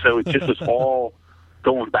stories. So it just was all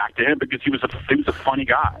going back to him because he was a funny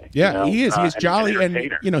guy. Yeah, he is. He's jolly,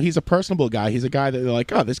 and he's a personable guy. He's a guy that they're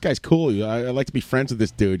like, oh, this guy's cool. I'd like to be friends with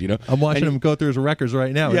this dude. I'm watching him go through his records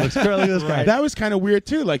right now. Yeah. It looks like this guy. That was kind of weird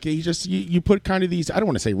too. Like he just you put kind of these, I don't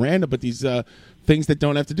want to say random, but these things that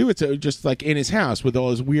don't have to do it. So just like in his house with all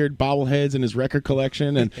his weird bobbleheads and his record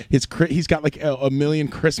collection, and he's got like a million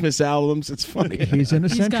Christmas albums. It's funny. He's an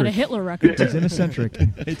eccentric. He's got a Hitler record. He's an eccentric.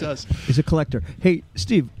 He does. He's a collector. Hey,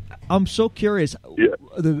 Steve, I'm so curious. Yeah.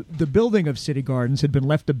 The building of City Gardens had been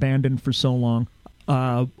left abandoned for so long.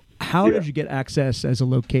 How did you get access as a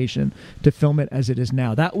location to film it as it is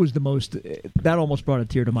now? That almost brought a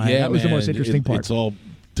tear to my eye. That was the most interesting part. It's all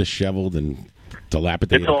disheveled and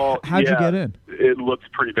dilapidated. It's all. How'd you get in? It looks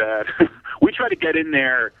pretty bad. We tried to get in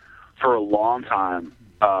there for a long time.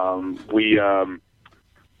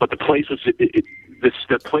 But the place was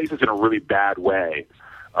the place is in a really bad way,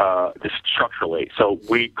 just structurally. So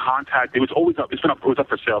we contacted. It was always up. It was up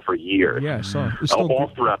for sale for a year. Yeah, I saw it. All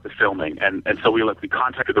throughout the filming, and so we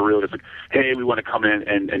contacted the realtors like, hey, we want to come in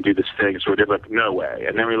and do this thing. So they're like, no way.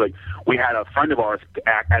 And then we had a friend of ours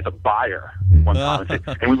act as a buyer one time,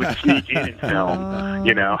 and we would sneak in and film.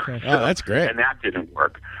 Okay. Oh, that's great. And that didn't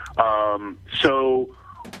work. So.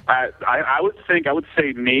 I would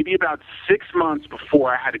say maybe about 6 months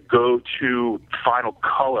before I had to go to Final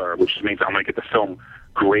Color, which means I'm going to get the film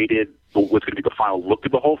graded. What's going to be the final look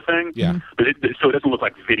at the whole thing? Yeah. But so it doesn't look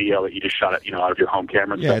like video that you just shot it, out of your home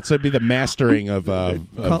camera. Yeah, it's going to be the mastering of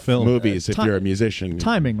film movies if you're a musician.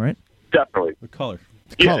 Timing, right? Definitely. The color.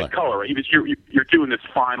 Yeah, the color. Right? You're doing this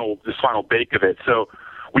final bake of it. So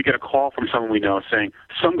we get a call from someone we know saying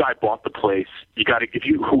some guy bought the place. You got to,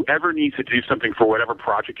 whoever needs to do something for whatever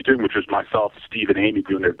project you're doing, which was myself, Steve, and Amy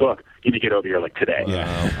doing their book, you need to get over here like today.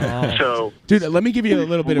 Yeah. So, dude, let me give you a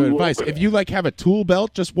little bit of advice. If you have a tool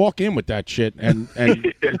belt, just walk in with that shit and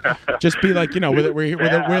just be like, we're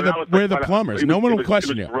the plumbers. No one will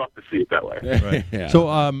question you. It was rough to see it that way. Right. Yeah.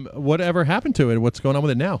 So, whatever happened to it? What's going on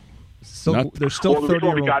with it now? So there's still 30 the reason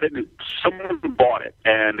why we got it, someone bought it,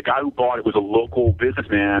 and the guy who bought it was a local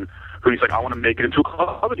businessman who he's like, I want to make it into a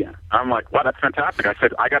club again. I'm like, wow, that's fantastic. I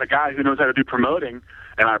said, I got a guy who knows how to do promoting,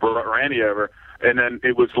 and I brought Randy over, and then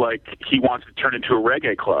it was like he wants to turn into a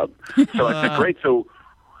reggae club. So I said, great. So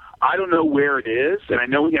I don't know where it is, and I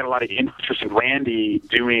know we had a lot of interest in Randy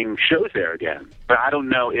doing shows there again, but I don't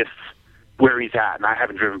know where he's at, and I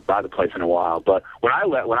haven't driven by the place in a while. But when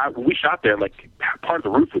we shot there, part of the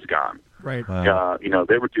roof was gone. Right.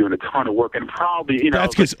 They were doing a ton of work, and probably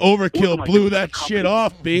that's because Overkill blew that shit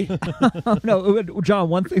off, B. No, John.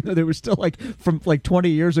 One thing that there was still from 20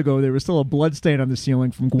 years ago, there was still a blood stain on the ceiling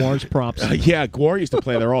from Guar's props. Yeah, Guar used to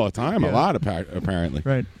play there all the time. A lot apparently.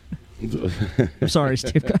 Right. I'm sorry,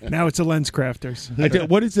 Steve. Now it's a Lens Crafters.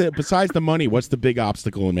 What is it besides the money? What's the big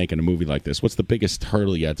obstacle in making a movie like this? What's the biggest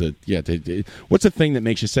hurdle you have to? What's the thing that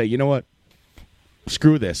makes you say, you know what?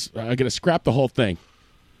 Screw this. I'm gonna scrap the whole thing.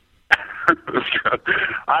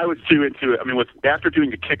 I was too into it. I mean, after doing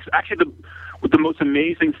the kicks, actually, the most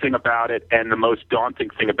amazing thing about it and the most daunting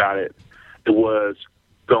thing about it was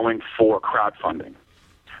going for crowdfunding.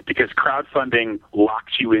 Because crowdfunding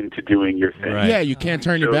locks you into doing your thing. Right. Yeah, you can't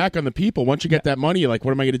turn your back on the people. Once you get that money, you're like, what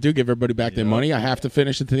am I going to do? Give everybody back their money? I have to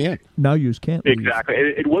finish it to the end. Now you can't. Exactly.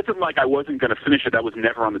 It wasn't like I wasn't going to finish it. That was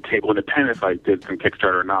never on the table, independent if I did some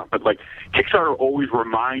Kickstarter or not. But Kickstarter always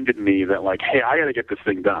reminded me that hey, I got to get this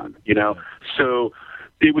thing done. So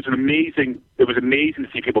it was amazing. It was amazing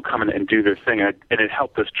to see people come in and do their thing, and it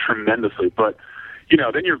helped us tremendously. But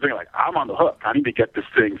then you're thinking I'm on the hook. I need to get this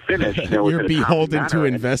thing finished. You're beholden to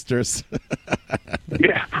investors.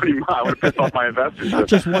 Yeah, pretty much. I want to piss off my investors. Not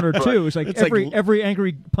just one or two. It's every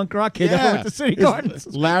angry punk rock kid ever went to City Gardens.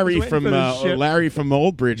 Larry from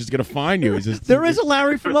Old Bridge is going to find you. There is a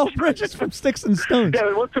Larry from Old Bridge. It's from Sticks and Stones.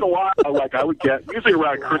 Yeah, once in a while, I would get, usually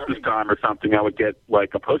around Christmas time or something, I would get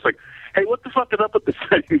a post hey, what the fuck is up with this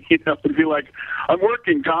thing? It'd be I'm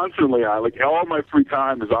working constantly. All my free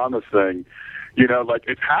time is on this thing.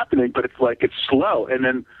 It's happening, but it's slow. And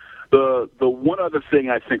then the one other thing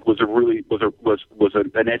I think was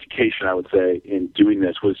an education, I would say, in doing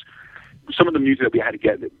this was some of the music that we had to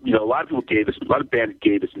get. A lot of bands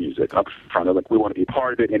gave us music up front. They're we want to be a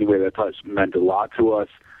part of it anyway. That meant a lot to us.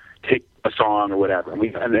 Take a song or whatever,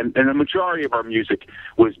 and the majority of our music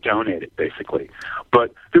was donated basically.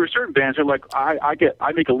 But there were certain bands that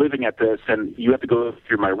I make a living at this, and you have to go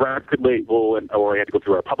through my record label, or I have to go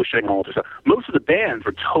through our publishing and all this stuff. Most of the bands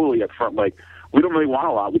were totally upfront, we don't really want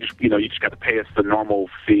a lot. We just, you just got to pay us the normal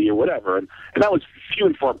fee or whatever, and that was few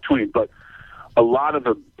and far between. But a lot of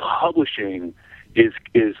the publishing is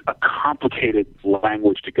a complicated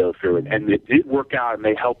language to go through, and it did work out, and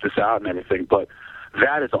they helped us out and everything, but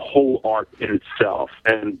that is a whole art in itself.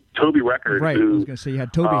 And Toby Records, right? I was going to say you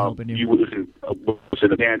had Toby helping you. He was in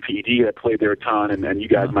the band PED that played there a ton, and you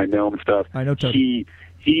guys might know him and stuff. I know Toby.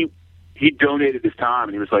 He donated his time,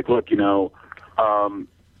 and he was like, "Look, I'll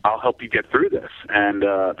help you get through this," and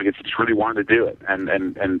because he just really wanted to do it, and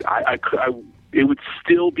it would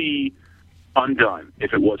still be undone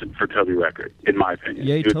if it wasn't for Toby Records, in my opinion.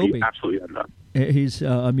 Yay, it would Toby. be absolutely undone. He's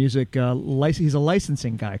a music he's a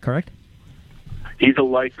licensing guy, correct? He's a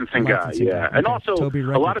licensing guy, yeah. Okay. And also,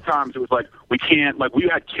 a lot of times it was we can't, we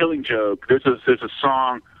had Killing Joke. There's a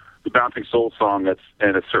song, the Bouncing Soul song, that's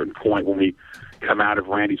at a certain point when we come out of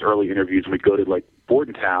Randy's early interviews, and we'd go to like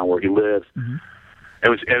Bordentown where he lives. It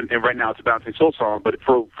was, and right now it's a Bouncing Soul song, but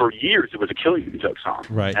for years it was a Killing Joke song.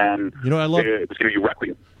 Right. And you know what I love? It was going to be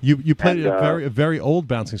Requiem. You played And, a very old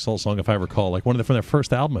Bouncing Soul song, if I recall, like one of from their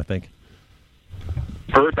first album, I think.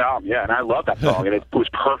 First album, yeah, and I love that song, and it was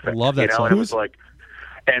perfect. Love that song. And it was like,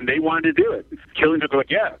 and they wanted to do it. Killing Joke were like,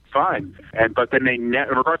 yeah, fine. But then in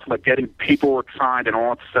regards to like getting paperwork signed and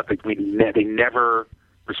all that stuff, like they never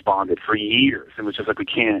responded for years. It was just like, we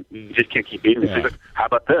just can't keep beating this. Yeah. Like, how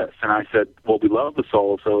about this? And I said, well, we love the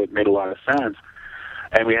soul, so it made a lot of sense,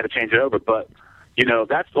 and we had to change it over. But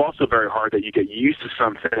that's also very hard, that you get used to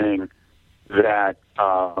something that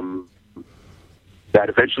that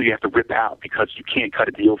eventually you have to rip out because you can't cut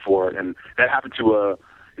a deal for it. And that happened to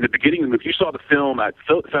in the beginning. If you saw the film at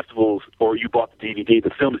festivals or you bought the DVD,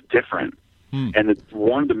 the film is different. And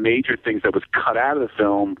one of the major things that was cut out of the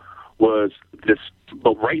film was this.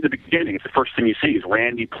 Well, right in the beginning, it's the first thing you see is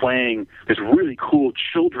Randy playing this really cool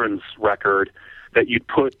children's record that you'd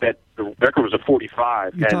put. That the record was a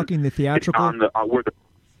 45. You're talking the theatrical,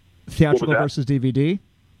 theatrical versus DVD.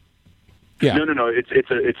 Yeah. No.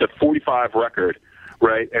 It's a 45 record,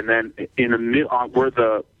 right? And then in the mid, where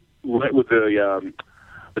the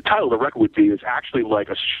title of the record would be is actually like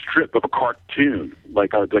a strip of a cartoon,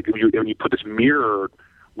 like when you put this mirror,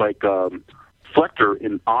 like reflector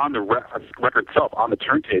on the record itself on the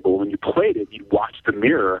turntable. When you played it, you'd watch the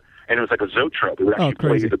mirror, and it was like a zoetrope. It would actually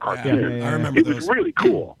play the cartoon. Yeah. I remember it was really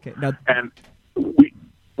cool. Okay, now, and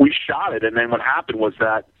we shot it, and then what happened was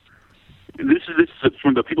that. This is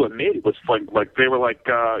from the people that made it was like they were like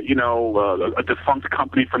a defunct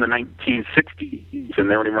company from the 1960s, and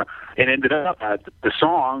they were even, and ended up that the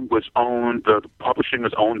song was owned, the publishing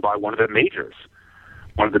was owned by one of the major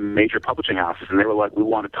publishing houses, and they were like, we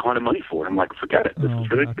want a ton of money for it. I'm like, forget it, this is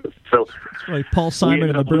ridiculous. So it's like Paul Simon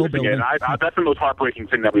in the Brill Building. That's the most heartbreaking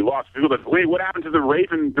thing that we lost. People like, wait, what happened to the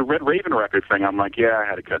Red Raven record thing? I'm like, yeah, I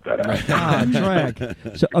had to cut that out. Drag.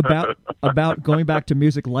 So about going back to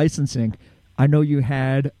music licensing, I know you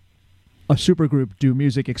had a supergroup do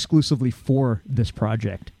music exclusively for this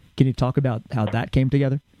project. Can you talk about how that came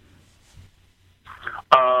together?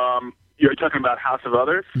 You're talking about House of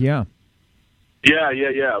Others? Yeah.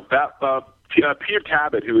 Yeah. That Peter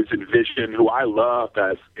Cabot, who is in Vision, who I loved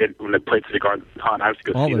when they played City Garden Con. I used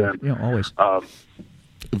to go see them. Yeah, always.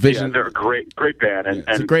 Vision. Yeah, they're a great band, and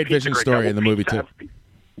it's a great Pete's Vision a great story guy. in the movie too.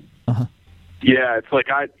 Yeah, it's like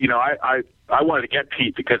I wanted to get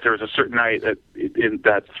Pete because there was a certain night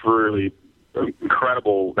that's really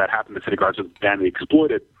incredible that happened at City Gardens with the band, The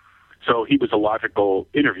Exploited. So he was a logical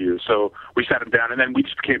interview. So we sat him down, and then we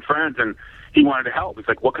just became friends, and he wanted to help. He's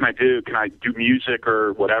like, what can I do? Can I do music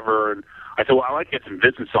or whatever? And I said, well, I like to get some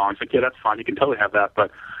Vision songs. Like, yeah, that's fine. You can totally have that. But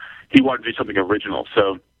he wanted to do something original.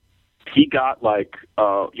 So he got, like,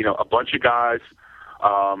 a bunch of guys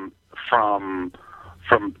from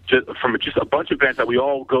just a bunch of bands that we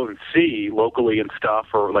all go and see locally and stuff,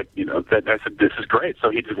 or like, that I said, this is great. So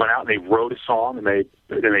he just went out and they wrote a song, and they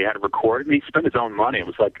had to record it, and he spent his own money. It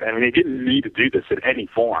was like, I mean, he didn't need to do this in any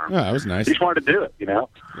form. Yeah, that was nice. He just wanted to do it, Yeah.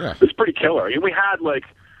 It was pretty killer. And we had like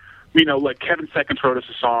Kevin Seconds wrote us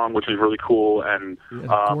a song, which was really cool, and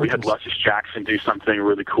we had Luscious Jackson do something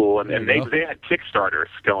really cool, and they had Kickstarters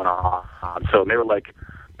going on. So they were like,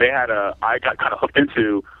 I got kind of hooked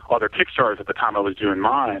into all their Kickstarters at the time I was doing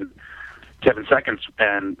mine. Kevin Seconds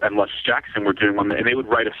and Luscious Jackson were doing one, and they would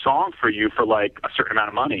write a song for you for like a certain amount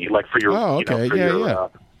of money, like for your, for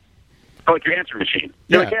like your answer machine.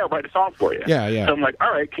 They're like, yeah, I'll write a song for you. Yeah. So I'm like,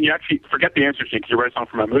 all right, can you actually forget the answer machine? Can you write a song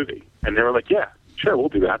for my movie? And they were like, yeah, sure, we'll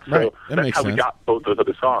do that. So Right. That that's makes how we sense. got both those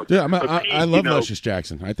other songs. Yeah, But Pete, I love Luscious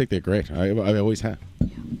Jackson. I think they're great. I always have.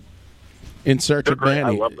 In Search of great. I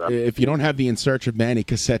Manny. love them. If you don't have the In Search of Manny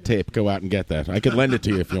cassette tape, go out and get that. I could lend it to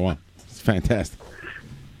you if you want. It's fantastic.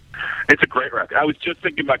 It's a great record. I was just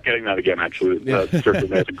thinking about getting that again, actually. Search of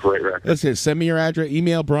Manny. It's a great record. Listen, send me your address.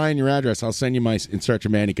 Email Brian your address. I'll send you my In Search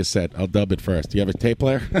of Manny cassette. I'll dub it first. Do you have a tape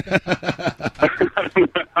player? I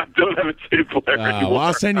don't have a tape player anymore. Well,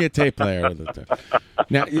 I'll send you a tape player.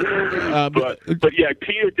 Now, but yeah,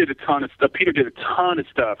 Peter did a ton of stuff. Peter did a ton of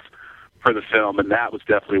stuff for the film, and that was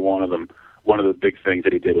definitely one of them. One of the big things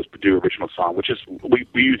that he did was do original song, which is we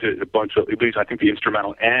use it a bunch of. We use, I think, the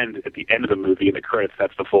instrumental and at the end of the movie in the credits.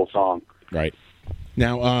 That's the full song. Right.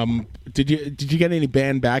 Now, did you get any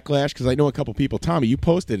band backlash? Because I know a couple people. Tommy, you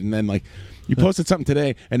posted, and then you posted something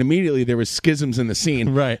today, and immediately there was schisms in the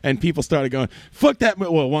scene, right? And people started going, "Fuck that!"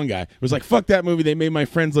 Well, one guy was like, "Fuck that movie! They made my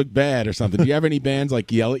friends look bad," or something. Do you have any bands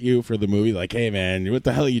yell at you for the movie? Like, "Hey, man, what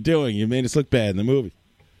the hell are you doing? You made us look bad in the movie."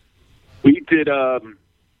 We did.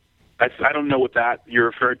 I don't know what that you're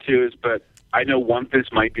referring to is, but I know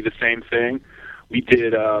this might be the same thing. We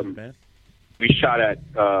did. We shot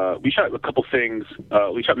a couple things.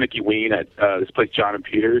 We shot Mickey Ween at this place, John and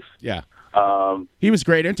Peters. Yeah. He was a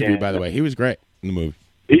great interview, by the way. He was great in the movie.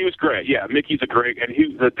 He was great. Yeah, Mickey's a great, and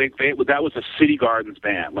that was a City Gardens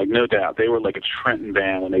band, like no doubt. They were like a Trenton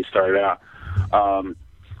band when they started out.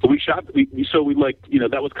 But we like, you know,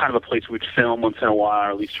 that was kind of a place we'd film once in a while,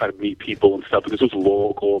 or at least try to meet people and stuff because it was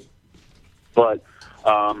local. But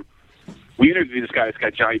we interviewed this guy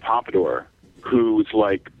Johnny Pompadour, who was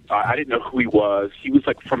like, I didn't know who he was. He was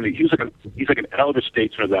like he's like an elder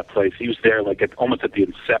statesman of that place. He was there like almost at the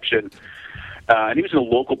inception. And he was in a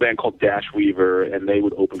local band called Dash Weaver, and they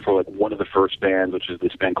would open for like one of the first bands, which is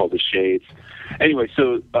this band called The Shades. Anyway,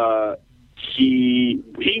 so he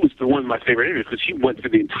was one of my favorite interviews because he went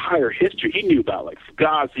through the entire history. He knew about like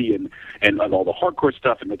Fugazi and all the hardcore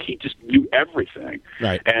stuff, and like he just knew everything.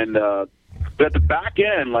 Right. And but at the back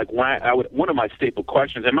end, like when one of my staple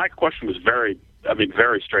questions, and my question was very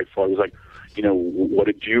straightforward. It was like, you know, what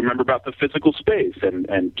did you remember about the physical space,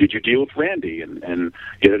 and did you deal with Randy, and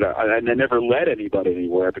you know, and I never led anybody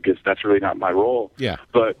anywhere because that's really not my role. Yeah.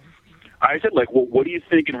 But I said, like, well, what do you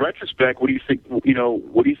think in retrospect? What do you think? You know,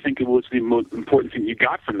 what do you think was the most important thing you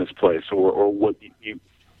got from this place, or what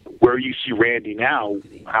where you see Randy now?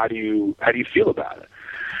 How do you feel about it?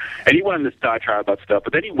 And he went on this diatribe about stuff,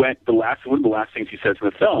 but then he went one of the last things he says in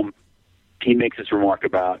the film, he makes this remark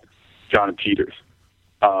about John and Peters.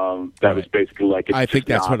 That was basically like I think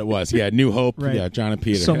that's what it was. Yeah, New Hope. Right. Yeah, John and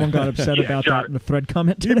Peter. Someone got upset about that in the thread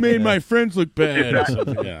comment. You made my friends look bad.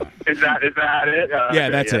 Is that it? Yeah,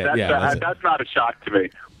 that's it. That's not a shock to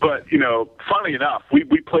me. But, you know, funnily enough, we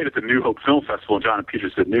played at the New Hope Film Festival, and John and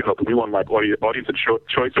Peters did New Hope, and we won, like, Audience and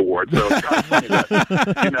Choice Award. So it's kind of funny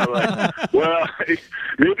that, you know, like, well,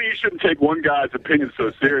 maybe you shouldn't take one guy's opinion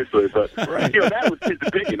so seriously. But, you know, that was his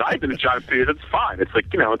opinion. I've been to John and Peters. It's fine. It's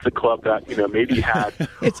like, you know, it's a club that, you know, maybe had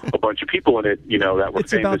a bunch of people in it, you know, that were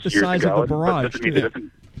famous years ago. It's about the size of the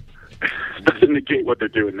barrage. Doesn't negate what they're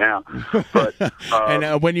doing now. But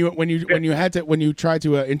and when you tried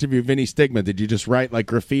to interview Vinny Stigma, did you just write like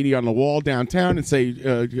graffiti on the wall downtown and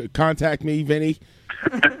say, "Contact me, Vinny"?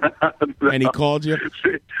 And he called you.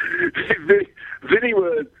 Vinny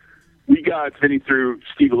we got Vinny through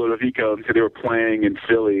Steve Lodovico, and so they were playing in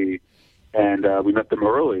Philly, and we met them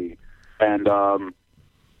early, and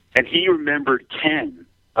he remembered Ken,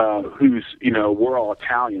 who's, you know, we're all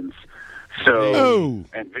Italians. So,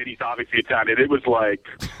 and Vinny's obviously Italian. It was like,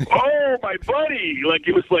 oh, my buddy! Like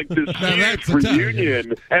it was like this huge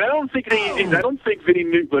reunion. And I don't think Vinny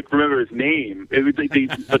knew, like, remember his name. It was like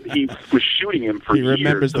but he was shooting him for years. He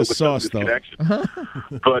remembers the sauce, though.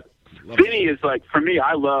 But Vinny is like, for me,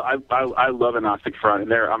 I love Agnostic Front,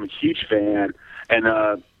 and I'm a huge fan.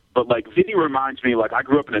 And but like Vinny reminds me, like I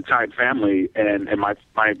grew up in an Italian family, and my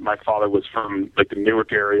father was from like the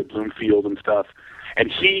Newark area, Bloomfield and stuff. And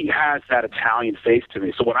he has that Italian face to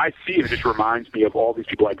me. So when I see him, it just reminds me of all these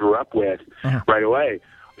people I grew up with right away.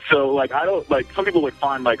 So, like, I don't, like, some people would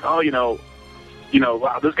find, like, oh, you know,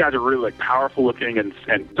 wow, those guys are really, like, powerful looking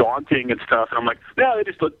and daunting and stuff. And I'm like, no, they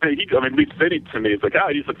just look, at least Vinny to me is like, oh,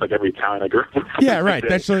 he just looks like every Italian I grew up with. Yeah, right.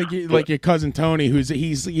 That's like your cousin Tony,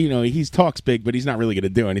 he talks big, but he's not really going to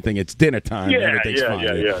do anything. It's dinner time. Yeah.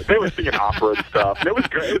 They were singing opera and stuff. And it was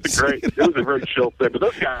great. It was a very chill thing. But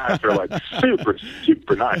those guys are, like, super,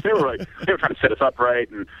 super nice. They were trying to set us up right.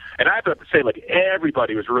 And I have to say, like,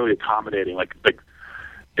 everybody was really accommodating. Like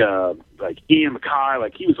Ian MacKay,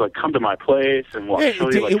 like he was like, come to my place and we'll show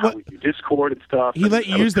you like how we do Discord and stuff. He let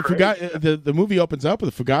you use the Fugazi. The movie opens up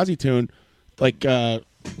with a Fugazi tune, like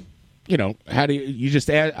you know, how do you just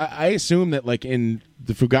add? I assume that like in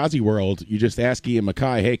the Fugazi world, you just ask Ian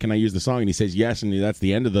MacKay, hey, can I use the song? And he says yes, and that's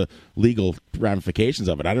the end of the legal ramifications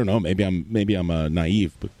of it. I don't know. Maybe I'm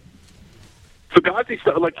naive, but Fugazi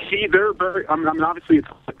stuff, like they're very. I mean, obviously, it's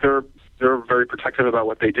like they're very protective about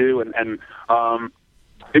what they do, and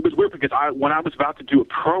it was weird because when I was about to do a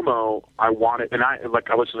promo, I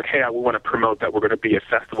was just like, hey, I want to promote that we're going to be at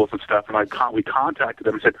festivals and stuff, and we contacted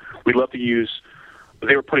them and said we'd love to use.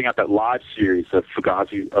 They were putting out that live series of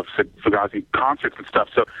Fugazi concerts and stuff.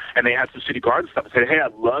 So, and they had some City Garden stuff. I said, hey,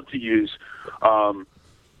 I'd love to use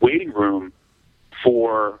Waiting Room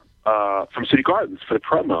from City Gardens for the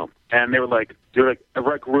promo. And they were like,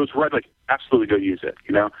 Rose, like, absolutely go use it,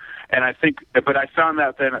 you know. And I think, but I found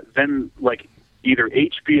that then like. Either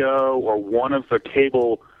HBO or one of the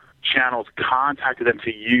cable channels contacted them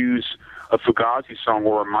to use a Fugazi song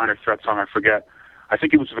or a Minor Threat song, I forget. I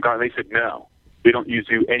think it was Fugazi. They said, no, we don't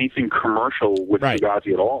do anything commercial with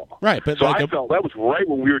Fugazi at all. Right, but so I felt that was right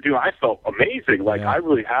when we were doing. I felt amazing. Like I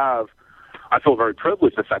really have I feel very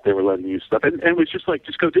privileged the fact they were letting me use stuff, and it was just like,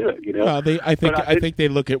 just go do it, you know. Well, I think they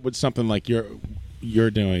look at what something like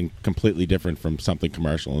you're doing completely different from something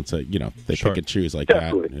commercial, and say, they pick and choose like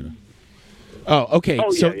Definitely. that. Oh, okay.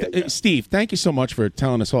 Oh, so, yeah. Steve, thank you so much for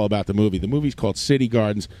telling us all about the movie. The movie's called City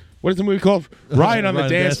Gardens. What is the movie called? Riot on the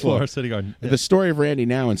Dance Floor. City Garden. The story of Randy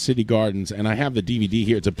Now in City Gardens, and I have the DVD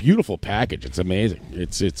here. It's a beautiful package. It's amazing.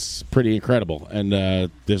 It's pretty incredible, and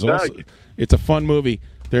there's also it's a fun movie.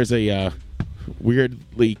 There's a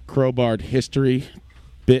weirdly crowbarred history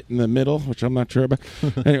bit in the middle, which I'm not sure about.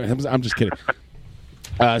 Anyway, I'm just kidding.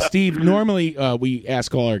 Steve, normally we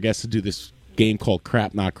ask all our guests to do this game called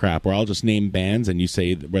Crap Not Crap, where I'll just name bands and you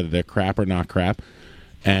say whether they're crap or not crap.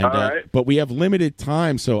 And but we have limited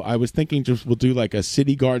time, so I was thinking we'll do like a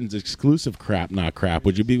City Gardens exclusive Crap Not Crap.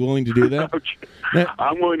 Would you be willing to do that?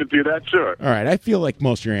 I'm willing to do that, sure. All right. I feel like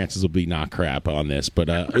most of your answers will be not crap on this, but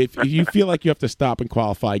if you feel like you have to stop and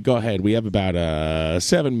qualify, go ahead. We have about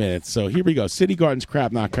 7 minutes, so here we go. City Gardens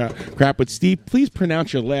Crap Not Crap. But Steve, please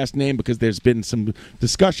pronounce your last name because there's been some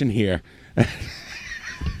discussion here.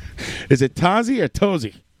 Is it Tazi or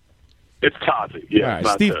Tozi? It's Tazi. Yeah, All right,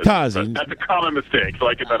 not Steve Tazi. That's a common mistake, so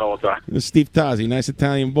I get that all the time. This is Steve Tazi, nice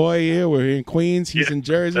Italian boy here. We're here in Queens. He's in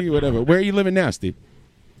Jersey, whatever. Where are you living now, Steve?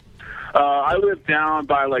 I live down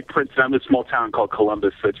by Princeton. I'm in a small town called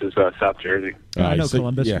Columbus, which is South Jersey. I know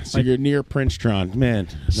Columbus. Yeah, so you're near Princeton, man.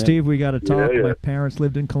 Steve, we got to talk. Yeah. My parents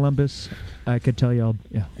lived in Columbus. I could tell you. I'll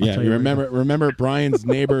tell You you remember Brian's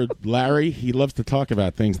neighbor Larry? He loves to talk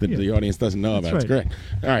about things that the audience doesn't know about. That's It's great.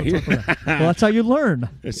 All right, well, that's how you learn.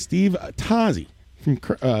 Steve Tazi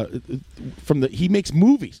from he makes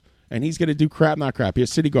movies, and he's going to do Crap Not Crap.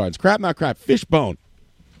 Here's City Gardens. Crap Not Crap. Fishbone.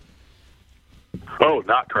 Oh,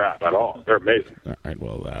 not crap at all. They're amazing. All right.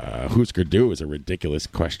 Well, Husker Du is a ridiculous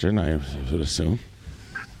question, I would assume.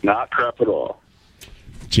 Not crap at all.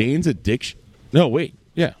 Jane's Addiction. No, wait.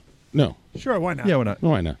 Yeah. No. Sure, why not? Yeah, why not?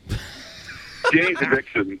 Why not? Jane's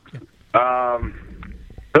Addiction.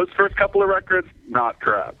 Those first couple of records, not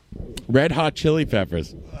crap. Red Hot Chili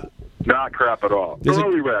Peppers. Not crap at all.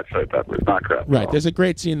 Early Red Hot Chili Peppers, not crap. Right. There's a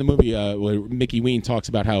great scene in the movie where Mickey Ween talks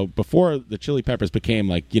about how before the Chili Peppers became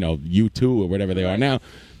U2 or whatever they are now,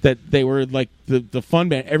 that they were like the fun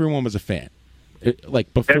band. Everyone was a fan.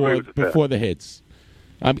 Before the hits.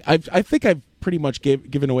 I think I've pretty much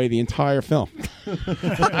given away the entire film.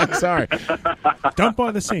 I'm sorry. Don't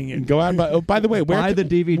bother seeing it. Go out. By the way, buy the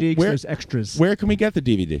DVD. There's extras. Where can we get the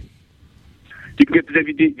DVD? You can get the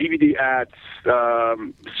DVD at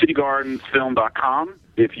citygardensfilm.com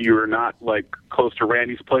if you're not close to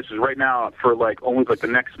Randy's places. Right now, for only the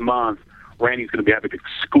next month, Randy's going to be having it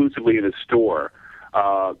exclusively in his store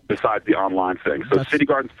besides the online thing. So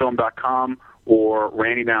citygardensfilm.com or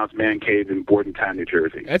Randy Now's Man Cave in Bordentown, New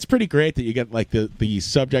Jersey. That's pretty great that you get the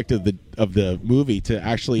subject of the movie to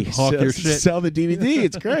actually sell the DVD.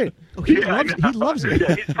 It's great. He loves it.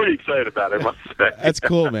 Yeah, he's pretty excited about it, I must say. That's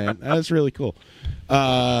cool, man. That's really cool.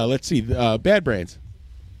 Let's see. Bad Brains.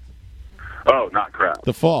 Oh, not crap.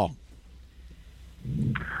 The Fall.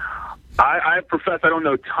 I profess I don't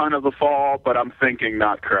know a ton of The Fall, but I'm thinking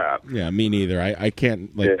not crap. Yeah, me neither. I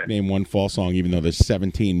can't name one Fall song, even though there's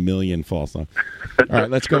 17 million Fall songs. All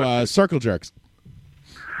right, let's go. Circle Jerks.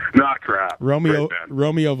 Not crap. Romeo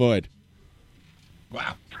Void.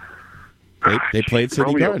 Wow. They played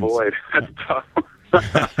City Gardens. Void. That's tough.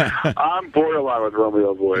 I'm borderline with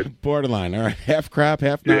Romeo Void. Borderline. All right, half crap,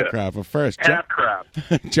 half not crap. Well, first, half crap.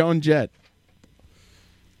 Joan Jett.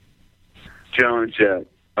 Joan Jett.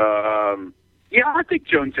 Yeah, I think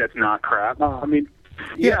Joan Jett's not crap. I mean,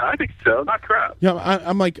 I think so. Not crap. Yeah,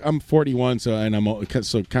 I'm 41, and I'm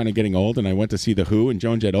kind of getting old, and I went to see The Who, and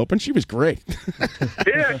Joan Jett opened. She was great.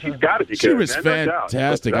 Yeah, she's got to be good. She was man,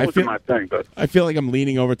 fantastic. No doubt. That wasn't my thing, but I feel like I'm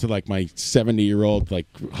leaning over to my 70-year-old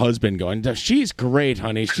husband, going, "She's great,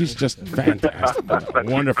 honey. She's just fantastic,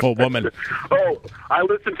 wonderful woman." Oh, I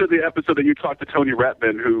listened to the episode that you talked to Tony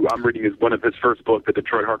Rettman, who I'm reading one of his first book, the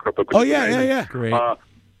Detroit Hardcore book. Oh yeah, great.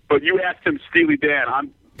 But you asked him Steely Dan.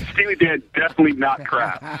 Steely Dan, definitely not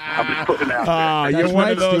crap. I'm just putting it out there. You're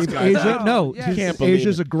one of those guys. Asia, Can't believe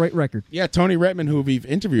Asia's a great record. Yeah, Tony Rettman, who we've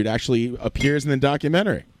interviewed, actually appears in the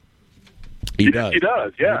documentary. He does. He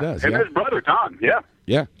does, yeah. He does, and his brother, Tom, yeah.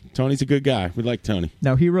 Yeah, Tony's a good guy. We like Tony.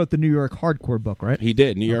 Now, he wrote the New York Hardcore book, right? He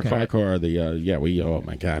did. New York Hardcore. Oh,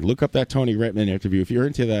 my God. Look up that Tony Rettman interview. If you're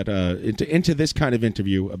into that, into this kind of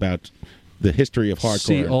interview about the history of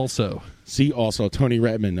hardcore. See also Tony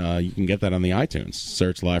Rettman. You can get that on the iTunes.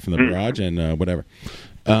 Search Live from the Barrage and whatever.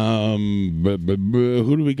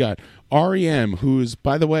 Who do we got? REM, who's,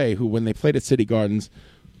 by the way, when they played at City Gardens,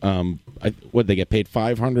 they get paid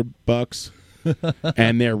 $500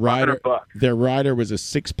 and their rider was a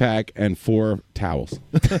 6-pack and 4 towels.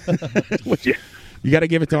 Which, you got to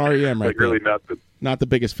give it to REM, right? Like really there. Not the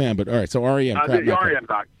biggest fan, but all right. So REM, crap, the REM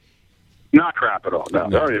not crap at all. No,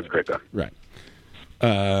 the REM's great though. Right.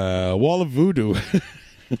 Wall of Voodoo.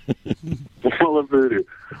 Wall of Voodoo.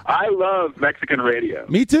 I love Mexican radio.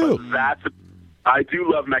 Me too. I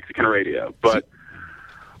do love Mexican radio, but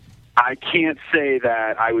I can't say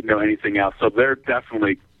that I would know anything else. So they're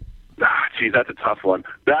definitely. Geez, that's a tough one.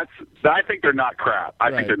 I think they're not crap. I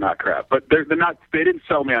think they're not crap, but they're not. They didn't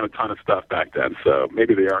sell me on a ton of stuff back then, so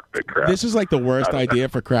maybe they are big crap. This is like the worst idea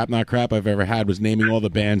for crap not crap I've ever had, was naming all the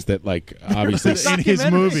bands that, like, obviously in his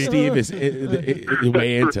movie Steve is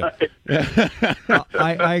way into.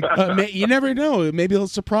 You never know. Maybe it'll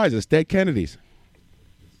surprise us. Dead Kennedys.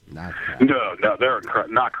 No, they're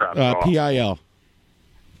not crap at all. PIL.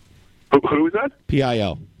 Who is that?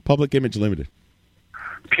 PIL. Public Image Limited.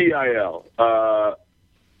 PIL. I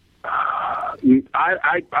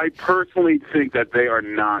personally think that they are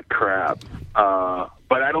not crap,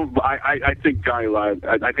 but I don't. I think Johnny Lyons.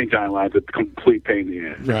 I think Johnny Lyons is a complete pain in the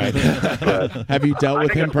ass. Right. Have you dealt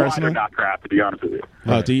with him personally? Not crap, to be honest with you.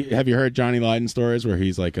 Oh, have you heard Johnny Lydon stories where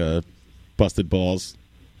he's like a busted balls?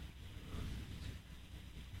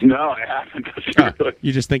 No, I haven't.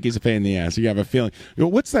 You just think he's a pain in the ass. You have a feeling.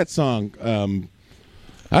 What's that song?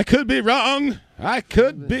 I could be wrong. I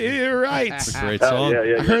could be right. That's a great song.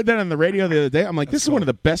 Yeah. I heard that on the radio the other day. I'm like, this is one of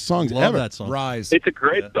the best songs Love ever. that song. Rise. It's a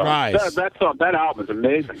great song. Rise. That song, that album is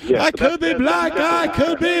amazing. Yeah, I could be black. I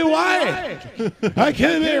could be white. I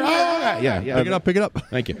could be wrong. Yeah. Pick it up.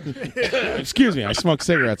 Thank you. Excuse me. I smoke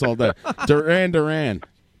cigarettes all day. Duran Duran.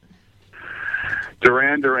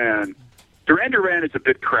 Duran Duran is a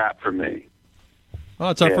bit crap for me. Oh,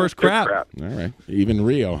 it's our first crap. All right. Even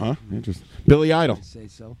Rio, huh? Interesting. Billy Idol. Say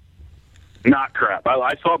so. Not crap.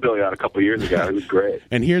 I saw Billy out a couple of years ago. It was great.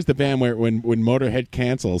 And here's the band where when Motorhead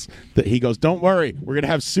cancels, that he goes, "Don't worry, we're gonna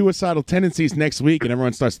have Suicidal Tendencies next week," and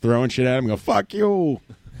everyone starts throwing shit at him. And go, "Fuck you."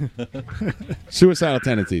 Suicidal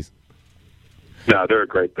Tendencies. No, they're a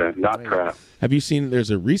great band. Not crap. Have you seen? There's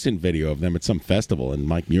a recent video of them at some festival, and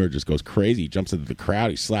Mike Muir just goes crazy. He jumps into the crowd.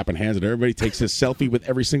 He's slapping hands at everybody. Takes his selfie with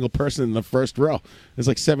every single person in the first row. There's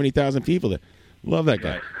like 70,000 people there. Love that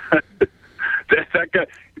guy. That guy.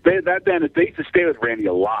 That band. They used to stay with Randy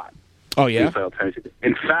a lot. Oh yeah.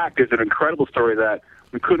 In fact, there's an incredible story that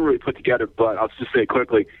we couldn't really put together, but I'll just say it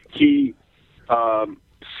quickly.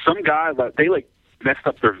 Some guy they messed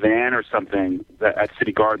up their van or something at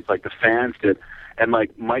City Gardens, like the fans did. And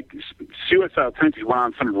like Mike, Suicidal Tendencies went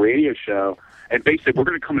on some radio show and basically, we're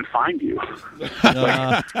going to come and find you.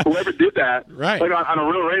 Like, whoever did that, right? Like on a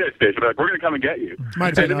real radio station, like, we're going to come and get you.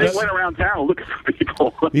 And then they went around town looking for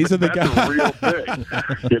people. These are the That's guys. a real thing.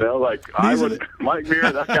 You know, like Mike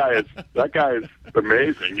Muir, that guy is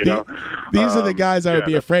amazing. You know, These are the guys I would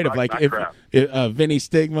be afraid of. Like if crap. Vinny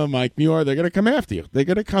Stigma, Mike Muir, they're going to come after you. They're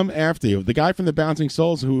going to come after you. The guy from the Bouncing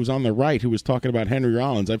Souls who was on the right, who was talking about Henry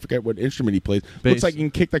Rollins, I forget what instrument he plays. Bass. Looks like he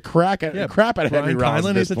can kick the crap out of Henry Rollins.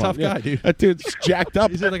 Kylan is a tough guy, dude. That dude's jacked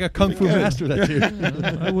up. He's like a kung fu master. That dude.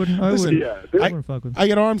 I wouldn't fuck with him. I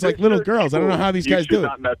get arms like little girls. I don't know how these guys do it.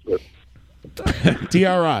 Not mess with.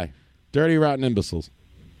 DRI, Dirty Rotten Imbeciles.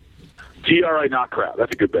 DRI, not crap.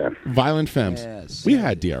 That's a good band. Violent Femmes. Yes. We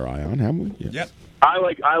had DRI on, haven't we? Yep. I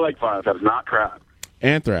like Violent Femmes. Not crap.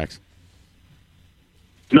 Anthrax.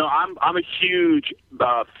 No, I'm a huge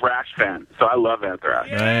Thrash fan, so I love Anthrax.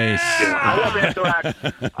 Nice. Yeah, I love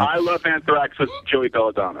Anthrax. I love Anthrax with Joey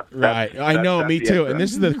Belladonna. Right. I know, me too. And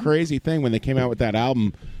this is the crazy thing when they came out with that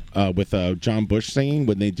album with John Bush singing,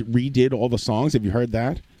 when they redid all the songs. Have you heard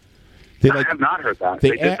that? I have not heard that.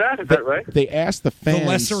 They did that? Is that right? They asked the fans. The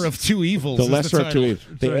Lesser of Two Evils. The is Lesser the of Two title.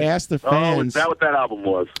 Evils. They asked the fans. Oh, is that what that album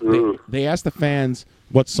was? They asked the fans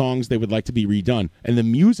what songs they would like to be redone, and the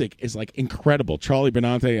music is like incredible. Charlie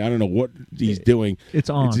Benante, I don't know what he's doing.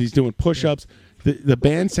 It's on. He's doing push-ups. The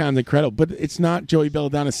band sounds incredible, but it's not Joey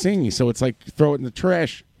Belladonna singing, so it's like throw it in the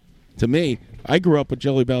trash. To me, I grew up with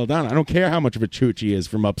Joey Belladonna. I don't care how much of a chooch he is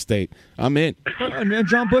from upstate. I'm in. And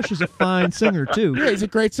John Bush is a fine singer too. Yeah, he's a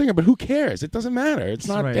great singer, but who cares? It doesn't matter. It's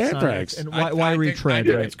not Anthrax. And why retread?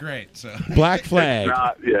 I think it's great. So. Black Flag.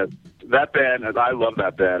 That band, I love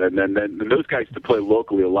that band, and those guys used to play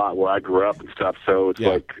locally a lot where I grew up and stuff. So it's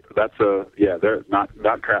like they're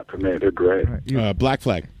not crap for me. They're great. Black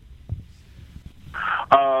Flag.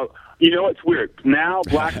 You know, it's weird. Now,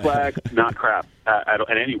 Black Flag, not crap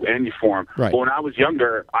in any form. Right. But when I was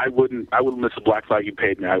younger, I wouldn't listen to Black Flag. You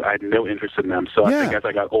paid me. I had no interest in them. So I think as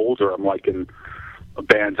I got older, I'm liking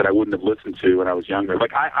bands that I wouldn't have listened to when I was younger.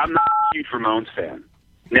 Like I'm not a huge Ramones fan.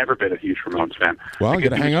 never been a huge Ramones fan. Well, you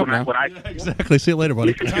got to hang up now. Exactly. See you later,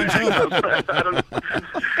 buddy.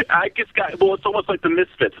 I just got it's almost like the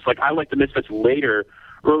Misfits. It's like I like the Misfits later.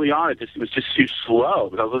 Early on, it was just too slow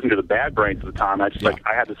because I was listening to the Bad Brains at the time. I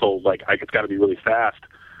had this whole it's got to be really fast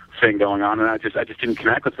thing going on, and I just didn't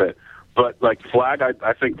connect with it. But like Flag,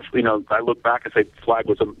 I think I look back and say Flag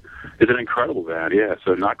is an incredible band. Yeah,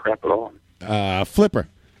 so not crap at all. Flipper.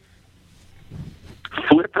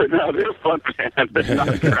 Flipper, no, they're a fun band. They're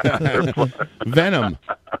not crap. They're fun. Venom.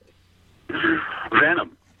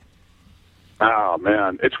 Venom. Oh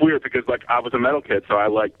man, it's weird because I was a metal kid, so I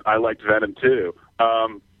liked Venom too. I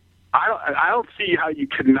don't see how you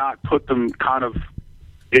could not put them kind of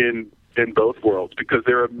in both worlds because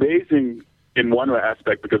they're amazing in one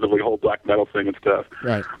aspect because of the whole black metal thing and stuff.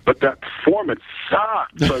 Right. But that performance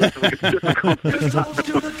sucked. So it's difficult.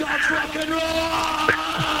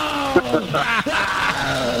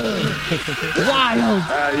 Wild.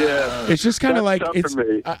 Yeah. It's just kind of like tough it's. for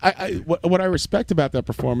me. What I respect about that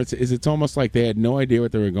performance is it's almost like they had no idea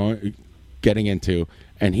what they were getting into,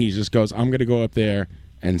 and he just goes, "I'm going to go up there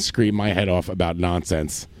and scream my head off about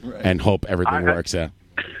nonsense and hope everything works out."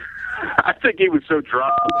 I think he was so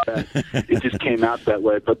drunk that it just came out that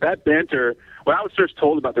way. But that banter, when I was first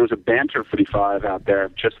told about there was a banter 55 out there,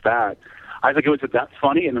 just that, I think it was that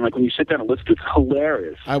funny. And then when you sit down and listen to it, it's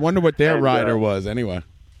hilarious. I wonder what their rider was anyway.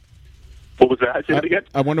 What was that? Say it again?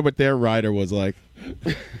 I wonder what their rider was like.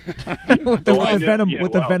 With the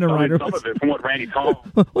Venom rider. Some of it, from what Randy told.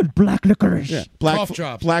 With black licorice. Yeah.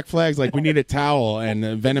 Black Flag's like, we need a towel,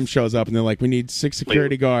 and Venom shows up, and they're like, we need 6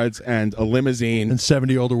 security guards and a limousine and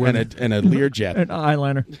 70 older women and a Learjet, and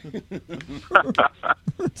eyeliner.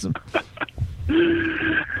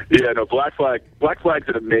 Yeah, no, Black Flag's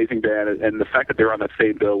an amazing band, and the fact that they're on that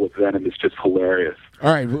same bill with Venom is just hilarious.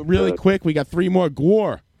 All right, really quick, we got 3 more.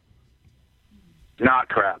 Gore. Not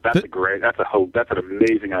crap. That's an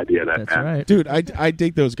amazing idea. That's right, dude. I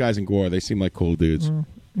dig those guys in Gore. They seem like cool dudes.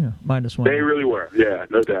 Yeah, -1. They really were. Yeah,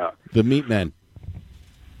 no doubt. The Meatmen.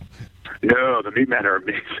 No, the Meatmen are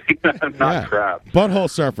amazing. Not crap. Butthole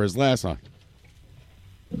Surfers. Last one.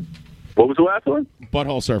 What was the last one?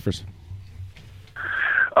 Butthole Surfers.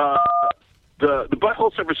 The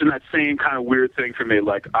Butthole Surfers in that same kind of weird thing for me.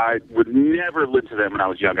 Like, I would never listen to them when I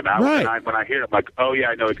was younger. Now, when I hear them, I'm like, oh, yeah,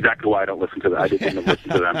 I know exactly why I don't listen to them. I didn't even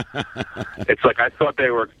listen to them. It's like I thought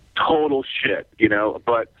they were total shit,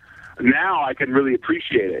 but now I can really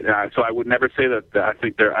appreciate it. So I would never say that I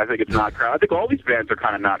think it's not crap. I think all these bands are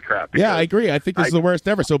kind of not crap. Yeah, I agree. I think this is the worst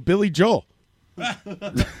ever. So Billy Joel.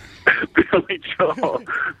 Billy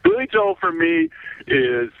Joel for me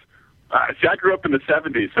is... see, I grew up in the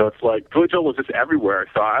 70s, so it's like Billy Joel was just everywhere.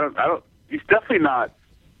 So I don't. He's definitely not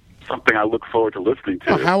something I look forward to listening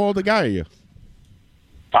to. Oh, how old a guy are you?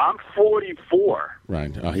 I'm 44.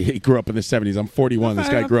 Right. He grew up in the 70s. I'm 41. This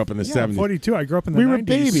guy grew up in the 70s. 42. I grew up in the 90s. We were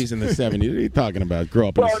babies in the 70s. What are you talking about? Grew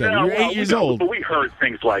up in the 70s. You're 8 years old. But we heard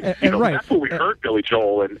things like, that's what we heard Billy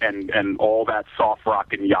Joel and all that soft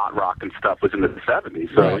rock and yacht rock and stuff was in the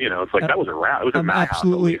 70s. So, it's like that was around. It was in my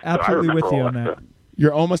absolutely with you on that.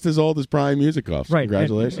 You're almost as old as Brian Musikoff. Right.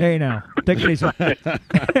 Congratulations. Hey, now. Take it easy.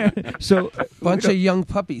 So, bunch of young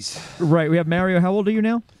puppies. Right. We have Mario. How old are you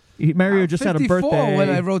now? Mario just had a birthday. When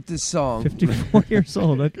I wrote this song. 54 years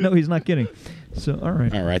old. No, he's not kidding. So, all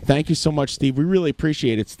right. All right. Thank you so much, Steve. We really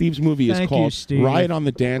appreciate it. Steve's movie is called Riot on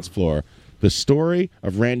the Dance Floor. The Story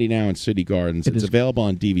of Randy Now in City Gardens. It's available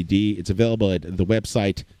on DVD. It's available at the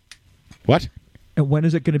website. What? And when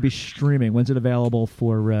is it going to be streaming? When's it available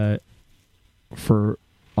for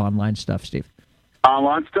online stuff, Steve?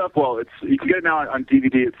 Online stuff? Well, you can get it now on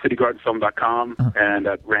DVD at citygardenfilm.com and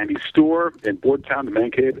at Randy's store in Boardtown, the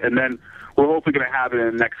Man Cave. And then we're hopefully going to have it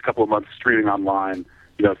in the next couple of months streaming online,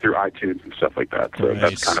 through iTunes and stuff like that. So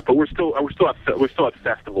that's kind of. But we're still at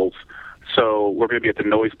festivals. So we're going to be at the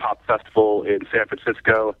Noise Pop Festival in San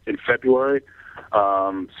Francisco in February.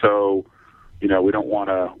 So. We don't want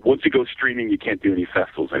to... Once you go streaming, you can't do any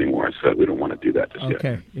festivals anymore, so we don't want to do that just yet.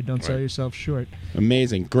 Okay, you don't sell yourself short.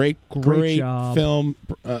 Amazing. Great job. Film.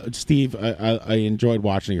 Steve, I enjoyed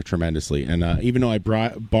watching it tremendously, and even though I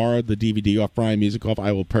borrowed the DVD off Brian Musikoff,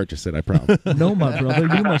 I will purchase it, I promise. No, my brother,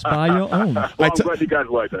 you must buy your own. Well, I'm glad you guys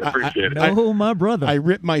liked it. I appreciate it. No, my brother. I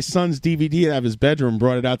ripped my son's DVD out of his bedroom and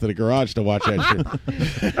brought it out to the garage to watch that shit.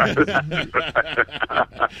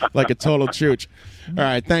 Like a total chooch. All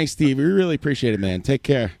right, thanks, Steve. We really appreciate it, man. Take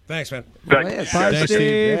care. Thanks, man. Bye, Steve.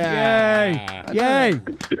 Yay. Yay. All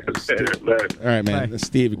right, man. Bye.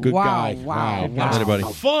 Steve, good guy. Wow. Later, buddy.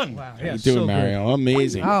 Fun. How you doing, Mario?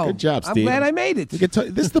 Amazing. Wow. Good job, Steve. I'm glad I made it.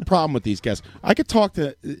 This is the problem with these guests. We could talk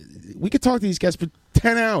to these guests for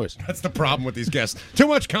 10 hours. That's the problem with these guests. Too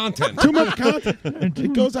much content. Too much content.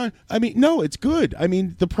 It goes on. I mean, no, it's good. I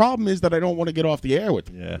mean, the problem is that I don't want to get off the air with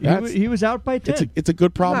it. He was out by 10. It's a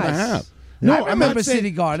good problem to Nice. have. I I'm remember not saying-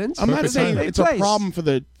 City Gardens. I'm not Perfect saying timing. it's a Place. problem for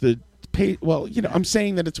the pay. Well, I'm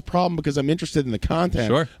saying that it's a problem because I'm interested in the content.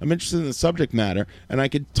 Sure. I'm interested in the subject matter, and I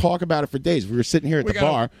could talk about it for days. We were sitting here at the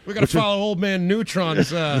bar. We got to follow Old Man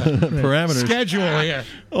Neutron's Parameters. schedule here.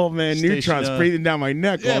 Old Man Station, Neutron's breathing down my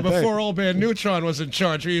neck. Yeah, all day. before Old Man Neutron was in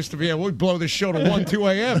charge, we used to be able to blow this show to 1, 2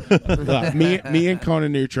 a.m. me and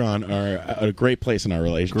Conan Neutron are at a great place in our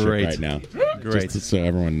relationship Great. right now. Great. Just so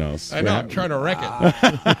everyone knows. I know, I'm trying to wreck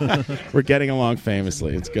it. We're getting along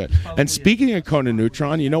famously. It's good. And speaking of Conan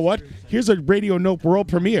Neutron, you know what? Here's a Radio Nope world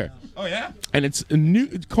premiere. Oh, yeah? And it's a new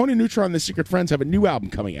Conan Neutron and the Secret Friends have a new album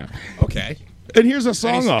coming out. Okay. And here's a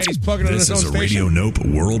song And off. he's plugging it in This his is own a Radio station. Nope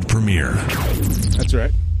world premiere. That's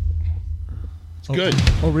right. It's good.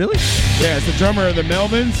 Oh, really? Yeah, it's the drummer of the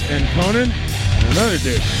Melvins and Conan and another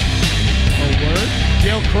dude. Oh, word?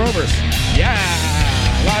 Gail Crovers. Yeah!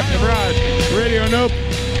 Live from the Barrage. Radio Nope.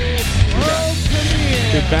 World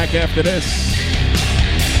premiere. Get back after this.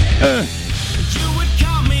 You would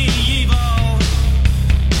call me evil.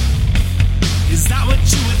 Is that what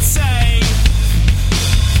you would say?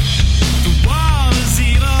 The world is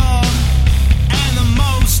evil, and the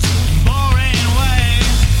most boring way.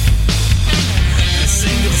 A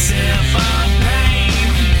single sip of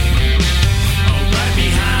pain, right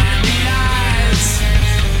behind the eyes.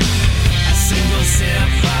 A single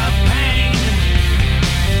sip of pain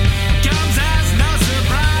comes as no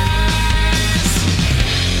surprise.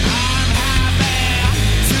 I'm happy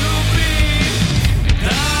to be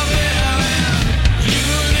the villain you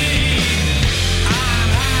need. I'm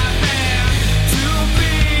happy to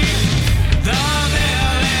be the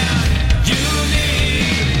villain you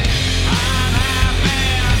need. I'm happy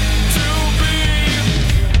to be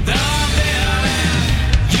the villain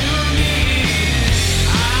you need.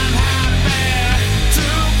 I'm happy to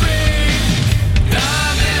be the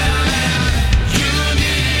villain you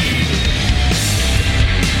need.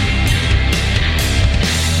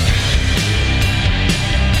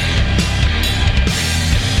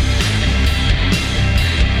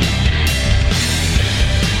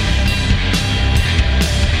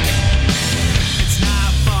 It's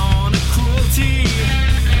not born of cruelty.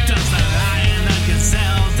 Does the lion and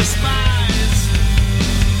gazelle despise?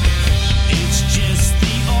 It's just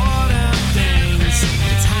the order of things.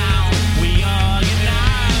 It's how we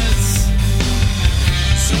organize.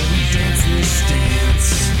 So we dance this dance.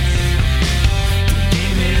 The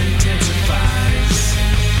game intensifies.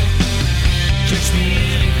 Catch me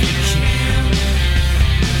if you can.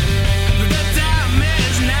 The time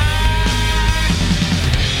is now.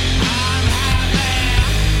 I'm happy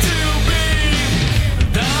to be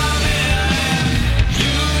the villain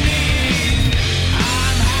you need.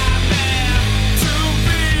 I'm happy to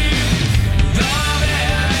be the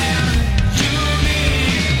villain you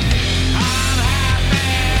need. I'm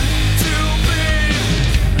happy to be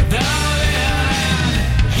the villain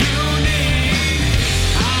you need.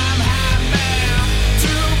 I'm happy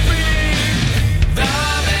to be the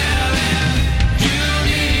villain you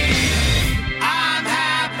need. I'm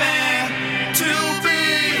happy to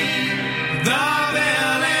be the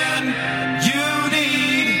villain you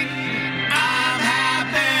need. I'm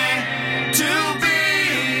happy to be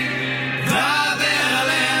the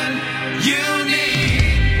villain you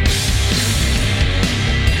need.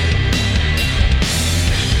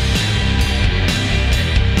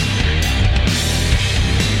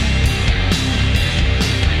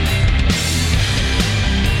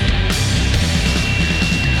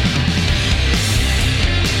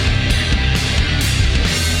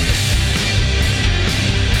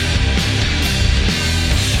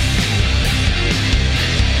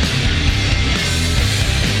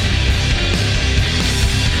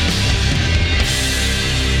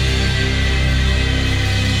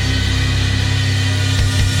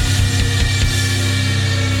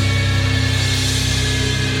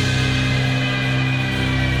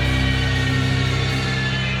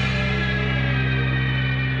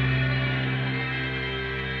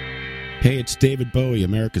 Hey, it's David Bowie,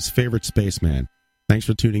 America's favorite spaceman. Thanks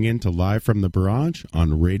for tuning in to Live from the Barrage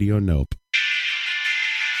on Radio Nope.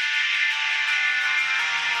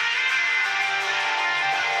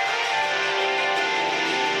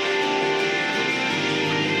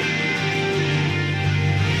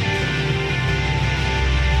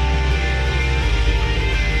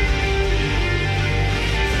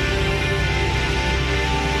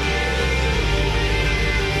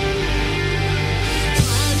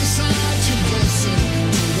 I decide to listen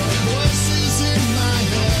to the voices in my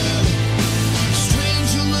head.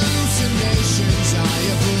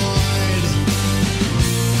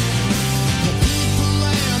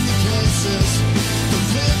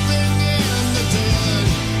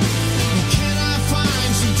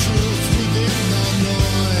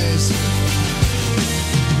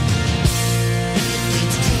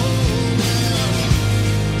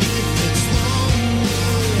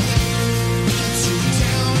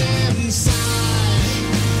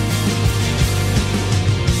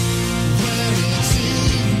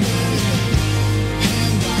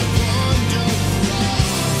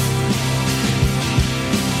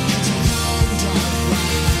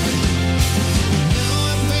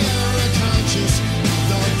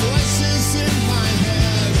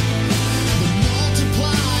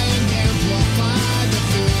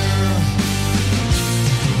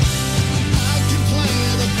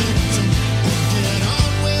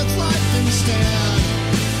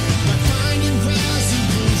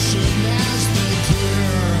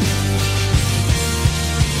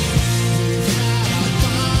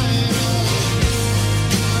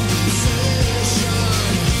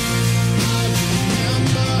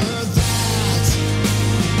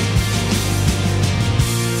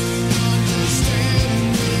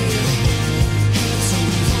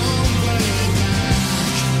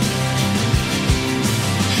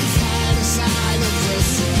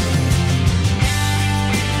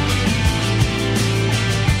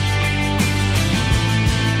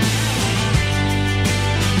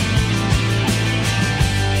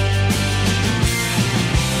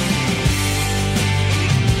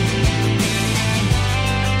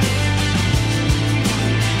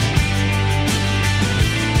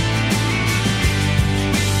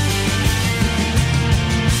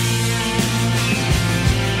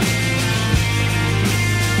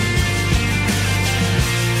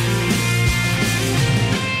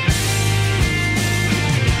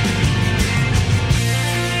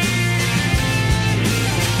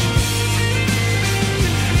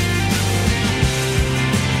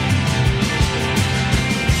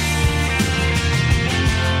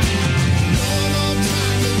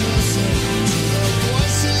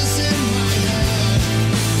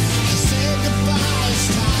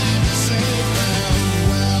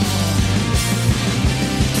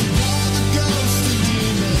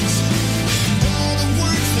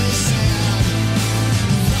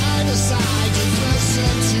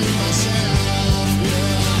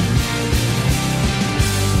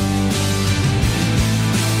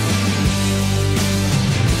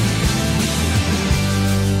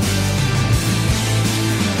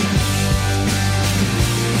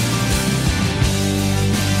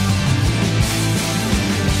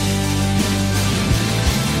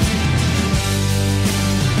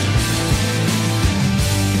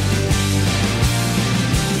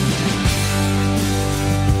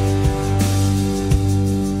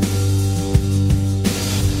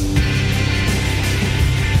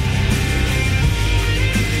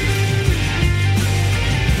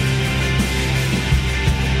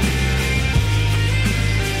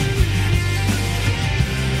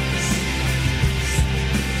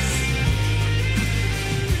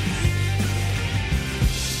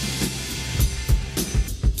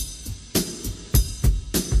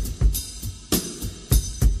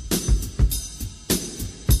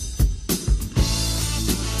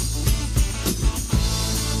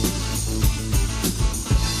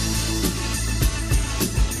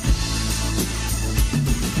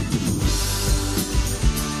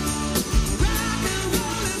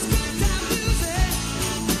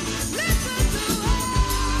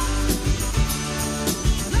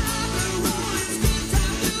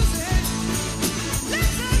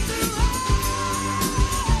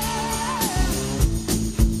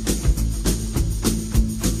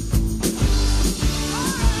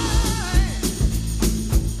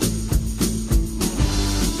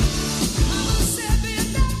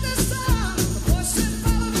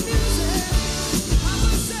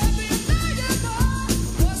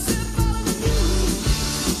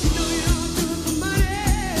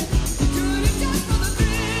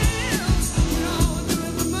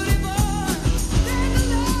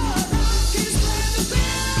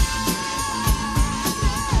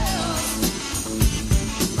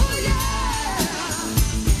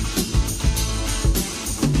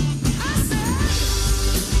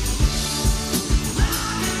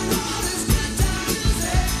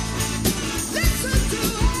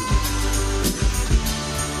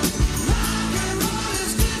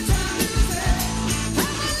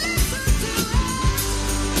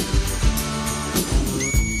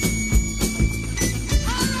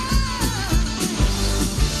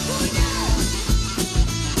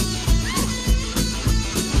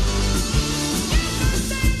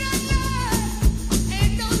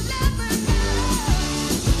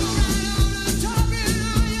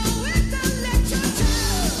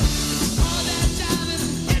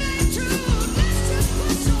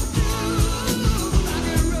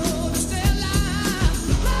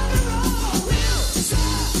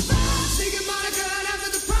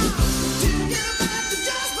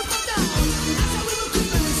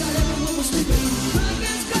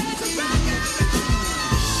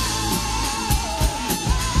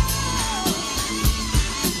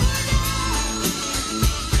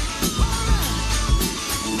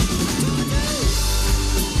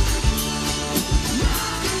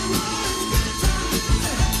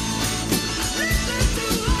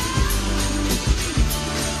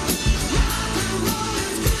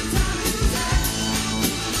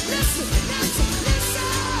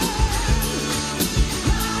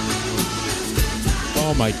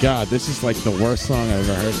 my God, this is like the worst song I've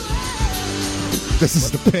ever heard. This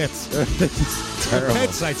is the Pits. This is terrible.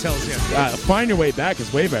 Pits, I tells you. Find Your Way Back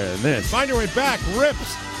is way better than this. Find Your Way Back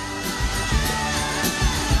rips.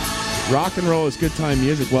 Rock and roll is good time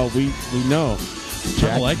music. Well, we know. I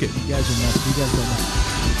don't like it. You guys are nuts. You guys are nuts.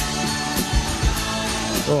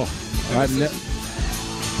 Oh,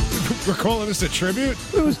 We're calling this a tribute?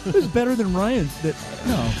 It was better than Ryan's.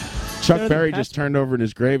 No. Chuck Berry just turned over in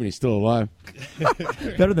his grave and he's still alive.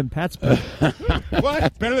 Better than Pat's pick.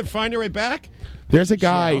 What? Better than Find Your Way Back? There's a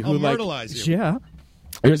guy I'll who like myrtleize you. Yeah.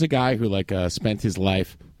 There's a guy who like spent his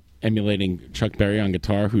life emulating Chuck Berry on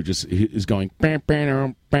guitar, who just is going throughout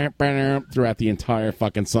the entire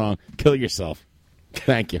fucking song. Kill yourself.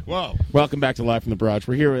 Thank you. Whoa. Welcome back to Live from the Barrage.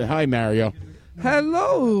 We're here with hi Mario.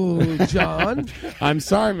 Hello, John. I'm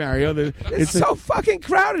sorry, Mario. It's so fucking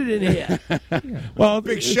crowded in here. Well,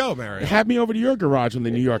 big show, Mario. Have me over to your garage when the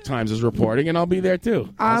New York Times is reporting, and I'll be there too.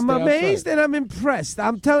 I'm amazed and I'm impressed.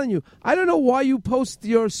 I'm telling you, I don't know why you post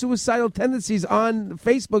your suicidal tendencies on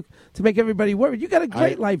Facebook to make everybody worried. You got a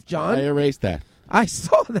great life, John. I erased that. I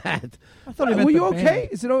saw that. I thought he meant were you the okay?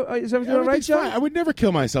 band. Is everything all right, John? I would never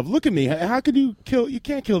kill myself. Look at me. How could you kill? You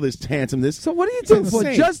can't kill this handsomeness. So what are you doing for?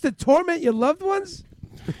 insane. Just to torment your loved ones?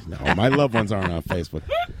 No, my loved ones aren't on Facebook.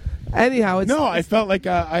 Anyhow, I felt like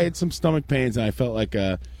I had some stomach pains, and I felt like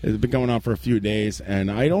it had been going on for a few days, and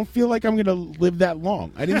I don't feel like I'm going to live that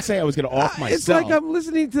long. I didn't say I was going to off myself. It's like I'm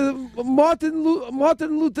listening to Martin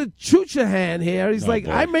Luther Chuchahan here. He's like,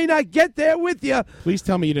 boy. I may not get there with you. Please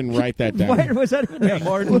tell me you didn't write that down. Why was that even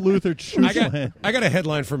Martin Luther Chuchahan? I got a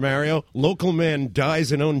headline for Mario. Local man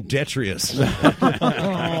dies in own detritus.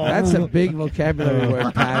 That's a big vocabulary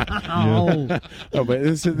word, Pat. Oh, but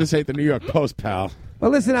this ain't the New York Post, pal. Well,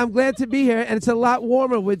 listen, I'm glad to be here, and it's a lot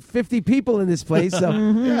warmer with 50 people in this place. So,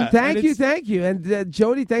 thank you, and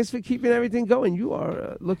Jody, thanks for keeping everything going. You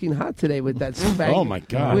are looking hot today with that Oh, my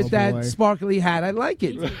God. with that sparkly hat. I like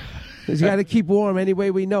it. Because you got to keep warm any way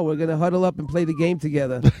we know. We're going to huddle up and play the game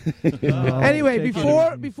together. Anyway,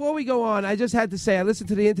 before we go on, I just had to say I listened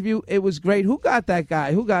to the interview. It was great. Who got that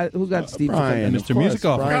guy? Who got Steve? Brian, Mr.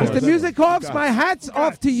 Musikoff. Mr. Musikoff, my hat's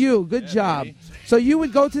off to you. Good job. So you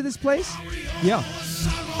would go to this place? Yeah.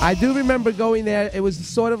 I do remember going there. It was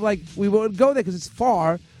sort of like we would go there because it's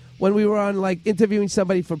far. When we were on like interviewing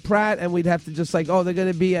somebody for Pratt, and we'd have to just like, they're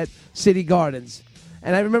going to be at City Gardens.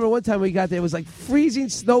 And I remember one time we got there, it was like freezing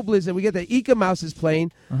snow blizzard. We get there, Ika Mouse is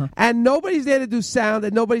playing, and nobody's there to do sound,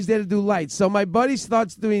 and nobody's there to do lights. So my buddy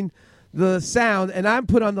starts doing the sound, and I'm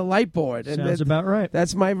put on the light board. And Sounds about right.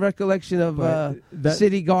 That's my recollection of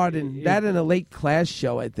City Garden. That and a late Clash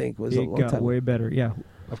show, I think, was a It long got time. way better, yeah.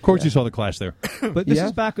 Of course, you saw the Clash there. But this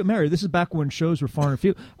is back, Mary. This is back when shows were far and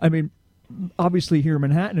few. I mean, obviously here in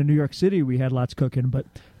Manhattan and New York City, we had lots cooking, but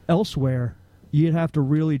elsewhere, you'd have to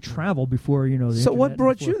really travel before the. So what internet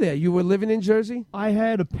brought you there? You were living in Jersey? I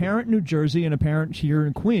had a parent in New Jersey and a parent here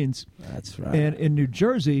in Queens. That's right. And in New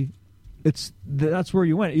Jersey, that's where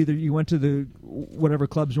you went. Either you went to the whatever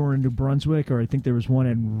clubs were in New Brunswick, or I think there was one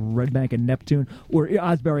in Red Bank and Neptune, or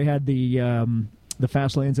Osbury had the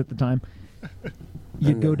fast lanes at the time.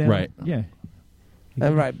 You'd go down, right? Yeah,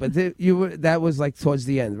 right. But that was like towards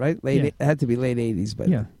the end, right? It had to be late '80s, but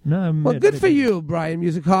yeah. No, well, good for you, Brian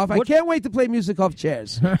Musikoff. I can't wait to play Musikoff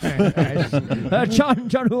chairs. John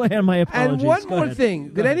Houlihan, my apologies. And one Go more ahead. thing.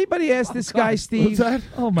 Did anybody ask this guy Steve? What's that?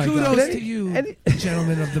 Oh my God! Kudos to you,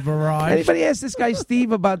 gentlemen of the barrage. Anybody ask this guy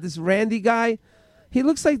Steve about this Randy guy? He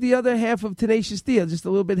looks like the other half of Tenacious D, just a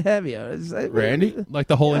little bit heavier. Randy? Like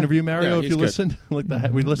the whole interview, Mario, if he's you good. listened?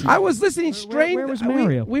 We listened. I was listening straight. Where was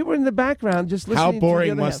Mario? We were in the background just listening. How to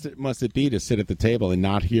boring the other half. must it be to sit at the table and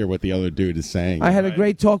not hear what the other dude is saying? I had a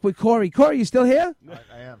great talk with Corey. Corey, you still here?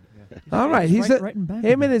 I am. Yeah. All right, he's right in back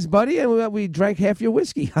him and his buddy, and we drank half your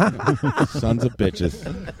whiskey. Sons of bitches.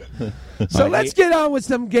 So let's get on with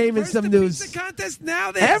some game and some news. The contest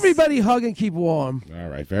now. Everybody hug and keep warm. All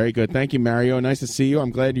right, very good. Thank you, Mario. Nice to see you.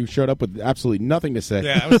 I'm glad you showed up with absolutely nothing to say.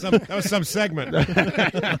 Yeah, that was some segment. I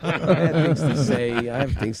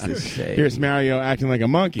have things to say. Here's Mario acting like a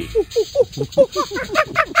monkey.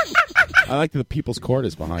 I like that the People's Court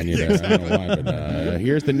is behind you there. I don't know why, but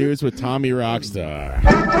here's the news with Tommy Rockstar.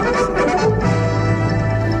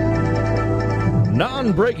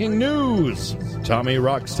 Non-breaking news. Tommy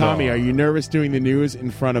Rockstar. Tommy, are you nervous doing the news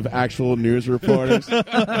in front of actual news reporters?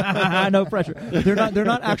 No pressure. They're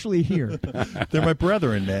not actually here. They're my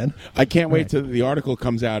brethren, man. I can't wait till the article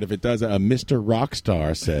comes out. If it does, Mr.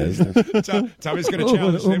 Rockstar says. Tommy's going to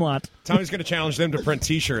challenge them. Umlaut. Tommy's going to challenge them to print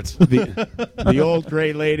T-shirts. The old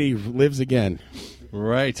gray lady lives again.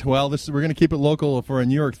 Right. Well, we're going to keep it local for a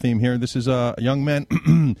New York theme here. This is a young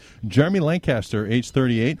man, Jeremy Lancaster, age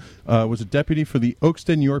 38, was a deputy for the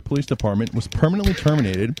Oakstead, New York Police Department, was permanently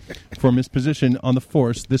terminated from his position on the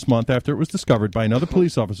force this month after it was discovered by another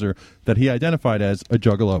police officer that he identified as a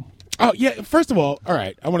juggalo. Oh, yeah. First of all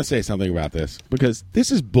right, I want to say something about this because this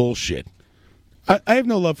is bullshit. I have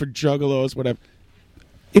no love for juggalos, whatever.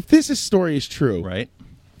 If this story is true, right,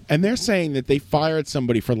 and they're saying that they fired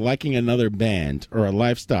somebody for liking another band or a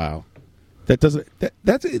lifestyle, that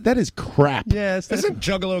is crap. Yes, isn't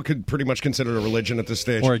Juggalo could pretty much considered a religion at this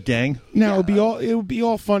stage, or a gang? Now it would be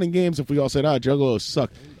all fun and games if we all said, "Oh, Juggalos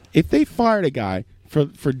suck." If they fired a guy for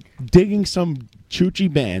digging some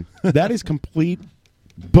choochie band, that is complete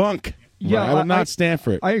bunk. Yeah, I will not stand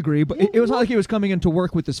for it. I agree, but it was not like he was coming into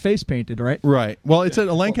work with his face painted, right? Right. Well, it said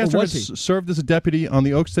Lancaster Or was has he? served as a deputy on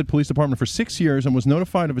the Oakstead Police Department for 6 years and was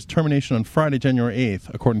notified of his termination on Friday, January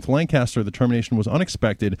 8th. According to Lancaster, the termination was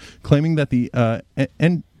unexpected, claiming that the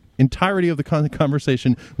entirety of the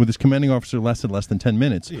conversation with his commanding officer lasted less than 10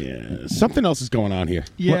 minutes. Yeah, something else is going on here.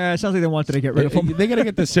 Yeah, it sounds like they wanted to get rid of him. They got to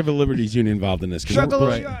get the Civil Liberties Union involved in this.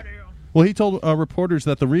 Juggalos, Well, he told reporters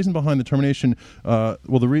that the reason behind the termination,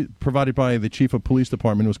 provided by the chief of police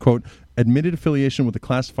department, was, quote, admitted affiliation with a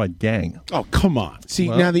classified gang. Oh, come on. See,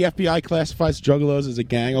 now the FBI classifies juggalos as a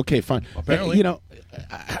gang. Okay, fine. Apparently. You know,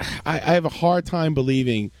 I have a hard time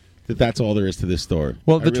believing that that's all there is to this story.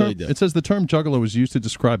 Well, I really do. it says the term juggalo was used to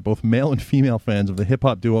describe both male and female fans of the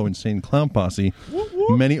hip-hop duo Insane Clown Posse.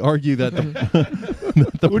 Many argue that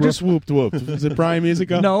Who just whooped whooped? Is it Brian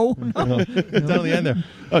Musica? No. It's on the end there.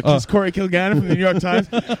 Just Corey Kilgannon from the New York Times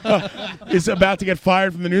is about to get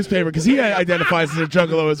fired from the newspaper because he identifies as a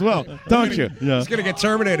juggalo as well, don't you? He's going to get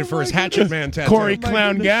terminated for his Hatchet Man tattoo. Corey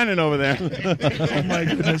Clown Gannon over there. Oh, my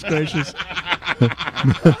goodness gracious.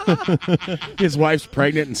 His wife's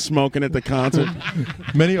pregnant and smoking at the concert.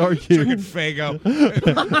 Many argue. Drinking Faygo.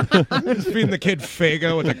 Just feeding the kid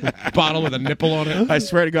Faygo with a bottle with a nipple on it. I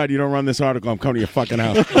swear to God, you don't run this article, I'm coming to your fucking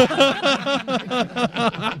house.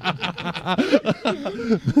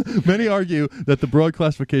 Many argue that the broad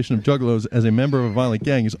classification of juggalos as a member of a violent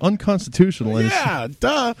gang is unconstitutional and is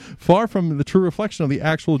far from the true reflection of the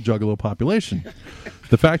actual juggalo population.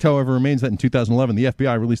 The fact, however, remains that in 2011, the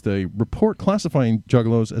FBI released a report classifying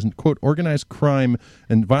juggalos as, quote, organized crime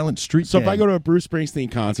and violent street So gang. if I go to a Bruce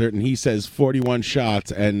Springsteen concert and he says 41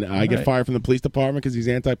 shots and I get fired from the police department because he's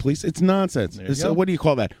anti-police, it's nonsense. What do you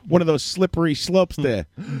call that? One of those slippery slopes there.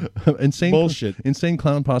 Bullshit. Insane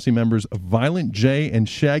Clown Posse members Violent J and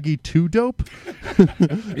Shaggy 2 Dope?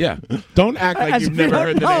 Yeah. Don't act like As you've if never you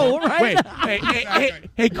heard the don't know, name. right? Wait,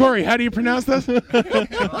 hey, Corey, how do you pronounce this?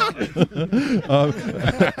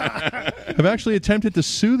 Have actually attempted to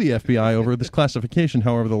sue the FBI over this classification.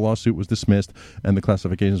 However, the lawsuit was dismissed and the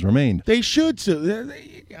classifications remained. They should sue.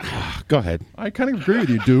 Go ahead. I kind of agree with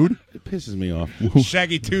you, dude. It pisses me off.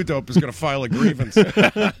 Shaggy 2 Dope is going to file a grievance.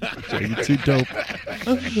 Shaggy 2 Dope.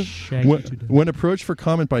 When approached for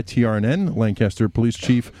comment by TRNN, Lancaster Police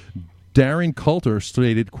Chief Darren Coulter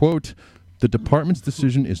stated, quote, the department's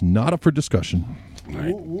decision is not up for discussion.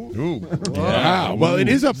 Wow. Well, it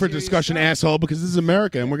is up for discussion, asshole, because this is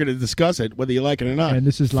America, and we're going to discuss it, whether you like it or not. And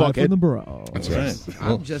this is live from the barrage. That's right.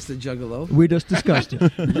 I'm just a juggalo. We just discussed it.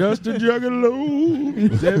 Just a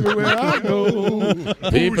juggalo. Everywhere I go.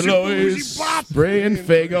 People always spraying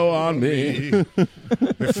Faygo on me.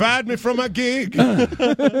 They fired me from my gig.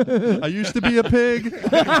 I used to be a pig.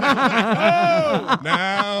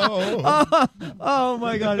 Now. Oh,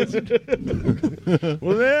 my God.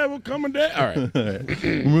 Well, there, we're coming down. All right.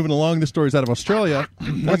 We're moving along. This story's out of Australia.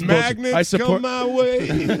 When magnets come my way,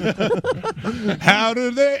 how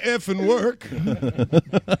do they effing work?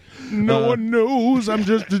 No one knows. I'm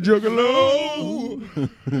just a juggalo.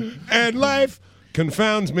 And life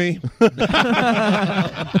confounds me.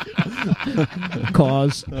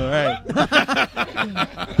 Cause. All right.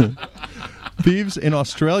 Thieves in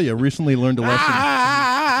Australia recently learned a lesson.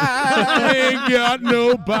 I ain't got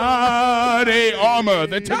nobody armor.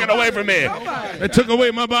 They took it away from me. They took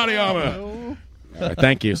away my body armor. All right,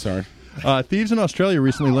 thank you, sorry. Thieves in Australia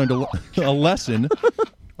recently learned a lesson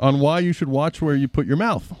on why you should watch where you put your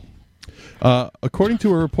mouth. According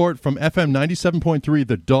to a report from FM 97.3,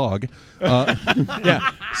 The Dog.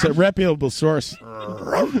 Yeah, it's a reputable source.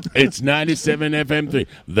 It's 97 FM3,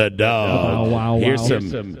 The Dog. Wow. Here's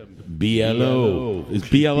some BLO.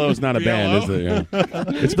 BLO is not a band, is it? Yeah.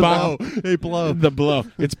 It's Blow. Hey, Blow. The Blow.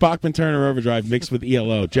 It's Bachman Turner Overdrive mixed with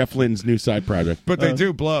ELO, Jeff Lynne's new side project. But they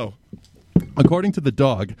do blow. According to the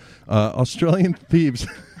dog, Australian thieves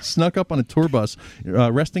snuck up on a tour bus,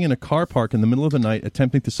 resting in a car park in the middle of the night,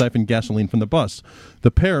 attempting to siphon gasoline from the bus.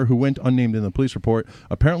 The pair, who went unnamed in the police report,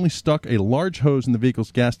 apparently stuck a large hose in the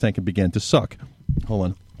vehicle's gas tank and began to suck. Hold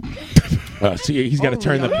on. See, he's got to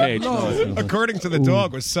turn the page. According to the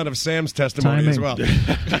dog, was Son of Sam's testimony as well.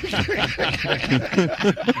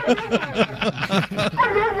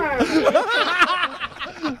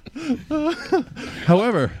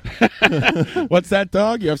 However, what's that,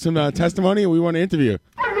 dog? You have some testimony we want to interview.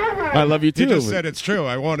 I love you too. He just said it's true.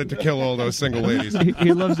 I wanted to kill all those single ladies.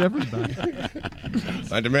 He loves everybody.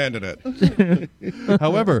 I demanded it.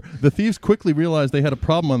 However, the thieves quickly realized they had a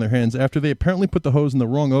problem on their hands after they apparently put the hose in the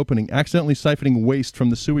wrong opening, accidentally siphoning waste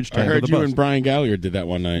from the sewage tank. I heard of the you bus. and Brian Gallagher did that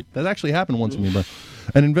one night. That actually happened once to me, bro.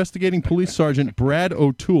 An investigating police sergeant, Brad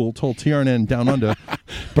O'Toole, told TRN Down Under,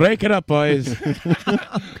 "Break it up, boys."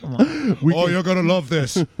 Oh, you're going to love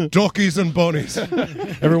this. Duckies and bunnies.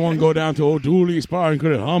 Everyone go down to O'Toole's bar and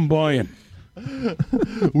get it homeboying.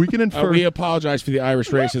 We can infer. We apologize for the Irish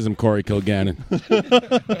racism, Corey Kilgannon.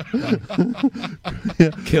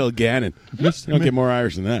 Kilgannon. Don't get more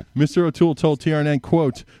Irish than that. Mr. O'Toole told TRN,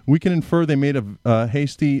 quote, "We can infer they made a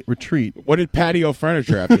hasty retreat." What did Patio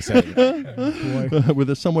Furniture have to say? With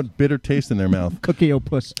a somewhat bitter taste in their mouth. Cookie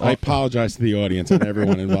Opus. I apologize to the audience and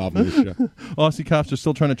everyone involved in this show. Aussie cops are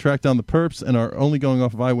still trying to track down the perps and are only going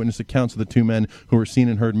off of eyewitness accounts of the two men who were seen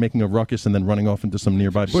and heard making a ruckus and then running off into some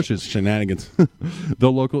nearby bushes. Shenanigans.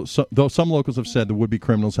 Though some locals have said the would-be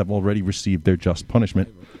criminals have already received their just punishment.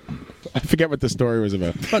 I forget what the story was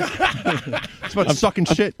about. It's about sucking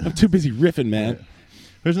shit. I'm too busy riffing, man.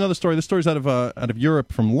 Here's another story. This story's out of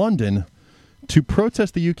Europe, from London. To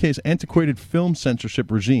protest the UK's antiquated film censorship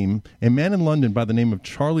regime, a man in London by the name of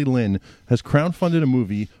Charlie Lynn has crowdfunded a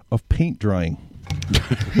movie of paint drying.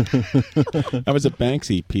 That was a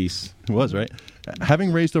Banksy piece. It was, right?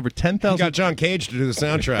 Having raised over 10,000... He got John Cage to do the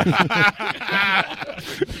soundtrack.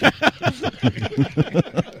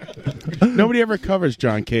 Nobody ever covers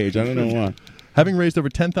John Cage. I don't know why. Having raised over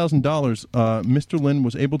 $10,000, Mr. Lynn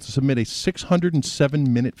was able to submit a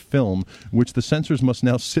 607-minute film, which the censors must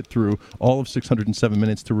now sit through all of 607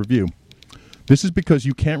 minutes to review. This is because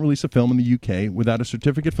you can't release a film in the UK without a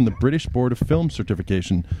certificate from the British Board of Film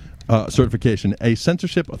Certification, a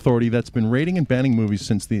censorship authority that's been rating and banning movies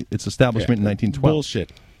since its establishment in 1912.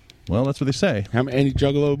 Bullshit. Well, that's what they say. How many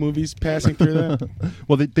Juggalo movies passing through that?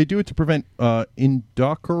 Well, they do it to prevent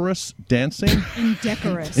indecorous dancing.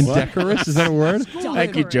 Indecorous. Indecorous? Is that a word?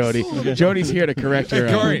 Thank you, Jody. Jody's here to correct your...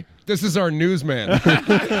 Hey, Corey, this is our newsman.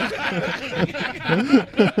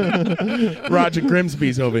 Roger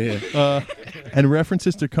Grimsby's over here. And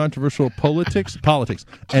references to controversial politics,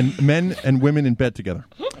 and men and women in bed together.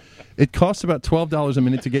 It costs about $12 a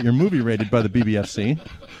minute to get your movie rated by the BBFC,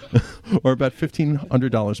 or about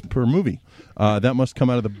 $1,500 per movie. That must come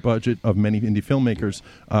out of the budget of many indie filmmakers.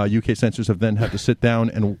 UK censors have then had to sit down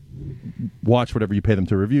and watch whatever you pay them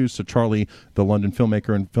to review. So Charlie, the London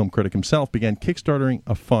filmmaker and film critic himself, began kickstarting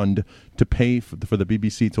a fund to pay for the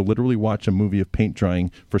BBC to literally watch a movie of paint drying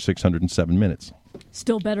for 607 minutes.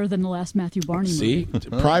 Still better than the last Matthew Barney See? movie.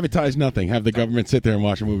 Privatize nothing. Have the government sit there and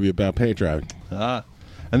watch a movie about paint drying.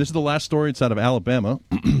 And this is the last story. It's out of Alabama.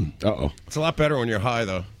 Uh-oh. It's a lot better when you're high,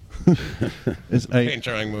 though. It's a paint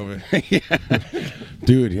drying movie.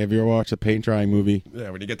 Dude, have you ever watched a paint drying movie? Yeah,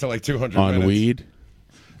 when you get to like 200 on minutes. weed.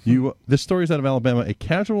 This story is out of Alabama. A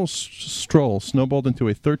casual stroll snowballed into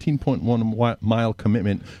a 13.1-mile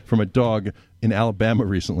commitment from a dog in Alabama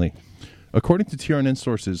recently. According to TRN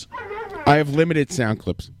sources... I have limited sound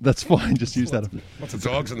clips. That's fine. Just use that. Lots of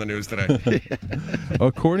dogs in the news today.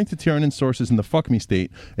 According to TRN sources in the Fuck Me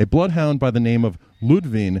state, a bloodhound by the name of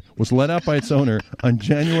Ludwig was let out by its owner on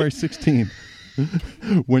January 16th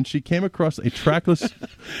when she came across a trackless...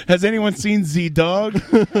 Has anyone seen Z-Dog?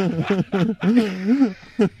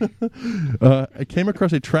 It came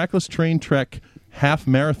across a trackless train trek half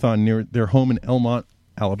marathon near their home in Elmont,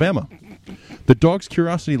 Alabama. The dog's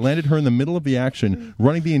curiosity landed her in the middle of the action,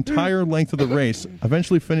 running the entire length of the race,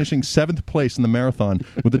 eventually finishing 7th place in the marathon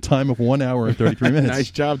with a time of 1 hour and 33 minutes.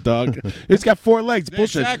 Nice job, dog. It's got 4 legs.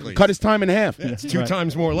 Bullshit. Exactly. Cut his time in half. Yeah, it's 2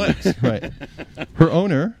 times more legs. Right. Her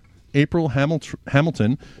owner, April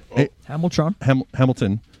Hamilton,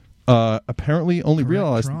 apparently only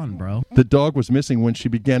realized the dog was missing when she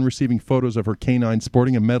began receiving photos of her canine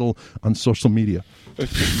sporting a medal on social media.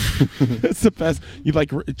 It's the best. You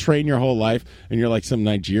like train your whole life, and you're like some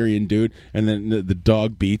Nigerian dude, and then the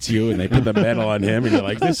dog beats you, and they put the medal on him, and you're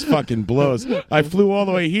like, this fucking blows. I flew all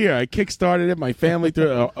the way here. I kickstarted it. My family threw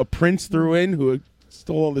a prince threw in who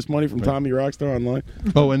stole all this money from Tommy Rockstar Online.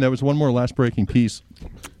 Oh, and there was one more last breaking piece.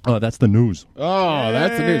 Oh, that's the news. Oh,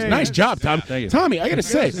 that's the news. Nice job, Tom. Thank you. Tommy, I got to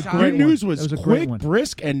say, your news was quick,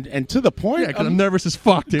 brisk, and to the point. Yeah, 'cause I'm nervous as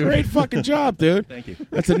fuck, dude. Great fucking job, dude. Thank you.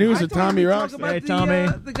 That's the news with Tommy Rocks. Hey, Tommy.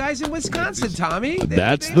 The guys in Wisconsin, Tommy.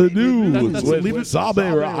 That's the news with leave it- Tommy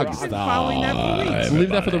following that for weeks. Rockstar. Leave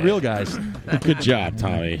that for the real guys. Good job,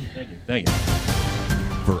 Tommy. Thank you.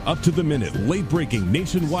 For up-to-the-minute, late-breaking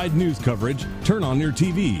nationwide news coverage, turn on your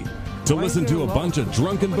TV. To listen to a bunch of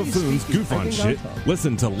drunken buffoons goof on shit,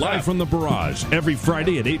 listen to Live from the Barrage every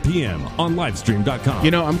Friday at 8 p.m. on Livestream.com. You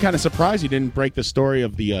know, I'm kind of surprised you didn't break the story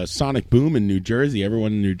of the sonic boom in New Jersey.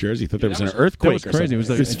 Everyone in New Jersey thought there was an earthquake. that was crazy. Or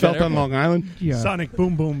something. It was felt on Long Island. Yeah. Sonic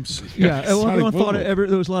boom booms. Yeah, well, Sonic everyone thought boom.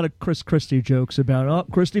 there was a lot of Chris Christie jokes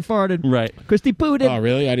about, Christie farted. Right. Christie pooted. Oh,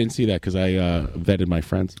 really? I didn't see that because I vetted my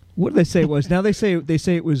friends. What did they say it was? Now they say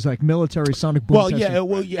it was like military sonic boom. Well,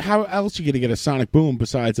 testing. yeah. How else are you going to get a sonic boom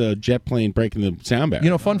besides a jet plane breaking the sound barrier? You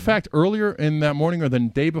know, fun fact, earlier in that morning or the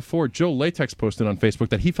day before, Joe Latex posted on Facebook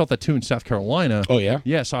that he felt that too in South Carolina. Oh, yeah?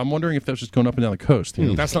 Yeah, so I'm wondering if that was just going up and down the coast. You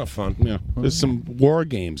know? That's not fun. Yeah. There's some war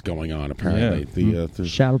games going on, apparently. Yeah. The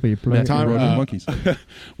Shall be played. Monkeys.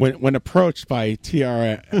 when approached by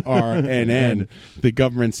TRNN, the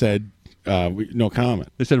government said, no comment.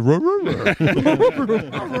 They said,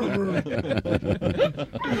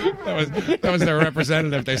 That was their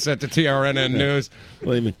representative they sent to TRNN News.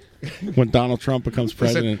 Believe me. When Donald Trump becomes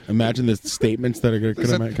president, imagine the statements that are going to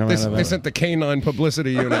come out of They that. sent the canine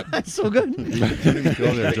publicity unit. That's so good. Don't even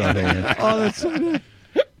go there, John Hagan. Oh, that's so good.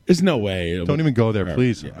 There's no way. Don't even go there,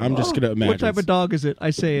 please. I'm just going to imagine. What type of dog is it? I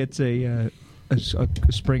say it's a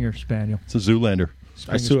Springer Spaniel. It's a Zoolander.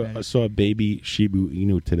 I saw a baby Shibu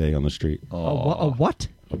Inu today on the street. A what?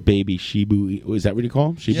 A baby Shibu. Is that what you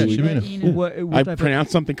call him? Yeah, Shibu Shibu Inu. Inu. What I type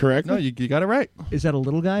pronounced something correctly? No, you got it right. Is that a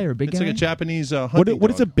little guy or a big It's guy? like a Japanese What hunting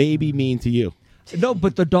does a dog. baby mean to you? No,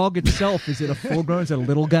 but the dog itself, is it a full-grown? Is it a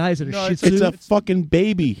little guy? Is it a Shih Tzu? It's a fucking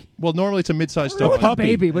baby. Well, normally it's a mid-sized No, dog. it's a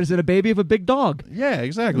baby, but is it a baby of a big dog? Yeah,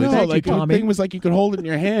 exactly. No, Thank like you, the Tommy. thing was like you could hold it in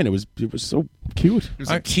your hand. It was so cute. It was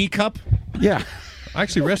a teacup. Yeah. I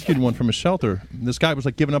actually rescued one from a shelter. This guy was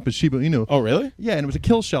like giving up his Shiba Inu. Oh, really? Yeah, and it was a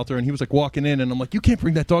kill shelter, and he was like walking in, and I'm like, "You can't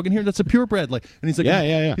bring that dog in here. That's a purebred." Like, and he's like,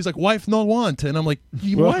 Yeah. He's like, "Wife no want," and I'm like,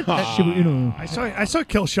 "You what?" Shiba Inu. I saw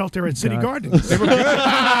Kill Shelter at City God. Gardens. They were good.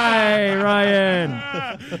 Hi,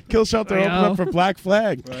 Ryan. Kill Shelter opened up for Black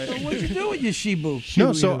Flag. So what'd you do with your Shibu?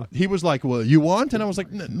 No, so he was like, "Well, you want?" And I was like,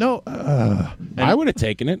 "No." I would have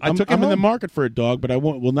taken it. I took him I'm in the home. market for a dog, but I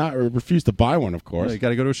will not refuse to buy one, of Well, course. you got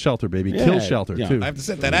to go to a shelter, baby. Yeah, Kill shelter yeah. too. I have to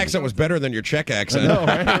say that accent was better than your Czech accent. No,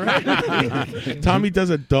 right? Tommy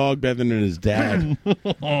does a dog better than his dad.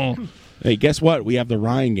 Hey, guess what? We have the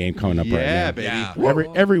Ryan game coming up right now. Yeah, baby. Yeah.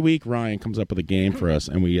 Every week, Ryan comes up with a game for us,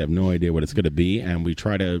 and we have no idea what it's going to be, and we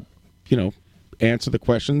try to, answer the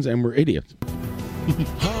questions, and we're idiots.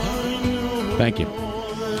 Thank you.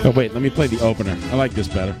 Oh, wait, let me play the opener. I like this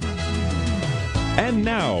better. And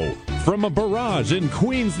now, from a barrage in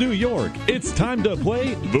Queens, New York, it's time to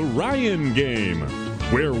play the Ryan Game,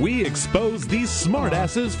 where we expose these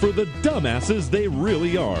smartasses for the dumbasses they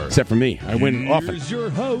really are. Except for me. I win often. Here's your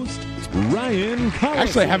host, Ryan Collison.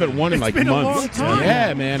 Actually, I haven't won in like been a long months. time.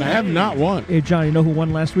 Yeah, man, I have not won. Hey, John, you know who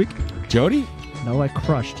won last week? Jody? No, I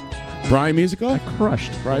crushed. Brian Musicoff?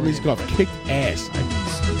 Crushed. Brian Musicoff kicked ass.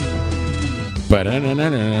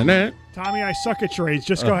 Ba-da-na-na-na-na. Tommy, I suck at charades.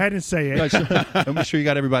 Just go ahead and say it. I'm sure you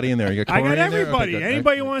got everybody in there. You got I Corey got in there? everybody. Okay, good.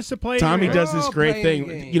 Anybody who wants to play. Tommy here. does this great playing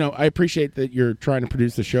thing. the game. I appreciate that you're trying to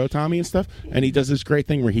produce the show, Tommy, and stuff. And he does this great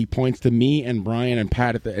thing where he points to me and Brian and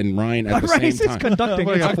Pat and Ryan at the Right, same he's time. conducting.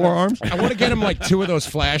 What, I got 4 arms? I want to get him like 2 of those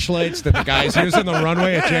flashlights that the guys use on the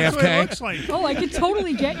runway at Yeah, that's what it JFK. looks like. Oh, I could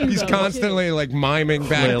totally get you. He's those, constantly like miming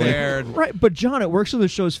back Flailing. there. Right, but John, it works in the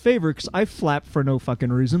show's favor because I flap for no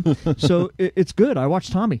fucking reason. So it's good. I watch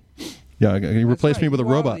Tommy. Yeah, you replaced That's me right. with a You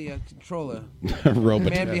are robot. The controller. Robot.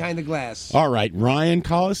 The man behind the glass. All right, Ryan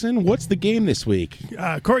Collison, what's the game this week?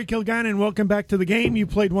 Corey Kilgannon, welcome back to the game. You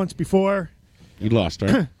played once before. You lost,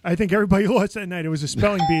 right? I think everybody lost that night. It was a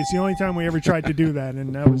spelling bee. It's the only time we ever tried to do that,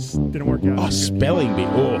 and that didn't work out. Oh, spelling bee.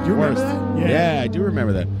 Oh, Do you remember worst. that? Yeah, I do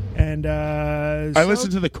remember that. And I listen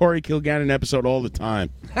to the Corey Kilgannon episode all the time.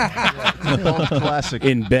 Classic.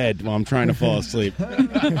 In bed while I'm trying to fall asleep.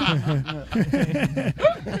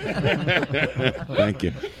 Thank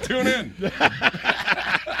you. Tune in.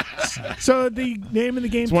 So the name of the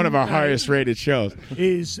game It's one of our tonight highest rated shows.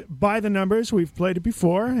 is By the Numbers. We've played it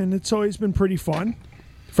before, and it's always been pretty fun.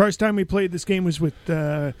 First time we played this game was with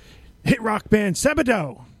hit rock band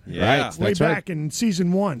Sebado. Yeah, way that's back right. in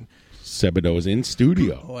season 1. Sebado is in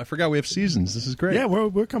studio. Oh, I forgot we have seasons. This is great. Yeah,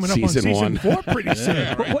 we're coming up Season on season 1. 4 pretty soon.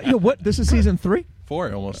 What? This is season 3.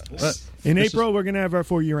 4 almost. In April, we're going to have our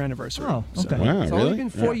 4-year anniversary. Oh, okay. Wow, It's really? only been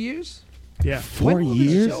 4 Yeah. years? Yeah. 4 When will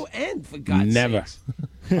years? the show end, for God's Never. sakes?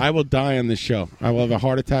 I will die on this show. I will have a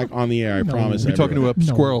heart attack on the air. I promise. You're talking to a everyone.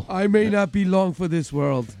 squirrel. I may not be long for this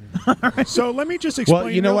world. So let me just explain. Well,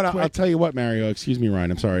 you know real what? quick. I'll tell you what, Mario. Excuse me,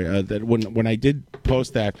 Ryan. I'm sorry. That when I did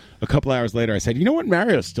post that a couple hours later, I said, you know what?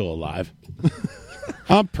 Mario's still alive.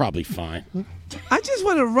 I'm probably fine. I just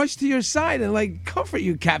want to rush to your side and like comfort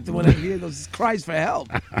you, Captain, when I hear those cries for help.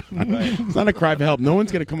 It's not a cry for help. No one's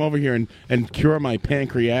going to come over here and cure my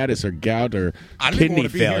pancreatitis or gout or I don't even kidney wanna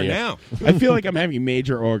be here failure. now. I feel like I'm having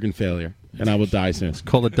major organ failure, and I will die soon. It's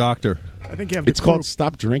called a doctor. I think you have. It's called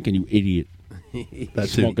stop drinking, you idiot.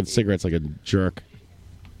 That's Smoking cigarettes like a jerk.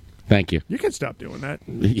 Thank you. You can stop doing that.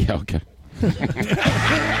 Yeah, okay.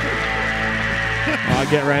 I'll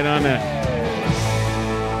get right on that.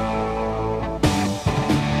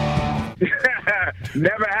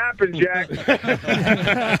 Never happened, Jack.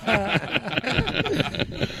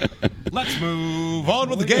 Let's move on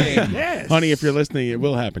with the game. Yes. Honey, if you're listening, it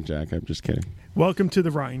will happen, Jack. I'm just kidding. Welcome to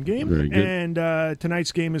the Ryan game. Very good. And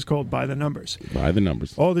tonight's game is called By the Numbers. By the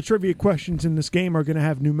numbers. All the trivia questions in this game are going to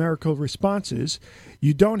have numerical responses.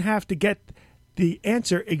 You don't have to get the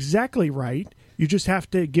answer exactly right. You just have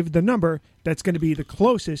to give the number that's going to be the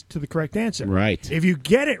closest to the correct answer. Right. If you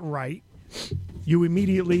get it right, you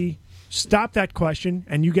immediately stop that question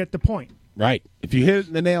and you get the point. Right. If you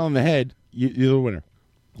hit the nail on the head, you're the winner.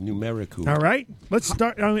 Numerical. All right, let's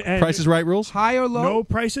start. Price is Right rules? High or low? No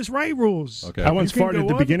Price is Right rules. Okay. I once farted at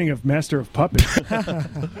the beginning of Master of Puppets.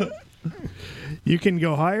 You can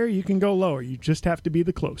go higher, you can go lower. You just have to be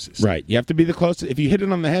the closest. Right. You have to be the closest. If you hit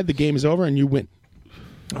it on the head, the game is over and you win.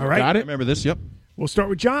 All right. Got it? Remember this? Yep. We'll start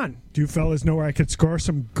with John. Do you fellas know where I could score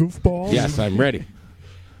some goofballs? Yes, I'm ready.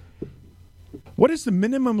 What is the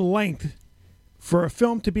minimum length for a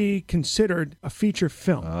film to be considered a feature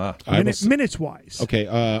film? Minutes-wise. Okay,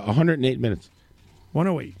 108 minutes.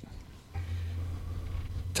 108.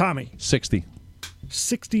 Tommy. 60.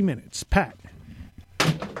 60 minutes. Pat.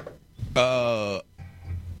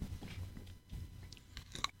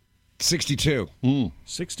 62.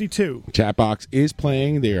 62. Chat box is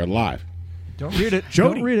playing. They are live. Don't read it.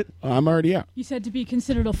 Jody. Don't read it. I'm already out. You said to be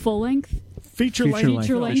considered a full length? Feature length.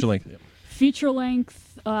 Feature length. Feature length. Feature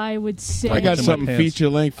length, I would say. I got something feature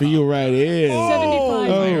length for you right here. 75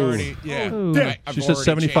 Oh. Yeah. She said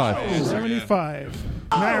 75. 75.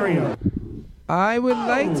 Mario. I would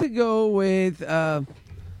like to go with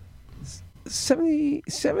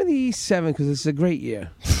 77 because it's a great year.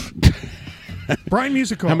 Brian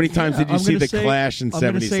Musical. How many times did you see The Clash in I'm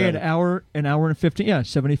going to say 77? an hour and 15. Yeah,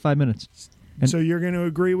 75 minutes. So you're going to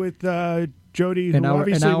agree with Jody, who An hour-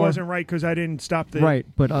 obviously an hour- wasn't right because I didn't stop the... Right,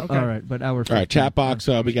 but Okay. all right, but hour. All right, chat box.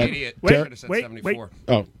 We got Idiot. Derek- Wait.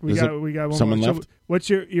 Oh, We is got it one someone more. left? So what's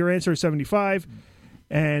your answer? 75.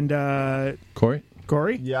 And Corey?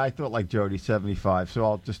 Corey? Yeah, I thought like Jody, 75. So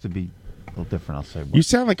I'll just to be a little different, I'll say. You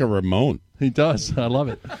sound like a Ramon. He does. I love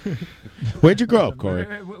it. Where'd you grow up, Corey?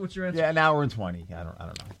 What's your answer? Yeah, an hour and 20. I don't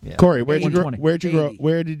know. Yeah. Corey, where'd you grow? 120. Where'd you grow?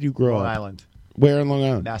 Where did you grow Long up? Island, Where in Long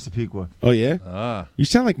Island? Massapequa. Oh yeah. Ah. You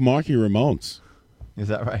sound like Marky Ramones. Is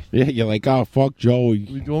that right? Yeah, you're like, oh fuck Joey.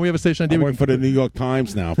 When we have a station I ID, work for the New York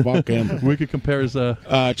Times now. Fuck him. we could compare his.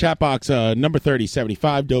 Chat box number 30,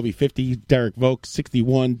 75. Dovey 50. Derek Volk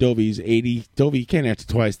 61. Dovey's 80. Dovey, you can't answer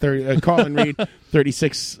twice. 30. Carlin Reed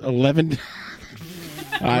 36. 11.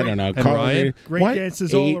 I don't know. And Carlin Ryan? Reed, Great what?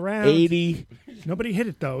 dances all around. 80. Nobody hit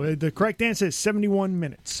it, though. The correct answer is 71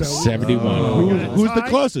 minutes. So 71. Who's the Tied.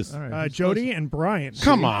 closest? Jody and Brian.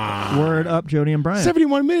 Come on. Word up, Jody and Brian.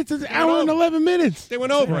 71 minutes is an hour and 11 minutes. They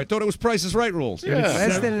went over. I thought it was Price is Right rules.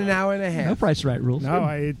 Less than an hour and a half. No Price Right rules. No,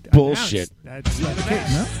 I Bullshit. announced That's not the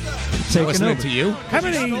case. Taking Listening over. to you. How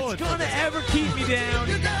many? gonna ever keep me down.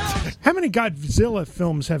 How many Godzilla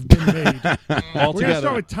films have been made? all We're gonna start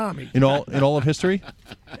together. with Tommy. In all of history?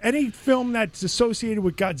 Any film that's associated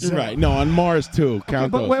with Godzilla. Right. No, on Mars too.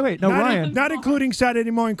 Count But those. wait. No, not, Ryan. not including Saturday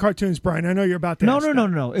morning cartoons, Brian. I know you're about to. No, ask no, that. no,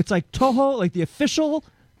 no. It's like Toho, like the official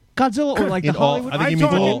Godzilla, or like In the all. Hollywood. I think I'm you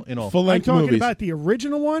mean talking- in all. Full I'm length talking movies. about the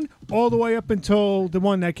original one, all the way up until the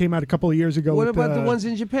one that came out a couple of years ago. What with, about the ones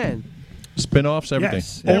in Japan? Spin-offs, everything.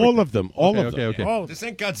 Yes. All of them. All of them. Okay. All of This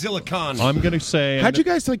ain't Godzilla Con. I'm going to say. How'd you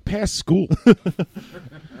guys like pass school?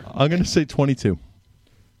 I'm going to say 22.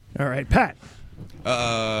 All right, Pat.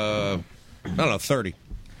 I don't know, 30.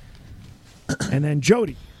 And then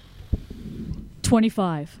Jody.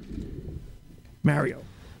 25. Mario.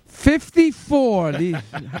 54.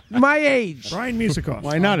 My age. Brian Musikoff.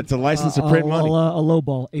 Why not? It's a license to print money. A low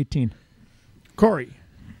ball, 18. Corey.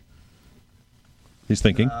 He's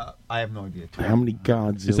thinking. I have no idea. How many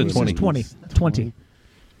gods? He said 20. 20.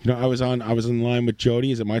 You know, I was in line with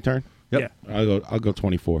Jody. Is it my turn? Yep. I'll go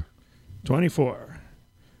 24. 24.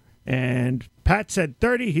 And Pat said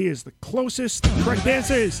 30. He is the closest. The correct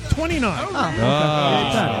answer is 29.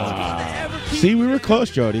 See, we were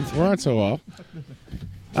close, Jody. We're not so off.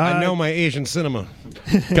 I know my Asian cinema.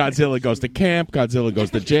 Godzilla goes to camp. Godzilla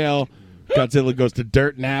goes to jail. Godzilla goes to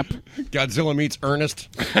dirt nap. Godzilla meets Ernest.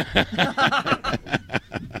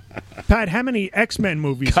 Pat, how many X-Men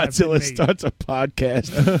movies have been Godzilla made? starts a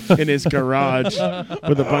podcast in his garage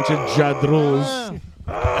with a bunch of jadros.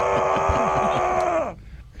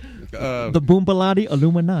 The Boombalati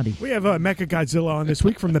Illuminati. We have Mecha Godzilla on this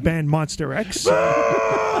week from the band Monster X.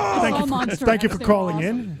 Thank you for calling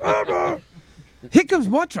in. Here comes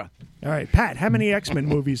Motra. All right, Pat, how many X-Men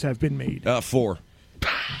movies have been made? 4.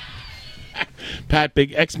 Pat,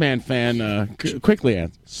 big X-Man fan. Quickly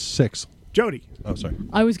answer. 6. Jody. Oh, sorry.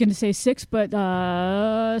 I was going to say 6, but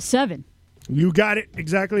 7. You got it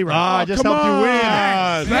exactly right. I just helped you win.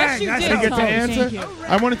 Bang, Yes, you that's did, a good Tommy. answer? Thank you.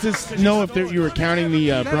 I wanted to know if you were counting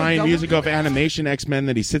the Brian Music of Animation X-Men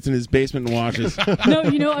that he sits in his basement and watches. No,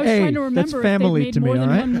 you know, I was Hey, trying to remember that's if family they made to me, more than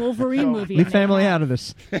all right? one Wolverine movie. Leave family out of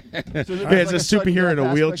this. Yeah, it's a superhero in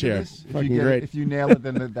a wheelchair. Fucking great. If you nail it,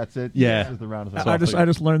 then that's it. Yeah. This is the round of I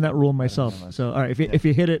just learned that rule myself. So, all right, if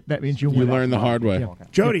you hit it, that means you win. You learned the hard way. Yeah.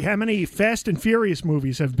 Jody, how many Fast and Furious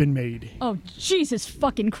movies have been made? Oh, Jesus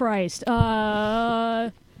fucking Christ.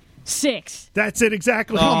 6. That's it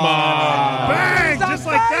exactly. Come on. Bang! Just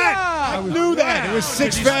like that. I knew that. It was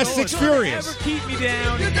 6 Fast, 6 Furious. Keep me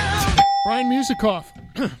down. Brian Musikoff.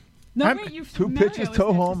 No, wait, you 2 pitches,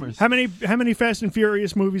 2 homers. How many Fast and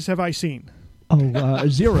Furious movies have I seen? Oh,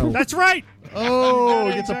 0. That's right. Oh,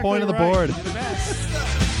 he gets a point on the board.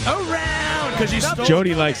 Around. Because you stole.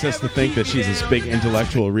 Jody likes us to think that she's this big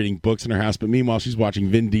intellectual reading books in her house, but meanwhile she's watching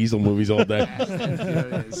Vin Diesel movies all day.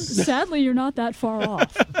 Sadly, you're not that far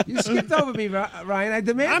off. You skipped over me, Ryan. I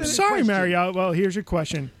demanded. I'm sorry, Mario. Well, here's your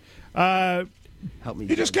question. Help me.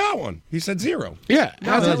 He just got one. He said 0. Yeah,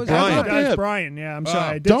 That's Brian. That's Brian. Yeah, I'm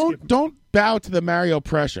sorry. I did skip him. Don't bow to the Mario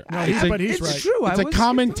pressure. No, it's but he's right. True. It's a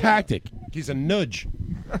common tactic. He's a nudge.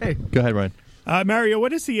 Go ahead, Ryan. Mario,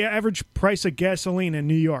 what is the average price of gasoline in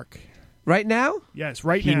New York? Right now? Yes,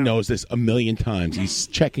 right He now. knows this a million times. He's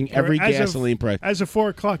checking every As of- gasoline price. As of 4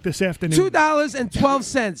 o'clock this afternoon.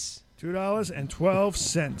 $2.12.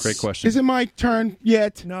 $2.12. Great question. Is it my turn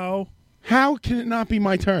yet? No. How can it not be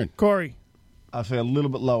my turn? Corey. I'll say a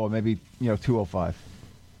little bit lower, maybe 205.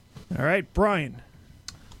 All right, Brian.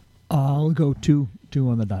 I'll go 2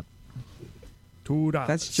 on the dot. $2.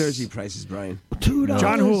 That's Jersey prices, Brian. $2.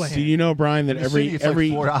 John Houlihan. Do you know, Brian, that In the city, it's like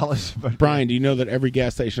 $4, but Brian, do you know that every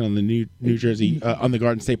gas station on the New Jersey on the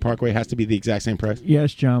Garden State Parkway has to be the exact same price?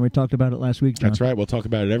 Yes, John. We talked about it last week, John. That's right. We'll talk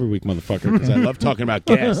about it every week, motherfucker, because I love talking about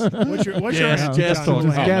gas. What's your answer, gas John? talk.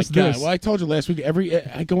 Oh, Gas my God. this. Well, I told you last week.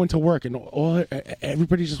 I go into work and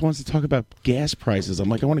everybody just wants to talk about gas prices. I'm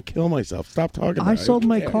like, I want to kill myself. Stop talking about it. I sold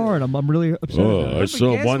my car, and I'm really upset about it. I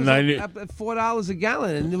saw Gas was $1.90. up at $4 a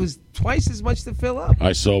gallon, and it was twice as much to fill up.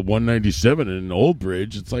 I saw $1.97 in Old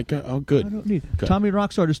Bridge. It's like, oh, good. I don't need Good. Tommy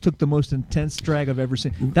Rockstar just took the most intense drag I've ever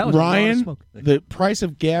seen. That was a lot of Ryan, smoke. the price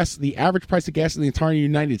of gas, the average price of gas in the entire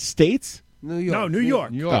United States? New York. No, New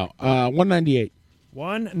York. Oh, $1.98.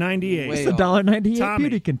 $1.98. It's the $1.98 Tommy.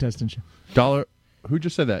 beauty contestant show. Dollar. Who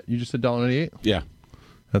just said that? You just said $1.98? Yeah.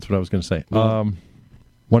 That's what I was going to say.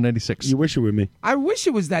 $1.96. You wish it were me. I wish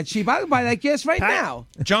it was that cheap. I would buy that gas right now.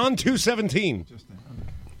 John 217.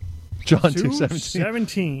 John 217.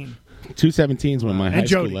 217. 217 is when my high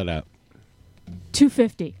school Jody. let out.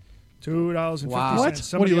 $2.50. $2.50. Wow. What?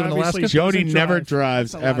 Somebody What, do you live in obviously Alaska? Jody doesn't never drive.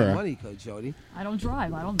 drives That's a lot of ever. money, Jody. I don't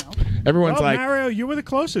drive. I don't know. Everyone's Well, like, Mario, you were the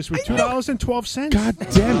closest with $2.12. God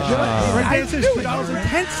damn it. Right answer is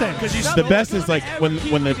 $2.10. The best is like when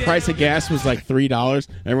the price of gas was like $3,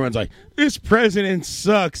 everyone's like, this president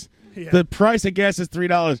sucks. Yeah. The price of gas is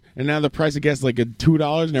 $3, and now the price of gas is like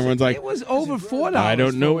 $2, and everyone's like, It was over $4. I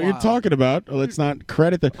don't know for a what you're while. talking about. Let's not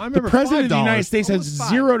credit the remember president of the $5. United States has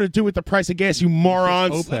Almost $5. zero to do with the price of gas, you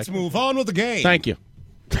morons. Let's move on with the game. Thank you.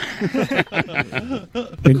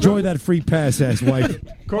 Enjoy that free pass, ass wife.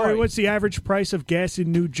 Corey, what's the average price of gas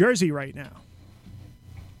in New Jersey right now?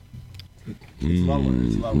 It's lower.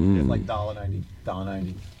 It's lower. It's like $1.90.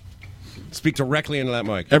 $1.90. Speak directly into that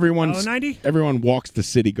mic. $1.90? Everyone walks to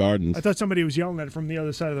City Gardens. I thought somebody was yelling at it from the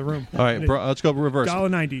other side of the room. All right, bro, let's go reverse.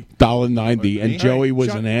 $1.90. $1.90, and Joey was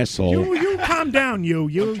John- an asshole. You calm down, you.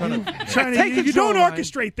 You don't control,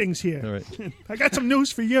 orchestrate things here. All right. I got some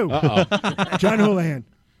news for you. Uh-oh. John Houlihan.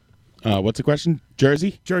 What's the question?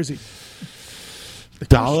 Jersey? Jersey.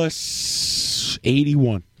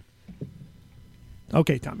 $1.81.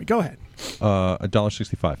 Okay, Tommy, go ahead.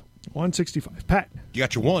 $1.65. 165. Pat. You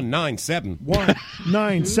got your 197.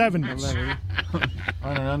 197.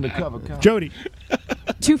 On an undercover cop. Jody.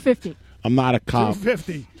 250. I'm not a cop.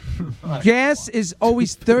 250. Gas is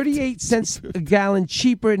always 38 cents a gallon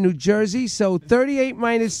cheaper in New Jersey, so 38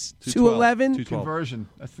 minus 211. Conversion.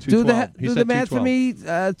 That's the Do the 212. He do said the math for 212. me.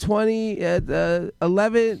 20,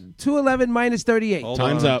 11, 211 minus 38. Hold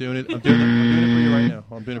Time's on, up. I'm doing it for you right now.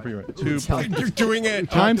 I'm doing it for you right now. You're doing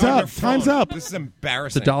it. Time's on up. your phone. Time's up. This is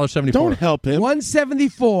embarrassing. It's $1.74. Don't help him.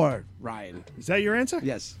 174, Ryan. Is that your answer?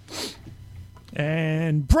 Yes.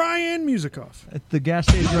 And Brian Musikoff. At the gas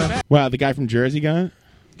station. Wow, the guy from Jersey got it?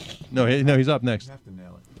 No, he's up next.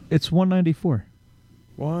 It's 194.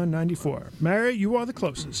 194. Mary, you are the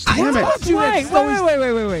closest. Damn it. Wait.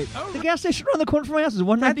 The gas station around the corner from my house is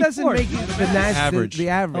 194. That doesn't make it the Average. The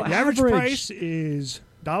average. The average price is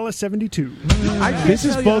 $1.72. I can't This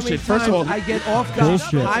is tell you how many bullshit. First of times all- I get off the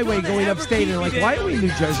Bullshit. highway going upstate and like, why are we in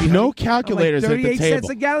New Jersey? No I'm like, calculators at the 38 cents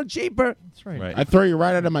table. a gallon cheaper. That's right. Right. I'd throw you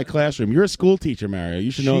right out of my classroom. You're a school teacher, Mario. You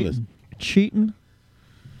should know this. Cheating.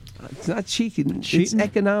 It's not cheating. It's Cheating?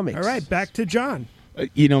 economics. All right, back to John.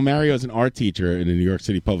 You know, Mario's an art teacher in a New York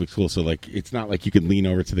City public school, so like, it's not like you can lean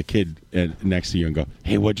over to the kid next to you and go,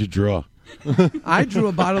 "Hey, what'd you draw?" I drew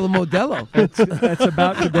a bottle of Modelo. That's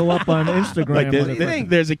about to go up on Instagram. Like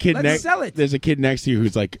there's a kid Let's next. sell it. There's a kid next to you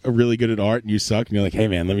who's like really good at art, and you suck, and you're like, "Hey,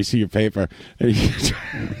 man, let me see your paper." And he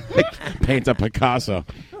paints a Picasso.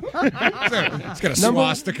 It's got a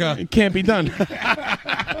swastika. It can't be done.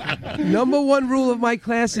 Number one rule of my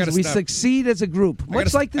class I is gotta we stop. succeed as a group,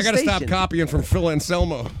 much like the I gotta station. stop copying from Phil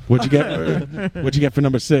Anselmo. What'd you get? What'd you get for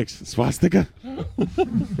number 6? Swastika.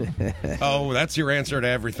 Oh, that's your answer to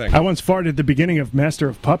everything. I once farted at the beginning of Master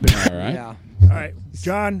of Puppets. All right. Yeah. All right,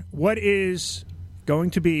 John, what is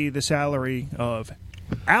going to be the salary of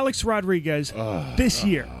Alex Rodriguez this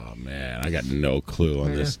year? Oh man, I got no clue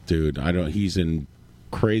on this dude. He's in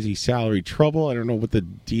crazy salary trouble. I don't know what the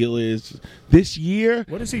deal is this year.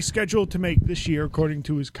 What is he scheduled to make this year according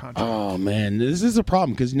to his contract? Oh man, this is a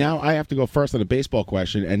problem because now I have to go first on a baseball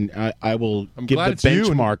question, and I will give glad the it's you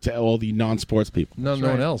and- benchmark to all the non-sports people. No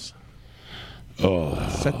one else. Oh,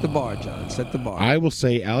 Set the bar, John. Set the bar. I will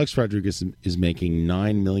say Alex Rodriguez is making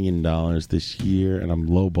 $9 million this year, and I'm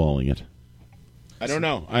lowballing it. I don't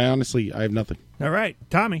know. I have nothing. All right,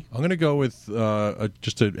 Tommy. I'm going to go with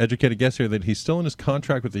just an educated guess here that he's still in his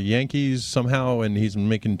contract with the Yankees somehow, and he's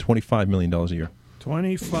making $25 million a year.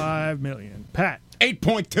 $25 million. Pat.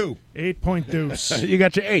 8.2. 8.2. You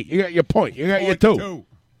got your 8. You got your point. You got your 2.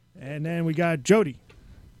 And then we got Jody.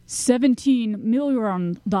 $17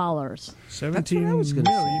 million. $17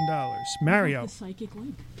 million. Mario. Psychic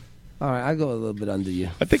link. All right, I'll go a little bit under you.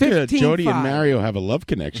 I think Jody and Mario have a love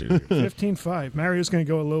connection. 15.5. Mario's going to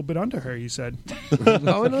go a little bit under her, you said. Going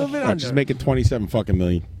a little bit under. She's making 27 fucking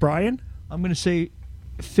million. Brian? I'm going to say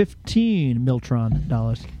 $15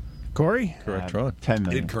 Miltron. Corey? Correct, Ron. 10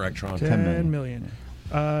 million. Incorrect, Ron. 10 million.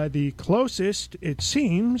 The closest, it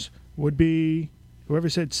seems, would be whoever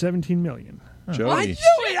said 17 million. Jody. I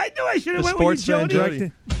knew it. I knew I should have The went with you, sports fan,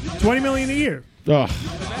 Jody. 20 million a year.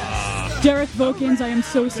 Derek Vokins, I am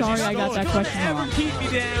so sorry I got that question wrong.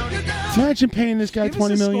 Imagine paying this guy Give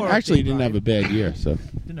us $20 a million. score, Actually, he Pete didn't have a bad year, so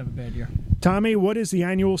Didn't have a bad year. Tommy, what is the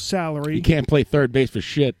annual salary he can't play third base for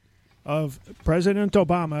shit. of President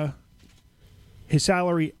Obama, his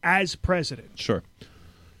salary as president? Sure.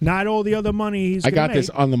 Not all the other money he's I gonna got make. this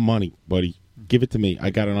on the money, buddy. Give it to me.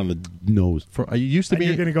 I got it on the nose. It used to And be.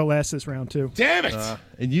 you're going to go last this round, too. Damn it!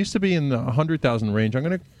 It used to be in the 100,000 range. I'm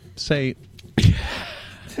going to say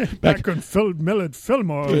Back on Phil Millard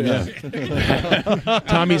Fillmore.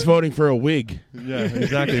 Tommy's voting for a wig. Yeah,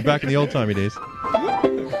 exactly. Back in the old timey days.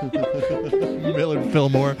 Millard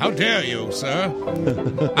Fillmore. How dare you, sir?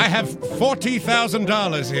 I have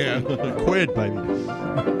 $40,000 here. Quid, baby.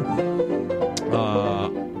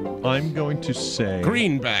 I'm going to say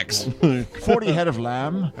Greenbacks. 40 head of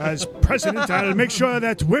lamb. As president, I'll make sure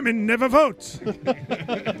that women never vote.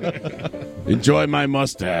 Enjoy my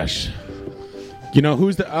mustache. You know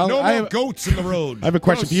who's the? No more goats in the road. I have a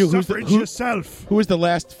question for you. Suffrage yourself. Who is the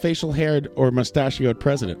last facial-haired or mustachioed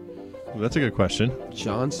president? Well, that's a good question.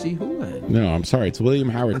 John C. Houlihan. No, I'm sorry. It's William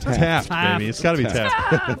Howard Taft. Taft, baby. It's got to be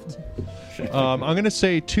Taft. I'm going to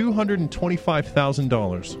say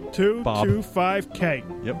 $225,000.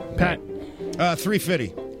 225K. Yep. Pat. 350.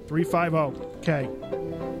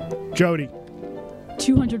 350K. Jody.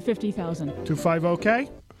 250,000. 250K.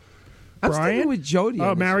 I'm Brian? sticking with Jody.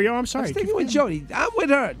 Oh, Mario, I'm sorry. I'm sticking with Jody. I'm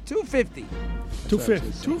with her. 250.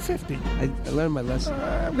 250. I learned my lesson.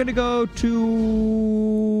 I'm going to go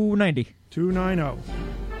 290. 290.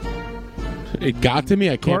 It got to me.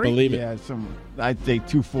 I can't Corey? believe it. Yeah, I'd say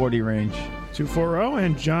 240 range. 240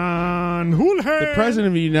 and John Houlihan. The president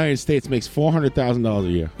of the United States makes $400,000 a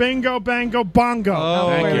year. Bingo, bango, bongo.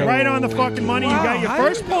 Thank you. Right on the fucking money. You got your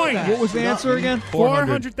first point. What was the answer again?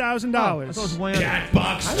 $400,000.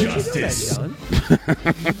 Catbox Justice.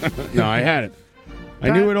 No, I had it. I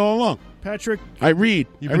knew it all along. Patrick, I read.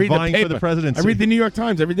 You've I been read vying the for paper. the presidency. I read the New York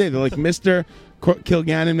Times every day. They're like, Mr.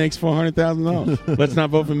 Kilgannon makes $400,000. Let's not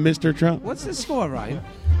vote for Mr. Trump. What's the score, Ryan?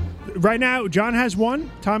 right now, John has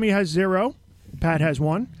 1, Tommy has 0, Pat has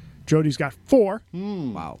 1, Jody's got 4.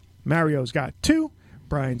 Wow. Mario's got 2,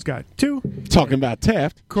 Brian's got 2. Talking about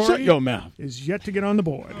Taft. Corey Shut your mouth. is yet to get on the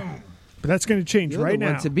board. But that's going to change You're right the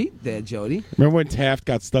now. one to beat there, Jody. Remember when Taft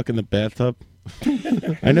got stuck in the bathtub?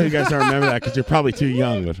 I know you guys don't remember that because you're probably too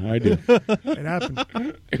young, but I do. It happened.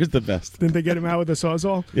 It was the best. Didn't they get him out with a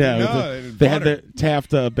Sawzall? Yeah, they had the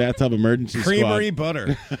Taft bathtub emergency Creamery squad. butter.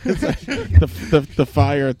 the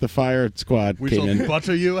fire squad We came shall in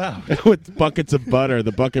butter you out. with buckets of butter,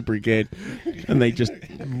 the bucket brigade, and they just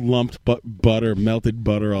lumped melted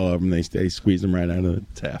butter all over them. They squeezed them right out of the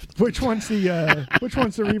Taft. Which one's the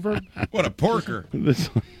reverb? What a porker. This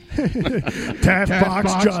one. Taft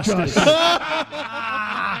Box Justice.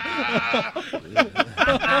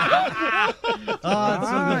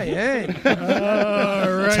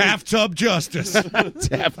 Taft Tub Justice.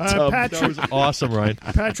 Taft Patrick, That was awesome, Ryan.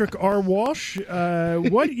 Patrick R. Walsh,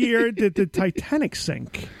 what year did the Titanic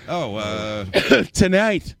sink? Oh,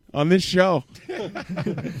 Tonight on this show.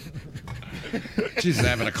 Jesus, I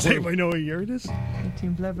haven't a Does clue. anybody know what year it is?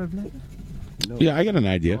 Blah, blah, blah. Yeah, I got an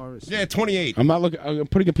idea. Yeah, 28. I'm not looking. I'm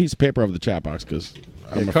putting a piece of paper over the chat box because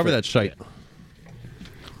Cover that shite.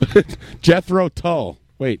 Jethro Tull.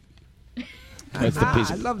 Wait, that's the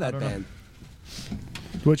piece. I love that band.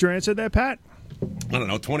 What's your answer there, Pat? I don't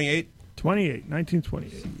know, 28?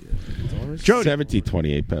 1928. Jody.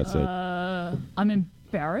 1728. Pat said. I'm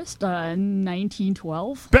embarrassed.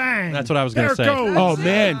 1912. Bang! That's what I was going to say. Oh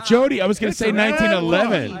man, Jody, I was going to say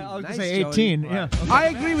 1911. I was going to Nice, say 18. Jody. Yeah. I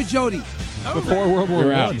agree with Jody. Before World War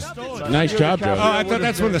You're I. out. Nice job, Oh, Jody. I thought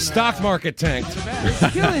that's when the stock market tanked.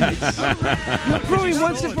 Killing it. You're proving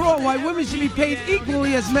once and for all why women should be paid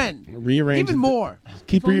equally as men. Rearrange. Even more.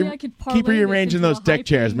 Keep If only I could parlay rearranging this those into a deck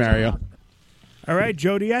chairs, high-paying Mario. job. All right,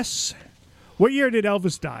 Jody S. What year did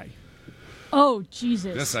Elvis die? Oh,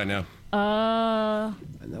 Jesus. This I know. I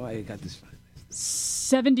know I got this.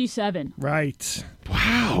 77. Right.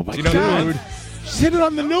 Wow, my Do you know God. the month? She's hitting it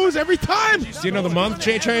on the news every time. Do you know the month,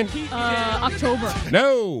 J-Train? October.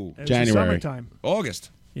 No. It was January. the summertime. August.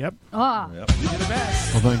 Yep. Ah.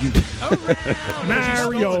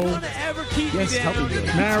 Mario. Yes, help me, Jody.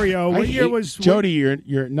 Mario. What year was Jody?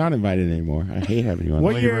 You're not invited anymore. I hate having you on.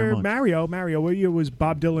 What Thank you year, very much. Mario? What year was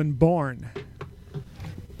Bob Dylan born?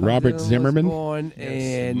 Robert Dylan was Zimmerman. born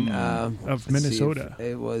in Of let's see, Minnesota.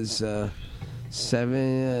 it was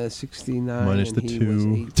 69. Minus the and he 2. was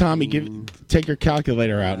 18. Tommy, take your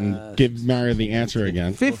calculator out and give Mario the answer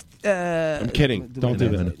again. I'm kidding. Don't do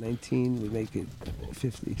that. 19. We make it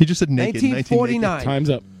 50. He just said naked. 1949. Time's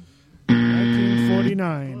up.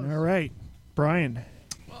 1949. All right. Brian.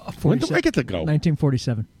 When do I get to go?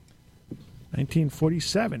 1947.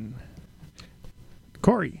 1947.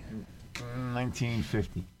 Corey.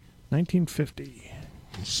 1950. 1950.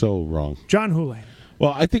 So wrong. John Houlihan.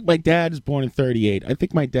 Well, I think my dad is born in 38. I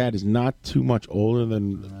think my dad is not too much older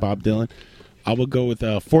than Bob Dylan. I will go with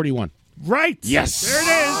 41. Right. Yes. There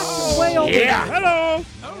it is. Way over. Yeah. Hello.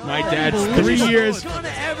 My dad's 3 years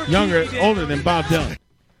older than Bob Dylan.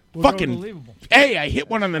 Fucking hey! I hit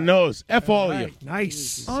one on the nose. F all of you.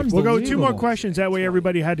 Nice. We'll go with 2 more questions. That way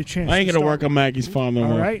everybody had a chance. I ain't to gonna start. work on Maggie's farm no All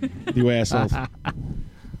more. right. You assholes.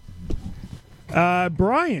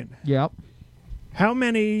 Brian. Yep. How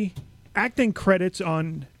many acting credits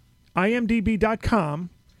on IMDb.com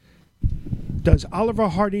does Oliver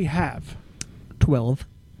Hardy have? 12.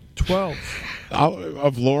 12.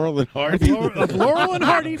 Of Laurel and Hardy. Of Laurel and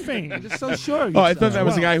Hardy fame. I'm just so sure. Oh, I thought that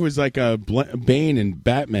was the guy who was like Bane and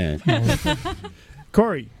Batman.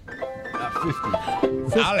 Corey. 50.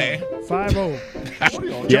 Ale.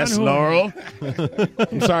 5-0. Yes, John Laurel.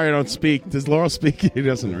 I'm sorry I don't speak. Does Laurel speak? He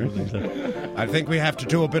doesn't, right? I think we have to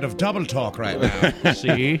do a bit of double talk right now.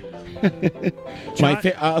 See?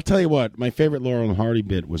 I'll tell you what. My favorite Laurel and Hardy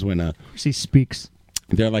bit was when She speaks.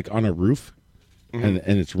 they're like on a roof and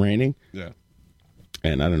it's raining. Yeah.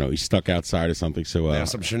 And I don't know, he's stuck outside or something. So There's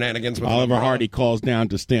some shenanigans with Oliver LeBron. Hardy calls down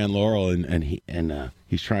to Stan Laurel, and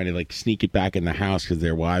he's trying to like sneak it back in the house because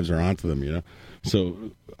their wives are onto them, you know. So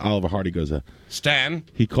Oliver Hardy goes, Stan.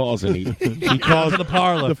 He calls and he calls to the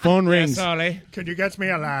parlor. The phone rings. Yes, Ollie. Could you get me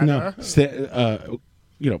a ladder? No,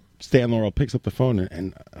 Stan Laurel picks up the phone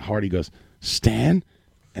and Hardy goes, "Stan?"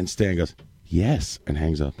 And Stan goes, "Yes," and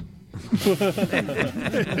hangs up.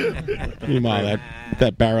 Meanwhile,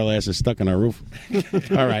 that barrel ass is stuck in our roof.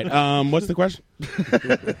 All right. What's the question?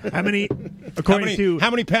 How many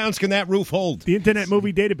pounds can that roof hold? The Internet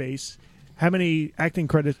Movie Database. How many acting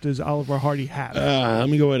credits does Oliver Hardy have? Let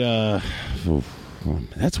me go with.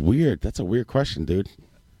 That's weird. That's a weird question, dude.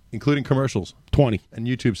 Including commercials. 20. And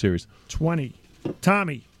YouTube series. 20.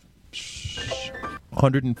 Tommy.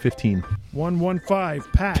 115.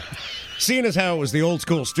 115. Pat. Seeing as how it was the old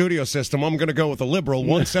school studio system, I'm going to go with a liberal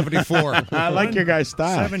 174. I like your guy's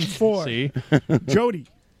style. 74. See? Jody.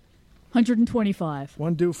 125.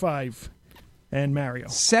 125. And Mario.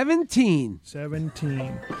 17.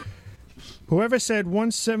 17. Whoever said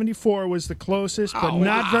 174 was the closest, but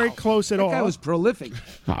not very close at all. That guy was prolific.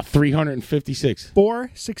 356.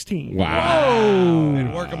 416. Wow.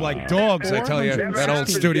 And work them like dogs, I tell you, that old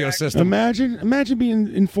studio system. Imagine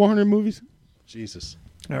being in 400 movies. Jesus.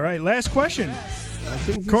 All right, last question.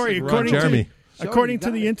 Corey, according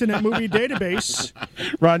to the Internet Movie Database,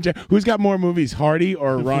 who's got more movies, Hardy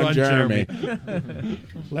or Ron Jeremy?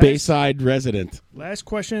 Bayside resident. Last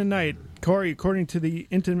question of the night. Corey, according to the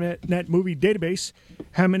Internet Movie Database,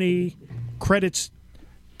 how many credits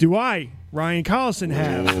do I, Ryan Collison,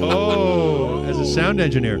 have? Oh, as a sound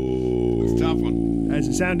engineer. It's a tough one. As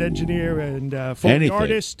a sound engineer and folk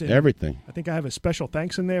artist. And everything. I think I have a special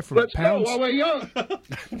thanks in there for Pounds. Go while we're young.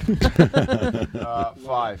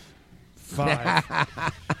 5.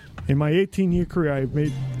 5. In my 18-year career, I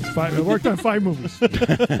worked on 5 movies.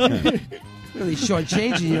 Really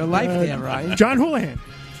shortchanging your life there, Ryan. John Houlihan.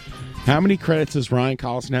 How many credits does Ryan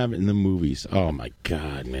Collison have in the movies? Oh, my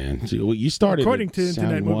God, man. So you started According to at Internet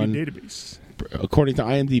Sound Movie One. Database. According to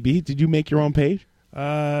IMDb, did you make your own page?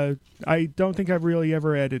 I don't think I've really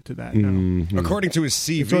ever added to that, no. Mm-hmm. According to his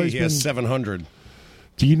CV, he has 700.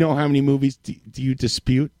 Do you know how many movies do you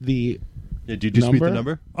dispute the do you dispute the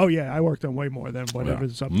number? Oh, yeah, I worked on way more than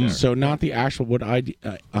whatever's up there. So not the actual, what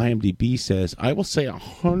IMDb says. I will say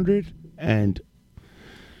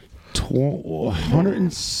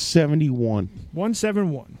 171.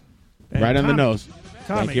 171. And Right on the Tommy. nose.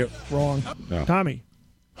 Tommy. Thank you. Wrong. No. Tommy.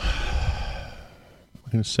 I'm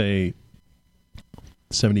going to say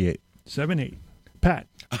 78. 78. Pat.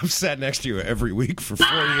 I've sat next to you every week for 4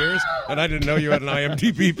 years, and I didn't know you had an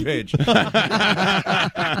IMDb page.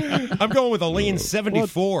 I'm going with a lean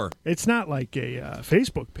 74. Well, it's not like a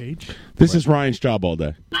Facebook page. This is Ryan's job all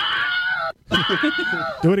day.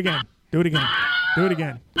 Do it again. Do it again. Do it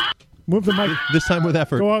again. Move the mic. This time with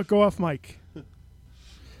effort. Go off mic. All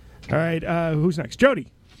right. Who's next? Jody.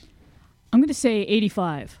 I'm going to say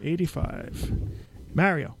 85. 85.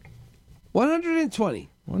 Mario. 120.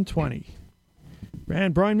 120.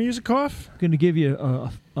 And Brian Musikoff. Going to give you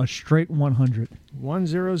a straight 100.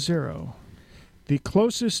 100. The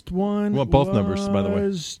closest one. Well, both numbers, by the way.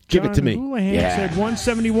 Give it to me. Houlihan Yeah. said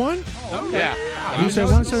 171. Yeah. You said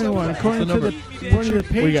 171. According to the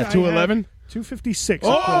page, We got 211? 256.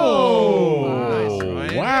 Oh!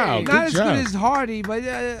 Wow, Not good as job. good as Hardy, but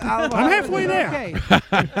I'm halfway there. Okay.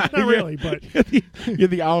 Not really, but You're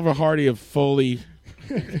the Oliver Hardy of Foley.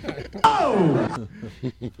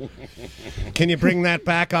 Can you bring that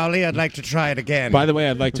back, Ollie? I'd like to try it again. By the way,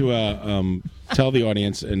 I'd like to tell the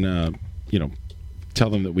audience and tell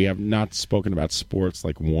them that we have not spoken about sports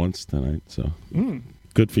like once tonight. So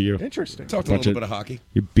good for you. Interesting. Talked a little bit of hockey.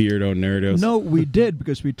 You beardo nerdos. No, we did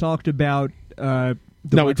because we talked about.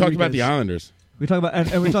 We talked about the Islanders. We talk about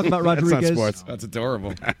and we talk about That's Rodriguez. not sports. That's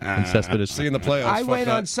adorable. And Cespedes. See you in the playoffs. I went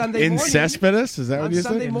on Sunday morning. Cespedes? Is that what On you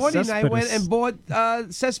Sunday said? morning, I went Cespedes. and bought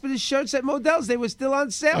Cespedes shirts at Modell's. They were still on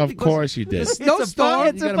sale. Of because course you did. The snowstorm.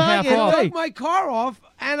 You got 'em half off. I took my car off,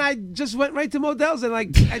 and I just went right to Modell's, and I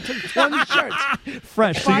took 20 shirts.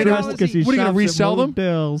 Fresh. So you're $5 gonna, because he each. What are you gonna shops at resell them?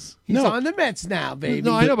 Modell's. He's on the Mets now, baby.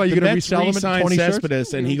 No, I know, but you're The going to Mets resell them at re-signed 20 shirts?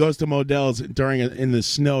 Cespedes, and he goes to Modell's in the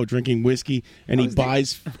snow drinking whiskey, and he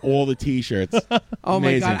buys all the T-shirts. Oh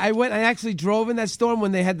Amazing. my God! I actually drove in that storm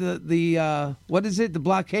when they had the what is it? The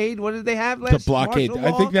blockade? What did they have last? The blockade. Martial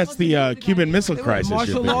I law? think that's the Cuban Missile Crisis.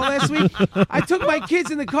 Martial you're law thinking. last week. I took my kids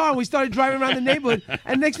in the car and we started driving around the neighborhood.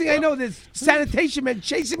 And next thing I know, there's sanitation men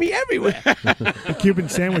chasing me everywhere. the Cuban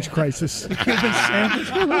sandwich crisis.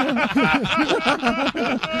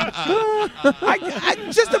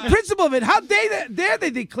 Just the principle of it. How dare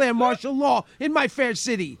they declare martial law in my fair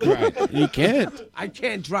city? Right. You can't. I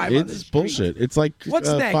can't drive on this It's street. bullshit. It's like What's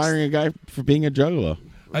next? firing a guy for being a juggalo.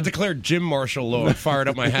 I declared Jim martial law and fired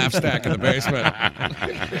up my half stack in the basement.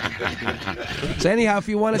 So anyhow, if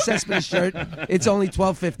you want a Cespedes shirt, it's only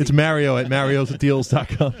 $12.50. It's Mario at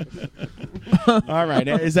mariosdeals.com. All right,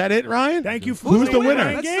 is that it, Ryan? Thank you for Who's the winner?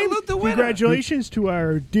 Ryan Game. Salute the winner. Congratulations to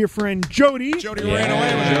our dear friend Jody. Jody ran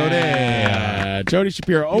away with it. Jody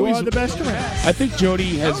Shapiro You always are the best around. I think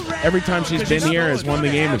Jody has every time she's been here has won the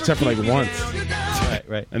game except for like once.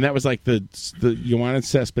 Right. And that was like the Ioannis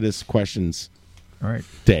Cespedes questions All right.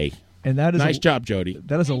 day. And that is nice job, Jody.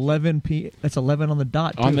 That is 11 p. That's 11 on the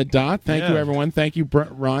dot. On too. the dot. Thank you, Yeah. everyone. Thank you,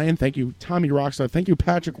 Ryan. Thank you, Tommy Rockstar. Thank you,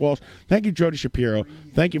 Patrick Walsh. Thank you, Jody Shapiro.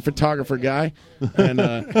 Thank you, photographer guy. And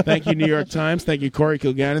thank you, New York Times. Thank you, Corey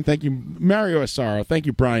Kilgannon. Thank you, Mario Asaro. Thank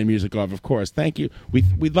you, Brian Musikoff, of course. Thank you.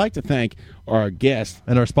 We'd like to thank our guest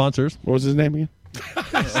and our sponsors. What was his name again?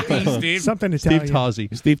 Steve. Something Steve Italian.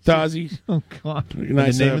 Tozzi. Steve Tozzi. Oh God!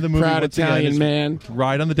 Nice, the name of the movie, proud once again, Italian is man.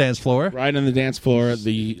 Ride on the Dance Floor. Ride on the Dance Floor.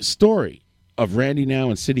 The story of Randy Now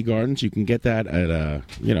in City Gardens. You can get that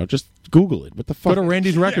at just Google it. What the fuck? Go to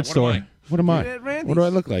Randy's record store. What am I? What do I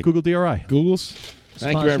look like? Google DRI. Google's.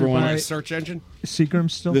 Thank you, Sponsored everyone. by Search engine.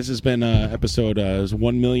 Seagram still. This has been episode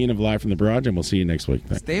 1 million of Live from the Barrage, and we'll see you next week.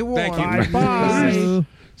 Stay warm. Thank you. Bye.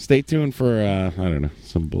 Stay tuned for I don't know,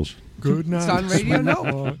 some bullshit. Good night. It's on radio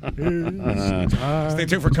now. Stay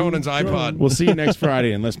tuned for Conan's iPod. We'll see you next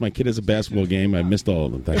Friday, unless my kid has a basketball game. I missed all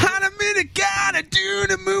of them. Thank you. Hot a minute, gotta do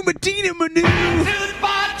the moo, Martina maneuver.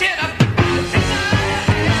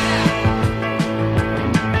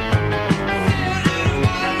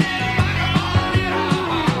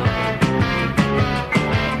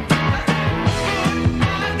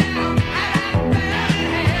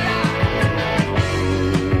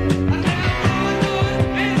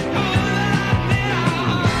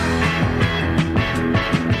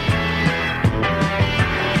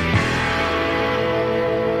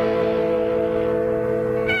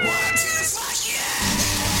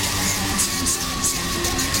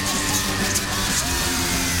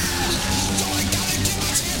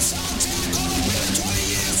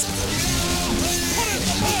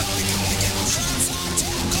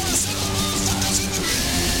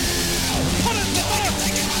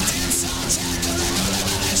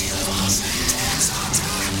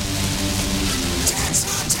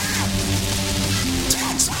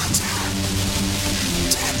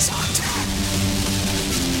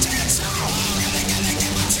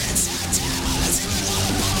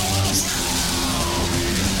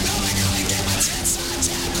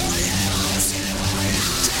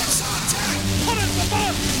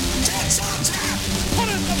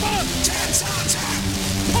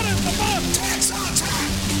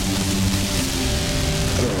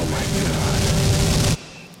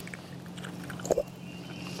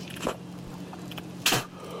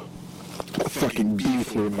 Fucking bee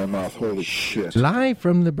flew in my mouth. Holy shit. Live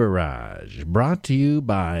from the Barrage, brought to you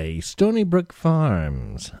by Stony Brook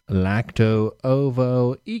Farms, Lacto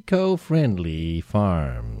Ovo Eco-Friendly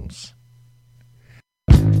Farms.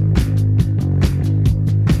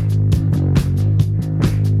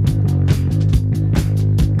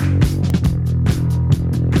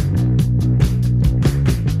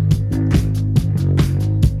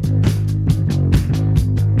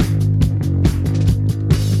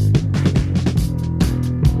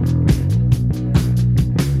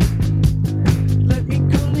 Let me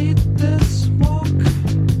go lead this walk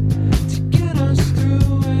to get us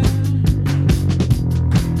through it.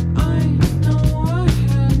 I know I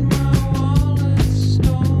had my wallet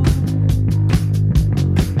stolen,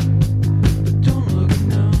 but don't look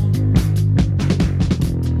now.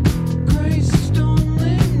 Grace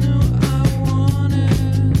only knew I wanted.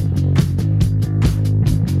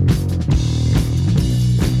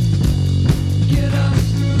 Get us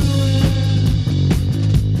through it.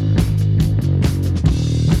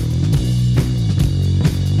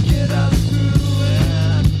 Get us through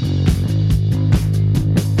it.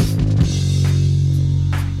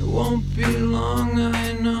 It won't be long,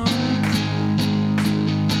 I know.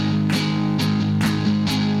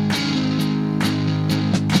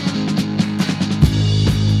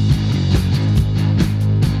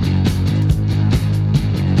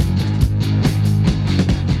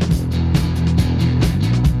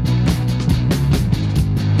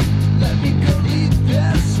 Let me go lead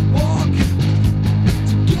this walk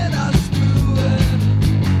to get us through it.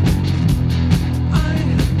 I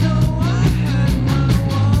know I had my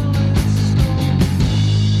wallet stolen.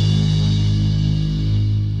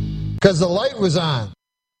 Because the light was on.